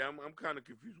 Yeah, I'm kind of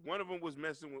confused. One of them was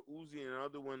messing with Uzi, and the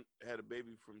other one had a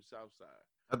baby from Southside.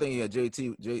 I think I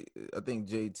think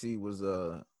JT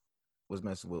was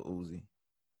messing with Uzi.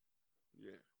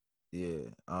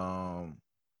 Yeah.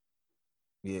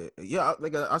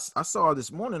 Like I saw her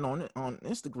this morning on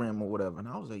Instagram or whatever, and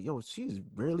I was like, "Yo, she's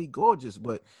really gorgeous."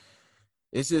 But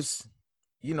it's just,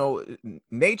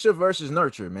 nature versus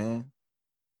nurture, man.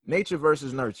 Nature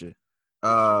versus nurture. If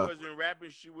she wasn't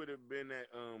rapping, she would have been at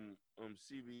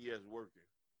CVS working.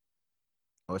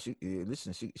 Oh, she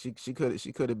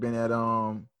could have been at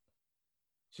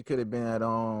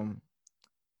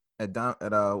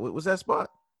what was that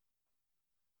spot?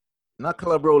 Not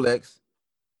Club Rolex.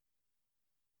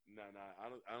 Nah.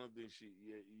 I don't think she.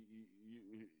 Yeah,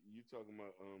 you talking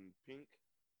about Pink?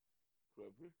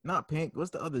 Club Pink? Not Pink. What's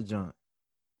the other joint?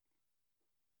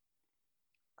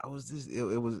 I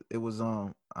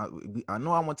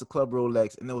know I went to Club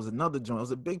Rolex, and there was another joint. It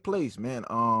was a big place, man.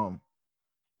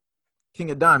 King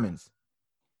of Diamonds.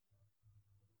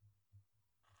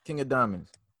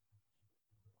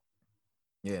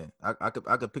 Yeah, I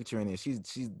could picture her in there. She's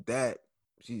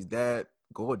that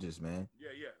gorgeous, man. Yeah.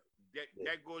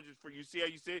 That gorgeous for you. See how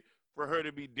you say for her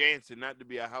to be dancing, not to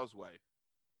be a housewife.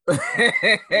 You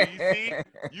see,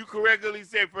 you correctly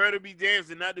said for her to be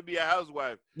dancing, not to be a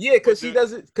housewife. Yeah, because she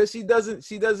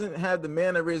doesn't have the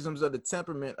mannerisms or the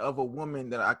temperament of a woman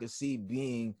that I could see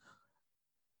being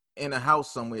in a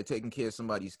house somewhere taking care of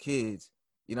somebody's kids.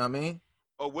 You know what I mean?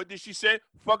 Oh, what did she say?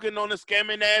 Fucking on a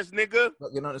scamming ass nigga.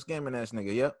 Fucking on a scamming ass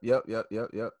nigga. Yep.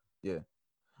 Yeah.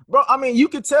 Bro, I mean, you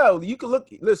could tell. You could look.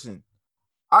 Listen,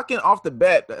 I can off the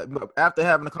bat after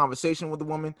having a conversation with the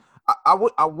woman. I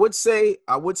would say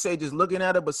just looking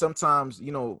at her, but sometimes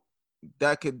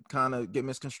that could kind of get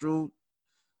misconstrued.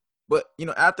 But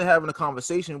after having a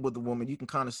conversation with the woman, you can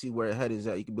kind of see where her head is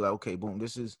at. You can be like, okay, boom,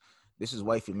 this is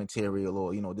wifey material,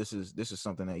 or this is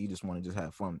something that you just want to just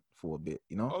have fun for a bit,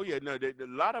 Oh yeah, no, a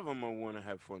lot of them want to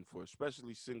have fun for,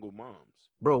 especially single moms.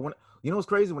 Bro, when what's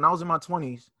crazy? When I was in my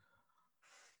 20s,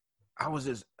 I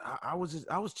was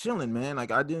chilling, man.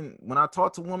 Like when I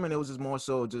talked to women, it was just more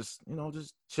so just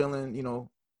chilling,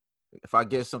 if I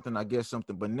get something, I get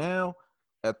something. But now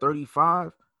at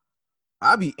 35,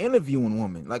 I be interviewing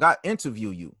women. Like I interview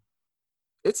you.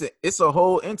 It's a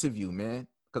whole interview, man.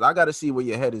 Cause I gotta see where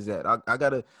your head is at.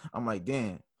 I'm like,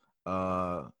 damn,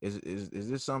 is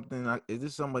this something? Is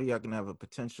this somebody I can have a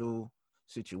potential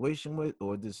situation with,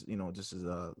 or this is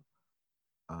a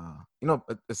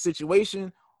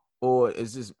situation? Or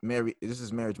is this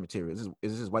marriage material?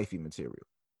 Is this wifey material?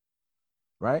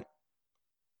 Right?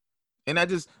 And that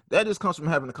just comes from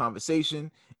having a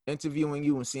conversation, interviewing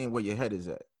you, and seeing where your head is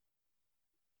at.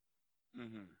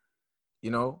 Mm-hmm.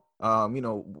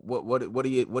 What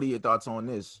are your thoughts on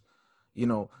this?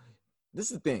 This is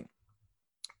the thing.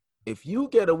 If you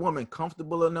get a woman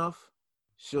comfortable enough,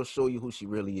 she'll show you who she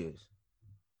really is.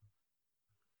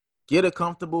 Get her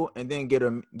comfortable, and then get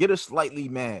her slightly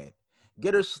mad.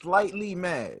 Get her slightly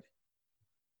mad,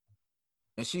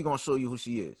 and she gonna show you who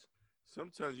she is.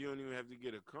 Sometimes you don't even have to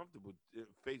get her comfortable.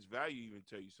 Face value even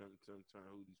tell you something sometimes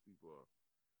who these people are.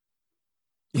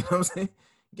 You know what I'm saying?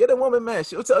 Get a woman mad.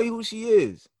 She'll tell you who she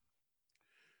is.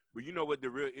 But you know what the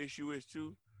real issue is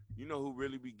too? You know who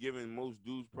really be giving most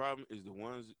dudes problem is the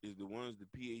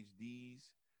PhDs,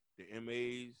 the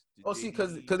MAs. The See,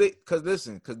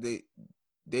 JDs. because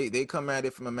they come at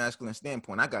it from a masculine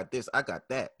standpoint. I got this, I got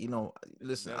that. You know,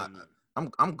 listen,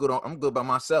 I'm good by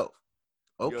myself.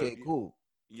 Okay, cool.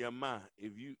 Yeah, ma.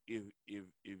 If you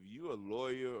a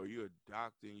lawyer or you're a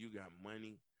doctor and you got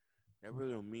money, that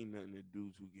really don't mean nothing to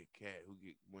dudes who get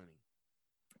money.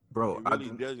 Bro, it really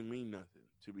doesn't mean nothing,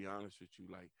 to be honest with you.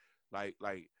 Like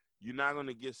you're not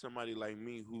gonna get somebody like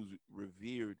me who's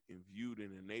revered and viewed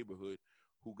in the neighborhood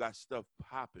who got stuff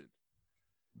popping.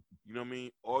 You know what I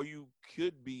mean? All you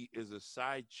could be is a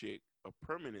side chick, a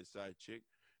permanent side chick,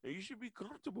 and you should be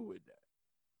comfortable with that.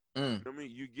 You know what I mean?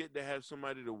 You get to have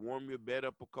somebody to warm your bed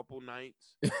up a couple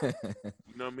nights. You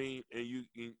know what I mean? And you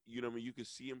know what I mean? You can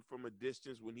see him from a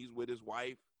distance when he's with his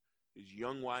wife, his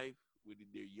young wife, with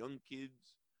their young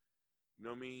kids. You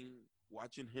know what I mean?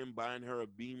 Watching him buying her a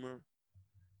Beamer.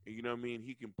 And you know what I mean?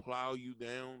 He can plow you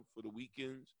down for the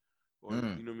weekends. Or, you know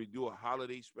what I mean? Do a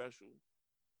holiday special.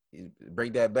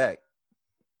 Break that back.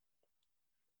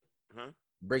 Huh?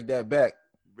 Break that back.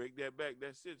 Break that back.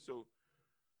 That's it. So,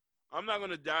 I'm not going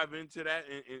to dive into that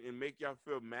and make y'all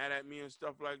feel mad at me and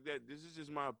stuff like that. This is just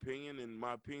my opinion, and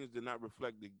my opinions do not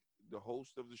reflect the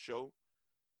host of the show.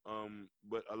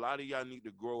 But a lot of y'all need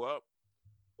to grow up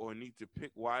or need to pick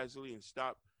wisely and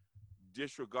stop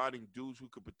disregarding dudes who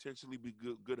could potentially be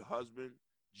good husband,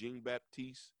 Jean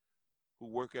Baptiste, who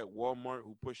work at Walmart,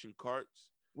 who pushing carts.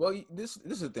 Well, this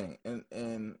is the thing,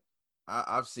 and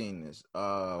I've seen this.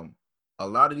 A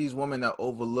lot of these women that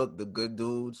overlook the good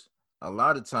dudes, a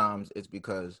lot of times it's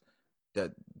because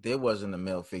that there wasn't a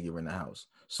male figure in the house.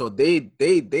 So they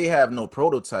have no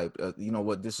prototype. You know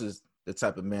what? This is the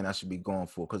type of man I should be going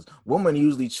for. Because women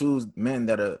usually choose men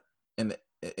that are in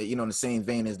the same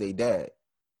vein as their dad,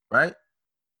 right?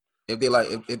 If they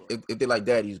like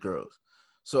daddy's girls.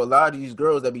 So a lot of these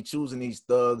girls that be choosing these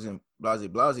thugs and blah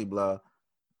blah blah,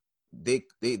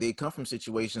 they come from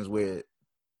situations where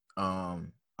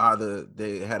either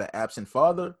they had an absent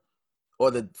father, or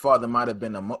the father might have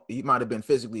been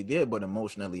physically there but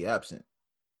emotionally absent.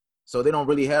 So they don't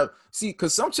really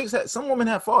because some women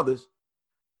have fathers,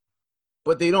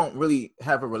 but they don't really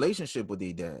have a relationship with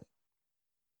their dad.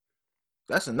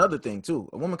 That's another thing too.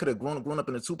 A woman could have grown up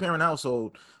in a 2-parent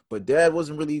household, but dad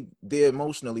wasn't really there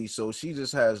emotionally, so she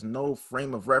just has no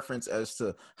frame of reference as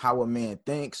to how a man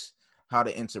thinks, how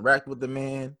to interact with the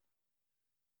man,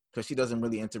 because she doesn't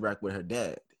really interact with her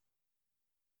dad.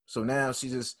 So now she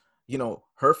just,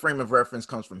 her frame of reference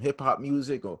comes from hip hop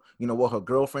music, or what her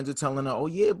girlfriends are telling her. Oh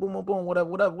yeah, boom, boom, boom, whatever.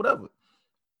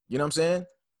 You know what I'm saying?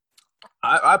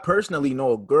 I personally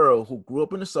know a girl who grew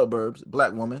up in the suburbs,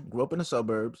 black woman, grew up in the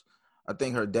suburbs. I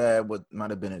think her dad might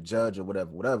have been a judge or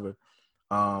whatever.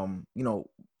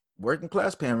 Working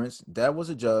class parents. Dad was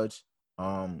a judge.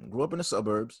 Grew up in the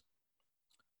suburbs.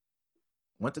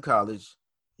 Went to college.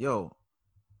 Yo,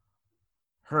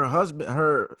 her husband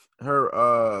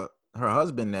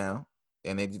now,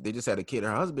 and they just had a kid.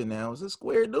 Her husband now is a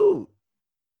square dude,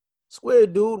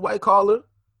 white collar.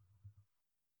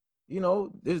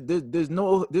 There's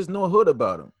no hood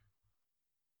about him.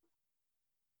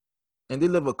 And they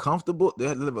live a comfortable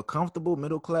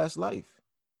middle class life.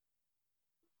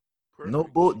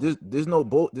 Perfect. There's no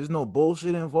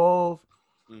bullshit involved.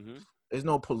 Mm-hmm. There's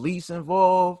no police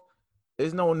involved.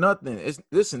 There's no nothing.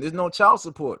 There's no child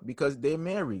support because they're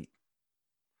married.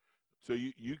 So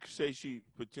you could say she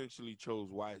potentially chose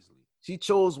wisely. She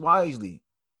chose wisely.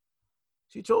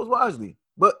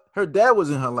 But her dad was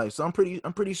in her life, so I'm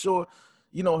pretty sure,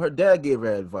 her dad gave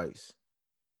her advice.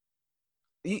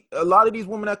 A lot of these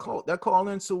women that call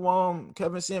into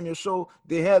Kevin Samuel's show,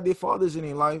 they have their fathers in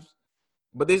their lives,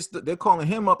 but they're calling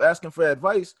him up asking for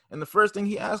advice, and the first thing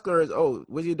he asks her is, "Oh,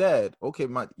 where's your dad? Okay,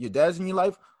 your dad's in your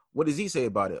life. What does he say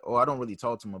about it? Oh, I don't really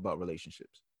talk to him about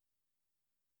relationships."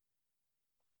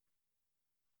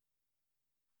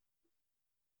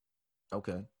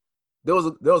 Okay, there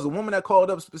was a woman that called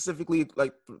up specifically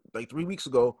like 3 weeks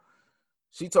ago.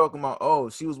 She talking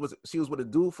about, she was with a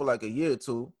dude for like a year or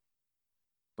two,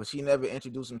 but she never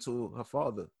introduced him to her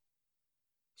father.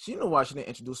 She knew why she didn't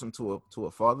introduce him to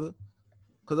her father,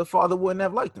 because her father wouldn't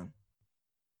have liked him.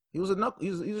 He was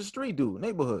a street dude,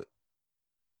 neighborhood.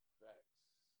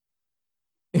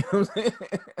 You know what I'm saying?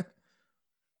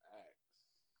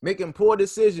 Making poor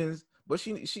decisions, but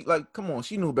she like, come on,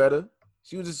 she knew better.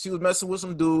 She was messing with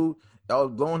some dude that was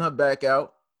blowing her back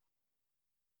out.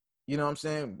 You know what I'm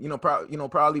saying?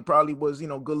 Probably was,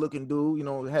 good looking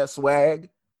dude, had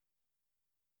swag.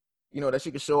 That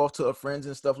she could show off to her friends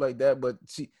and stuff like that. But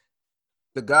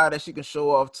the guy that she can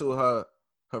show off to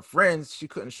her friends, she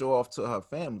couldn't show off to her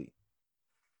family.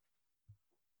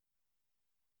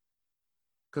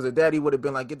 Because her daddy would have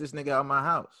been like, get this nigga out of my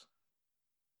house.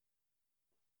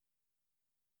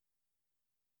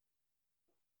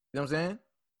 You know what I'm saying?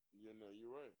 Yeah, no,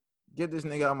 you're right. Get this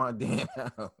nigga out of my damn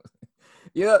house.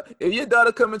 Yeah, if your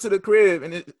daughter come into the crib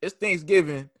and it's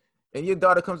Thanksgiving, and your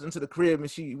daughter comes into the crib and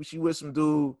she with some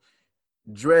dude,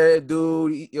 dread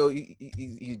dude,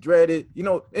 he's dreaded, you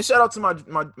know. And shout out to my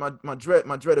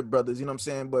dreaded brothers, you know what I'm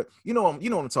saying? But you know what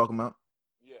I'm talking about.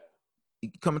 Yeah.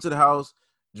 He come into the house,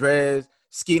 dreads,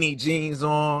 skinny jeans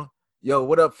on. Yo,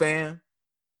 what up, fam?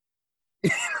 You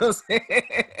know what I'm saying?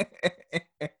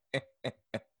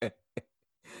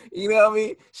 You know what I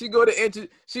mean? She go to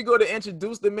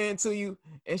introduce the man to you,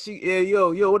 and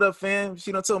yo, what up, fam?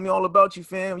 She done told me all about you,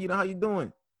 fam. You know how you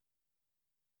doing?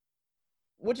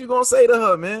 What you gonna say to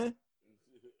her, man?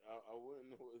 I wouldn't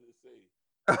know what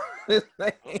to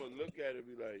say. I'm gonna look at it and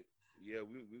be like, yeah,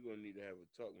 we're gonna need to have a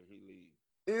talk when he leaves.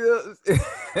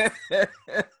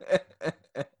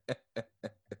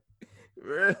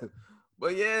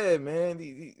 But yeah, man,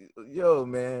 yo,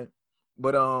 man.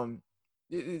 But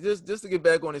just to get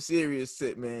back on the serious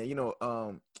tip, man. You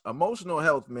know, emotional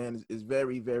health, man, is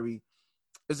very, very.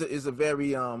 It's a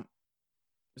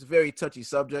very touchy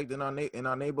subject in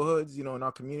our neighborhoods, you know, in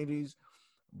our communities.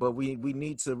 But we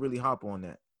need to really hop on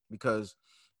that because,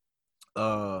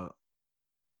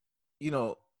 you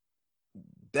know,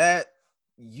 that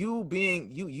you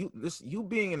being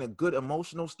in a good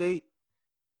emotional state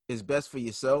is best for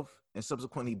yourself and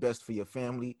subsequently best for your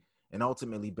family and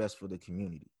ultimately best for the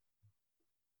community.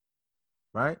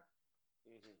 Right?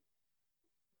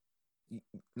 Mm-hmm.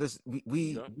 Listen,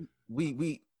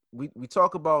 we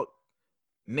talk about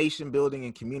nation building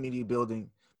and community building,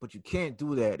 but you can't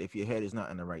do that if your head is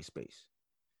not in the right space.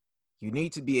 You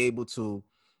need to be able to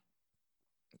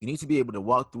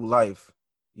walk through life,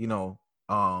 you know,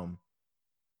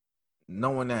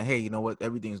 knowing that, hey, you know what,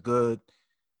 everything's good.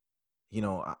 You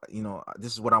know,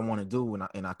 this is what I want to do,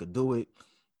 and I could do it.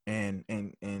 And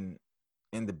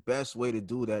the best way to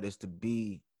do that is to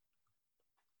be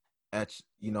at,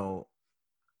 you know,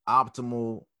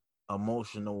 optimal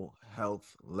emotional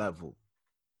health level.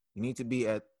 You need to be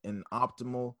at an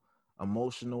optimal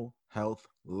emotional health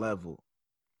level.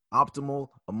 Optimal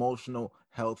emotional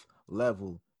health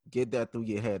level. Get that through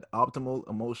your head. Optimal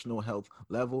emotional health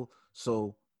level,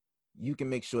 so you can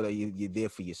make sure that you're there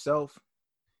for yourself.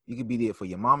 You can be there for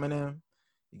your mom and them.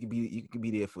 You can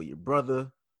be there for your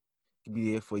brother. You can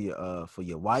be there for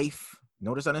your wife.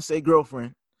 Notice I didn't say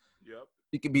girlfriend. Yep.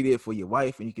 You can be there for your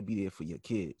wife, and you can be there for your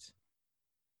kids.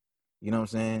 You know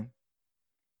what I'm saying?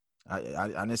 I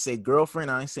didn't say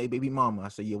girlfriend. I didn't say baby mama. I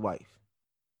say your wife.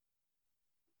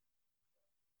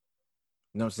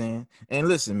 You know what I'm saying? And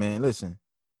listen, man, listen.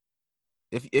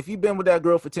 If you've been with that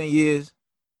girl for 10 years,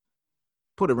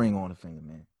 put a ring on the finger,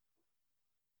 man.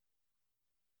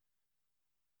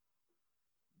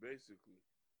 Basically.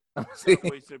 Stop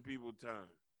wasting people's time.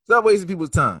 Stop wasting people's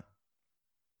time.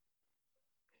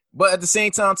 But at the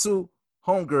same time, too,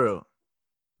 homegirl,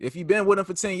 if you've been with him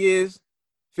for 10 years,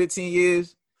 15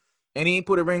 years, and he ain't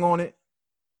put a ring on it,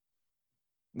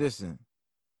 listen,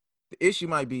 the issue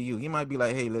might be you. He might be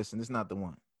like, hey, listen, this is not the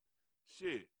one.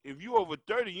 Shit, if you over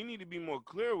 30, you need to be more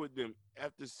clear with them.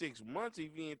 After 6 months,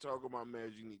 if you ain't talking about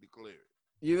marriage, you need to clear it.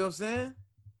 You know what I'm saying?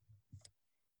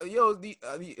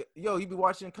 Yo, you be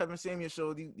watching Kevin Samuels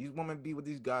show. These women be with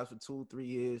these guys for 2-3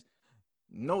 years.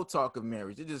 No talk of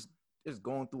marriage. They're just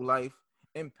going through life.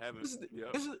 And this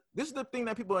is the thing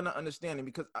that people are not understanding,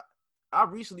 because I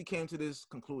recently came to this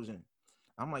conclusion.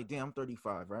 I'm like, damn, I'm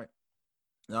 35, right?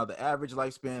 Now, the average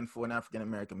lifespan for an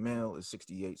African-American male is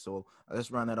 68. So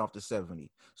let's round that off to 70.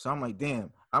 So I'm like,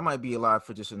 damn, I might be alive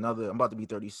for just I'm about to be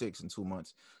 36 in 2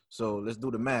 months. So let's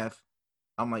do the math.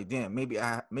 I'm like, damn, maybe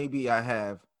I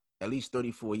have at least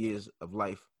 34 years of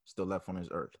life still left on this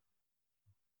earth.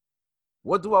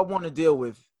 What do I want to deal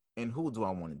with, and who do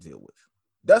I want to deal with?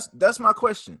 That's my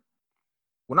question.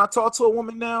 When I talk to a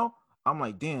woman now, I'm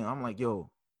like, damn, I'm like, yo,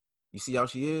 you see how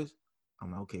she is?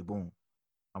 I'm like, okay, boom.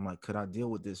 I'm like, could I deal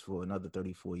with this for another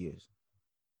 34 years?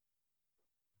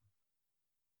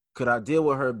 Could I deal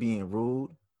with her being rude?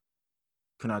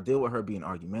 Can I deal with her being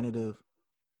argumentative?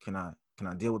 Can I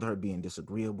deal with her being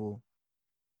disagreeable?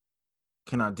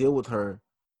 Can I deal with her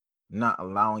not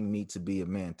allowing me to be a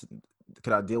man?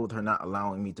 Could I deal with her not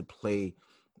allowing me to play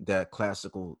that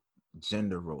classical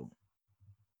gender role?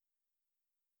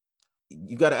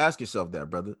 You got to ask yourself that,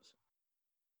 brothers.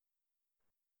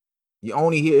 You're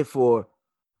only here for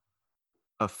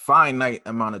a finite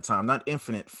amount of time, not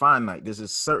infinite, finite. There's a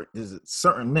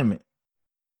certain limit.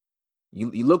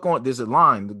 You look on, there's a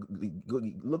line.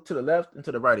 Look to the left and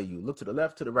to the right of you. Look to the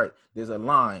left, to the right. There's a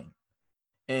line.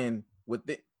 And with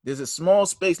it, there's a small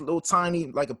space, little tiny,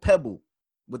 like a pebble.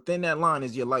 Within that line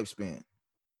is your lifespan.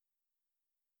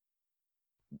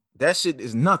 That shit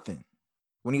is nothing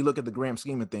when you look at the grand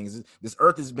scheme of things. This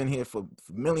earth has been here for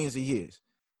millions of years.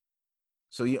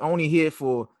 So you're only here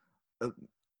for, I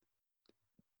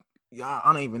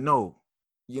don't even know,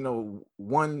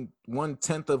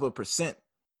 1/10%.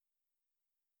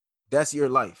 That's your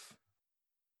life.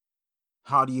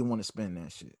 How do you want to spend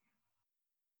that shit?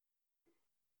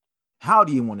 How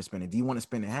do you want to spend it? Do you want to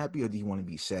spend it happy or do you want to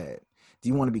be sad? Do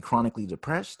you want to be chronically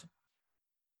depressed?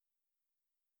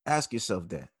 Ask yourself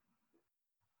that.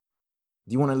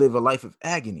 Do you want to live a life of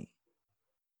agony?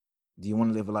 Do you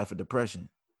want to live a life of depression?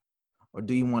 Or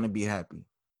do you want to be happy?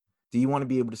 Do you want to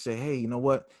be able to say, hey, you know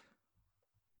what?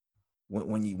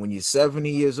 When you're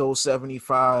 70 years old,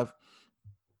 75,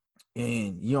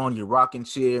 and you're on your rocking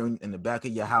chair in the back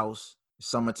of your house,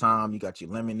 summertime, you got your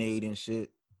lemonade and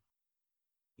shit.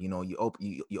 You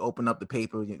open up the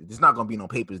paper. There's not gonna be no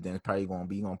papers then. It's probably gonna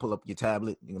be, you're gonna pull up your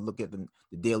tablet. You can look at the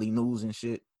daily news and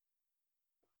shit.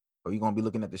 Or you're gonna be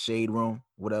looking at the shade room,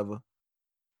 whatever.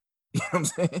 You know what I'm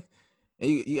saying? And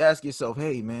you ask yourself,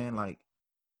 hey man, like,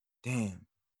 damn,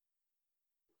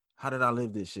 how did I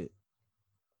live this shit?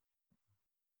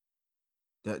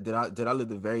 Did I live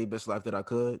the very best life that I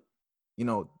could?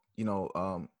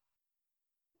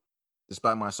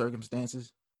 Despite my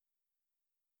circumstances?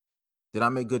 Did I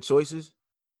make good choices?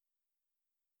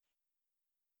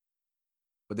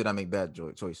 Or did I make bad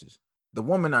choices? The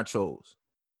woman I chose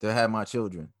to have my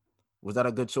children, was that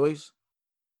a good choice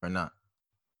or not?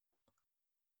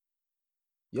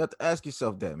 You have to ask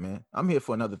yourself that, man. I'm here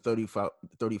for another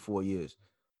 34 years,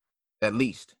 at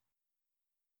least.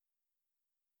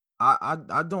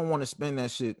 I don't want to spend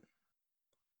that shit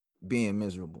being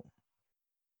miserable.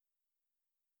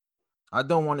 I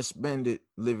don't want to spend it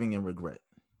living in regret.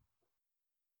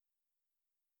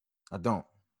 I don't.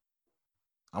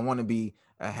 I want to be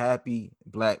a happy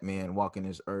black man walking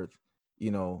this earth,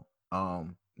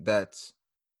 that's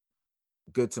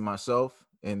good to myself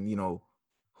and,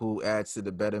 who adds to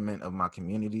the betterment of my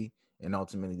community and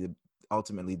ultimately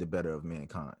the better of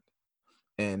mankind.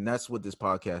 And that's what this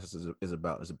podcast is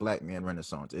about. It's a black man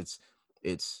renaissance.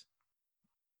 It's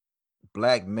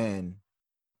black men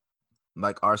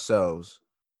like ourselves,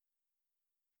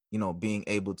 being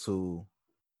able to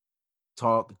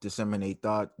talk, disseminate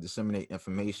thought, disseminate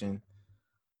information,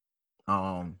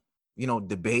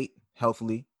 debate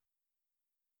healthily.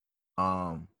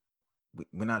 We're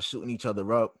not shooting each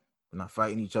other up. We're not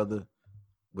fighting each other.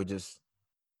 We're just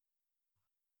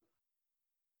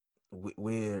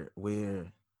we're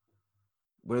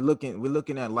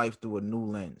looking at life through a new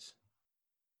lens.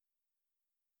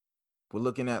 We're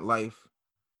looking at life.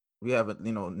 We have a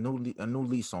new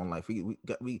lease on life. You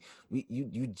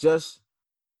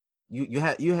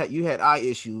had eye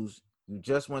issues. You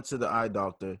just went to the eye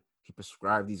doctor. He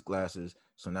prescribed these glasses,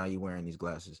 so now you're wearing these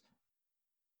glasses.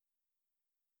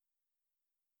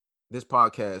 This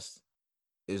podcast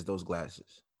is those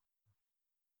glasses.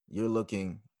 You're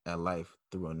looking at life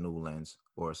through a new lens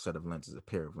or a set of lenses, a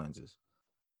pair of lenses.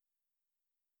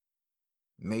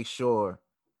 Make sure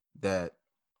that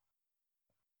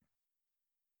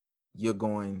you're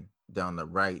going down the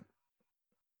right.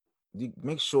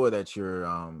 Make sure that you're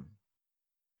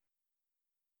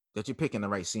picking the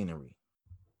right scenery.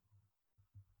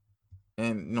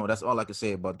 And that's all I can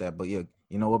say about that. But yeah,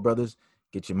 you know what, brothers?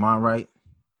 Get your mind right.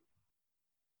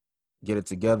 Get it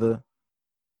together.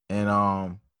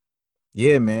 And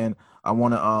yeah, man. I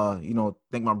want to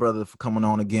thank my brother for coming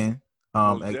on again.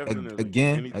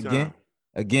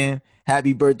 Again,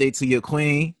 happy birthday to your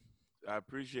queen. I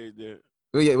appreciate that.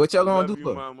 Oh, yeah, what y'all gonna do you,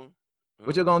 for? Mama.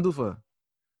 What y'all gonna do for?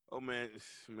 Oh man,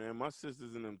 my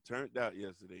sisters and them turned out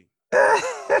yesterday.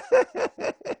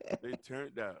 They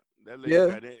turned out. That lady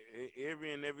got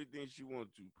every and everything she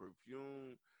wants to.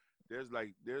 Perfume. There's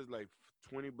like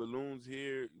 20 balloons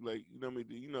here. Like them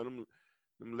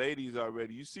ladies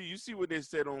already. You see what they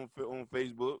said on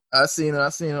Facebook. I seen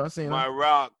her. My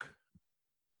rock.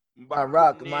 My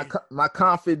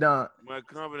confidant. My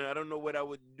confidant. I don't know what I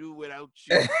would do without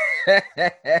you. They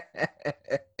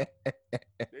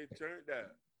turned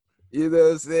out. You know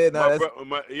what I'm saying?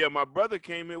 My brother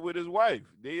came in with his wife.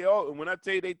 When I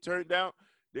tell you they turned out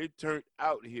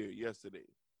here yesterday.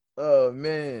 Oh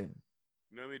man.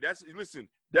 You know what I mean?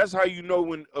 That's how you know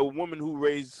when a woman who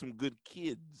raised some good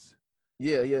kids.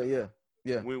 Yeah.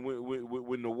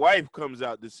 When the wife comes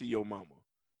out to see your mama.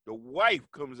 The wife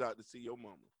comes out to see your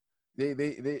mama.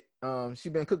 She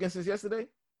been cooking since yesterday?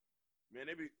 Man,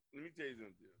 Let me tell you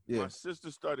something. Yeah. My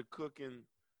sister started cooking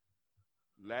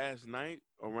last night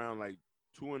around like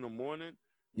 2 in the morning.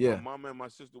 Yeah. My mom and my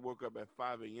sister woke up at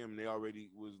 5 a.m. They already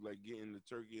was like getting the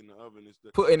turkey in the oven and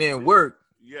stuff. Putting in work.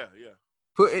 Yeah, yeah.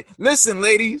 Listen,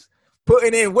 ladies,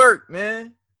 putting in work,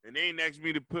 man. And they ain't asked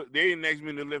me to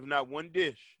lift not one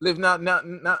dish. Lift not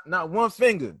one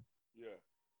finger. Yeah.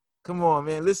 Come on,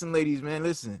 man. Listen, ladies, man.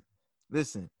 Listen.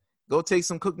 Go take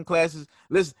some cooking classes.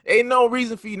 Listen, ain't no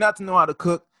reason for you not to know how to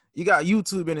cook. You got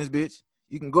YouTube in this bitch.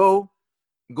 You can go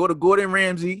to Gordon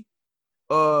Ramsay.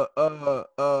 I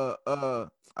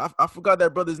forgot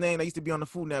that brother's name. That used to be on the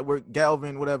Food Network,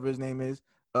 Galvin, whatever his name is.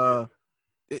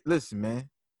 Listen, man.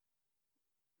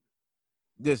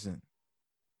 Listen.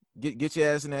 Get your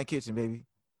ass in that kitchen, baby.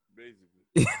 Basically.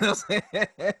 You know what I'm saying?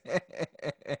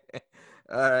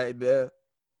 All right, man.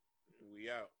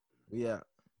 We out.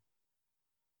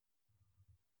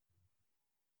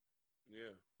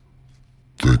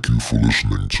 Thank you for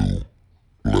listening to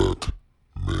Black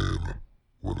Man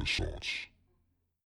Renaissance.